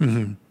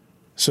 Mm-hmm.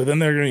 So then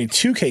there are going to be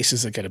 2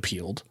 cases that get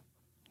appealed,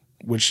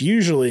 which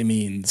usually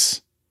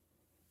means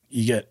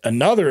you get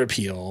another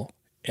appeal,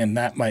 and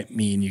that might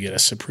mean you get a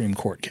Supreme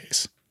Court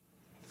case.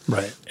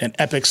 Right. And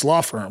Epic's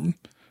law firm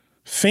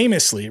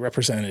famously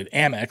represented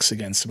Amex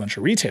against a bunch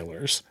of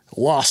retailers,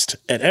 lost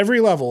at every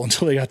level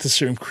until they got to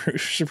the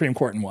Supreme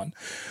Court and won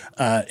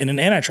in an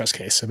antitrust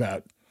case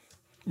about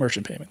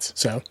merchant payments.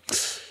 So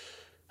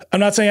I'm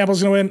not saying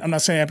Apple's going to win. I'm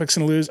not saying Epic's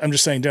going to lose. I'm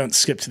just saying don't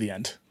skip to the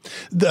end.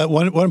 The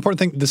one important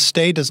thing, the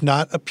stay does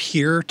not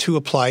appear to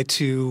apply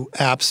to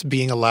apps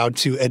being allowed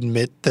to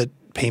admit that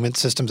payment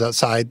systems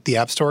outside the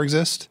App Store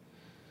exist.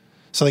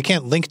 So they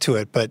can't link to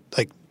it, but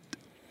like.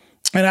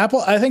 And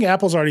I think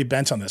Apple's already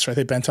bent on this, right?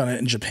 They bent on it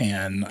in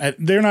Japan.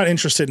 They're not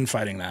interested in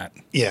fighting that.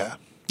 Yeah.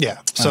 Yeah.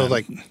 So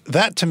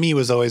that to me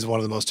was always one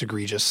of the most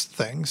egregious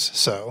things.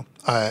 So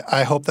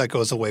I hope that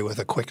goes away with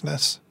a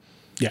quickness.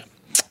 Yeah.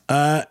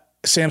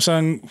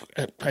 Samsung,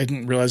 I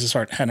didn't realize this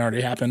hadn't already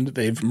happened.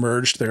 They've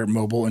merged their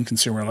mobile and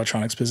consumer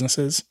electronics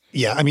businesses.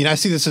 Yeah, I mean, I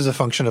see this as a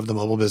function of the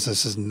mobile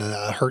business as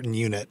a hurting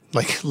unit.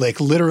 Like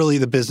literally,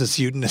 the business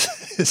unit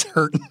is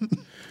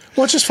hurting.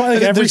 Well, it's just fine.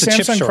 Like every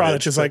Samsung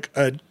product is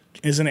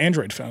is an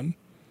Android phone.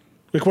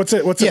 Like what's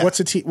a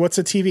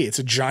TV? It's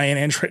a giant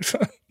Android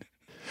phone.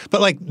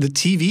 But like the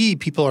TV,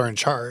 people are in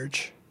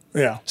charge.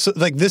 Yeah. So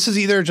like this is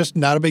either just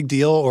not a big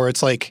deal, or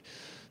it's like.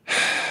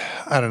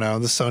 I don't know,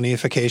 the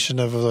Sonyification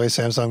of the way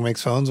Samsung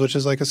makes phones, which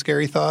is like a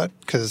scary thought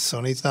because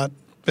Sony's not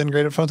been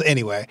great at phones.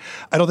 Anyway,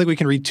 I don't think we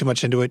can read too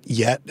much into it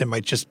yet. It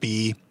might just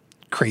be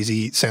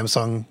crazy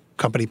Samsung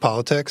company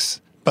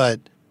politics. But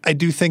I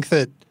do think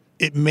that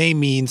it may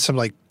mean some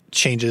like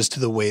changes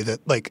to the way that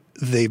like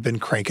they've been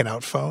cranking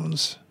out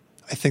phones.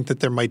 I think that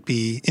there might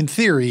be, in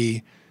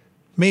theory,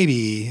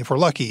 maybe if we're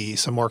lucky,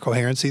 some more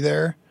coherency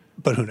there.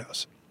 But who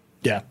knows?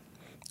 Yeah.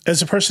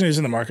 As a person who's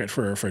in the market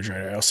for a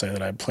refrigerator, I'll say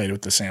that I played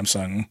with the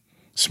Samsung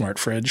Smart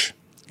Fridge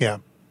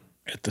at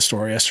the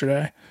store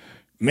yesterday.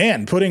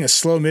 Man, putting a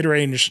slow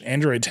mid-range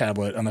Android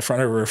tablet on the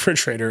front of a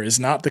refrigerator is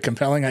not the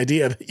compelling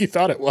idea that you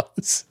thought it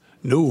was.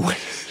 No.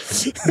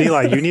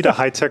 Eli, you need a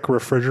high-tech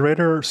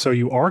refrigerator, so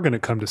you are going to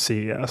come to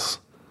CES.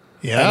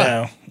 Yeah. I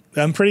know.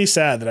 I'm pretty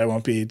sad that I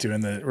won't be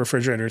doing the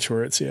refrigerator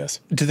tour at CES.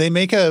 Do they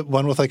make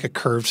one with like a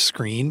curved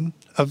screen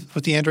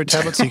with the Android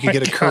tablet so you can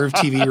get a curved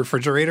TV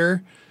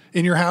refrigerator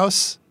in your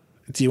house?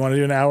 Do you want to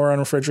do an hour on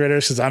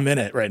refrigerators? Because I'm in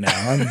it right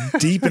now. I'm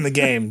deep in the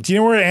game. Do you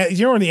know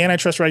where the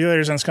antitrust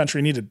regulators in this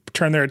country need to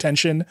turn their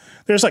attention?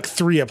 There's like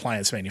 3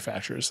 appliance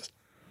manufacturers.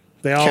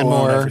 They all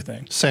own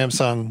everything.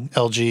 Samsung,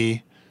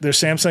 LG. There's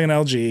Samsung and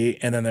LG,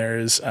 and then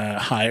there's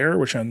Haier,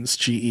 which owns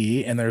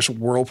GE, and there's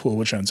Whirlpool,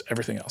 which owns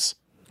everything else.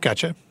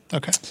 Gotcha.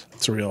 Okay.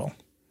 It's a real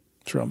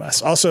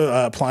mess. Also,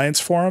 appliance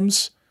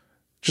forums,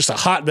 just a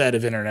hotbed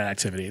of internet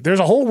activity. There's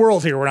a whole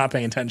world here we're not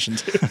paying attention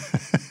to.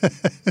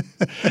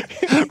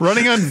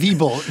 Running on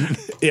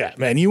VBolt. Yeah,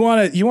 man. You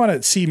want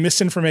to see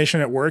misinformation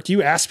at work?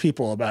 You ask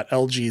people about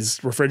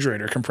LG's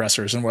refrigerator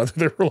compressors and whether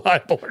they're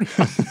reliable or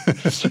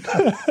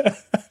not.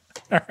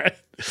 All right.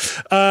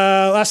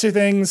 Last 2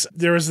 things.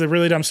 There was the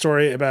really dumb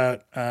story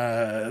about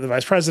the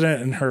vice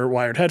president and her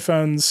wired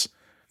headphones.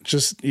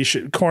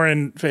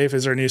 Corin Faith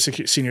is our new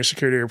senior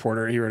security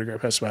reporter. He wrote a great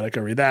post about it.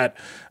 Go read that.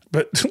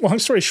 But long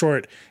story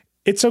short,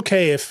 it's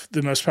okay if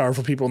the most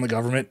powerful people in the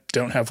government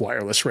don't have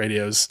wireless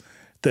radios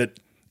that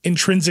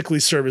intrinsically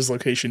serve as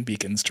location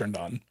beacons turned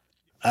on.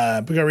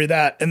 But go read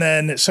that. And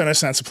then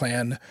Sonos announced a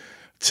plan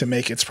to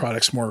make its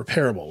products more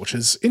repairable, which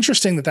is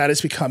interesting that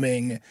is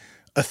becoming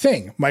a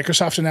thing.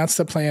 Microsoft announced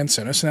that plan.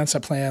 Sonos announced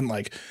that plan.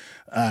 Like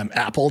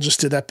Apple just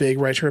did that big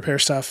right to repair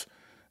stuff.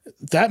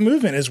 That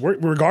movement is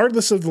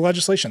regardless of the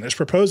legislation. There's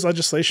proposed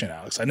legislation,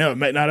 Alex. I know it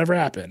might not ever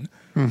happen.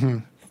 Mm-hmm.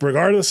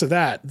 Regardless of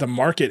that, the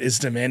market is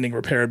demanding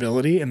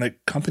repairability, and the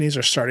companies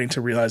are starting to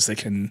realize they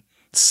can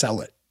sell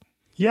it.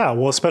 Yeah,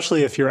 well,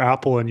 especially if you're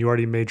Apple and you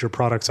already made your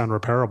products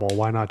unrepairable,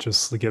 why not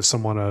just give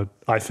someone a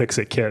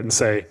iFixit kit and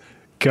say,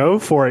 go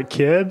for it,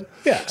 kid?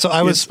 Yeah. So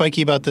I was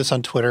spiky about this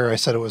on Twitter. I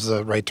said it was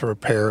the right to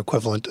repair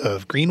equivalent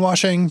of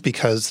greenwashing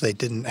because they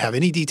didn't have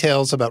any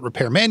details about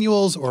repair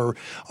manuals or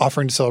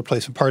offering to sell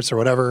replacement parts or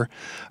whatever.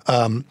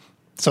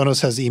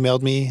 Sonos has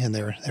emailed me, and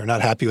they're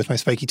not happy with my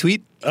spiky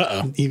tweet,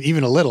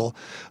 even a little.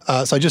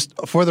 So I just,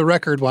 for the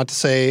record, want to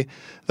say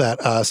that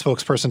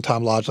spokesperson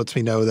Tom Lodge lets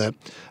me know that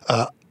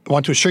I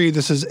want to assure you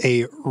this is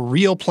a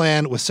real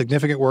plan with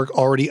significant work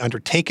already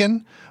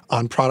undertaken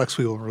on products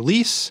we will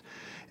release,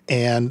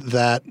 and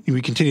that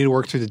we continue to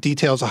work through the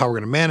details of how we're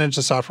going to manage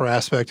the software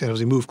aspect. And as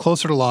we move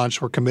closer to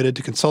launch, we're committed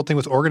to consulting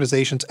with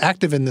organizations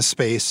active in this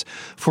space,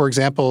 for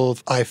example,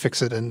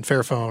 iFixit and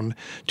Fairphone,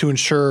 to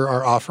ensure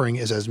our offering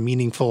is as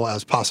meaningful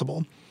as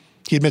possible.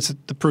 He admits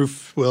that the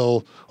proof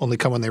will only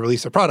come when they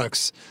release their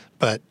products,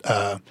 but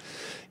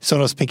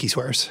Sonos pinky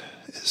swears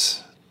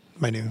is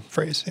my new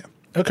phrase. Yeah.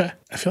 Okay.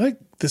 I feel like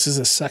this is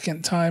the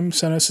second time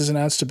Sonos has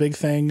announced a big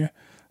thing,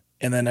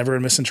 and then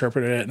everyone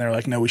misinterpreted it, and they're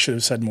like, no, we should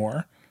have said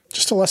more.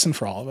 Just a lesson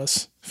for all of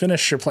us.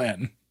 Finish your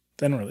plan,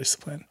 then release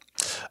the plan.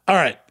 All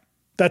right.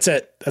 That's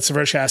it. That's the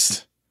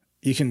Vergecast.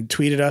 You can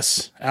tweet at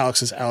us.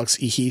 Alex is Alex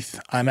E.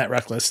 Heath. I'm at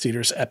Reckless.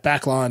 Dieter's at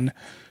Backlon.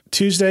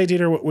 Tuesday,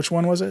 Dieter, which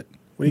one was it?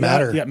 What do you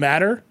Matter. got? You got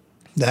Matter?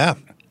 Yeah.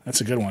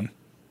 That's a good one.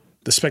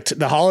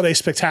 The holiday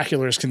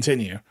spectaculars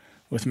continue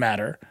with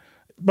Matter.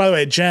 By the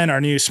way, Jen,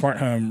 our new smart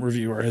home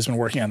reviewer, has been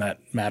working on that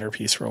Matter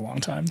piece for a long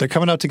time. They're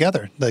coming out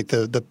together. Like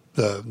the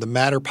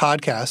Matter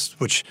podcast,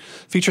 which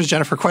features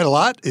Jennifer quite a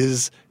lot,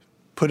 is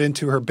put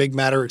into her Big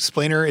Matter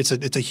explainer. It's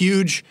a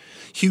huge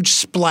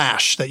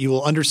splash that you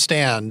will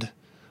understand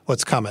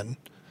what's coming.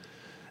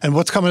 And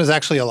what's coming is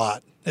actually a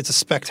lot. It's a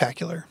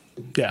spectacular.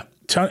 Yeah.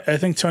 I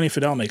think Tony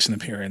Fadell makes an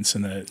appearance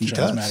in the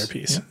Jen's Matter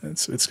piece. Yeah.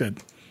 It's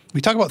good.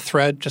 We talk about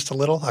Thread just a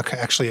little. Okay,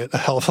 actually a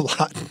hell of a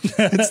lot.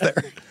 It's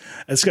there.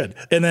 That's good.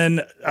 And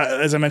then,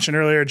 as I mentioned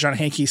earlier, John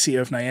Hankey,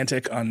 CEO of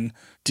Niantic, on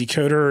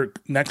Decoder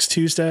next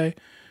Tuesday.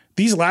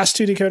 These last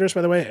 2 Decoders,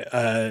 by the way,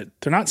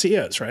 they're not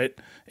CEOs, right?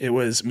 It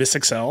was Miss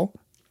Excel,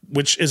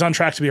 which is on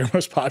track to be our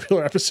most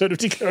popular episode of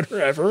Decoder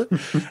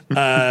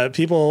ever.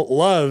 People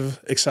love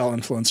Excel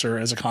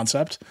Influencer as a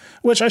concept,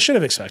 which I should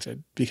have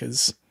expected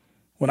because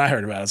when I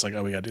heard about it, I was like,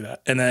 oh, we got to do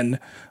that. And then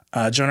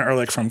Jonah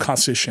Ehrlich from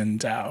Constitution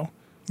DAO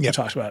who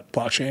talked about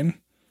blockchain.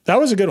 That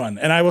was a good one.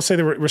 And I will say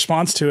the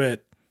response to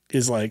it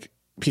is like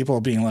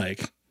people being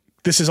like,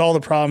 this is all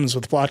the problems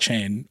with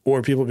blockchain,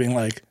 or people being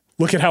like,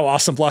 look at how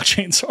awesome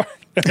blockchains are.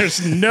 And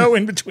there's no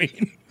in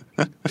between.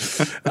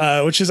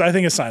 Which is, I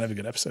think, a sign of a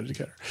good episode of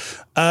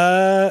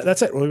Decoder.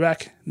 That's it. We'll be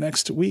back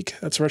next week.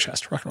 That's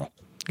Vergecast. Rock and roll.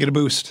 Get a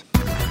boost.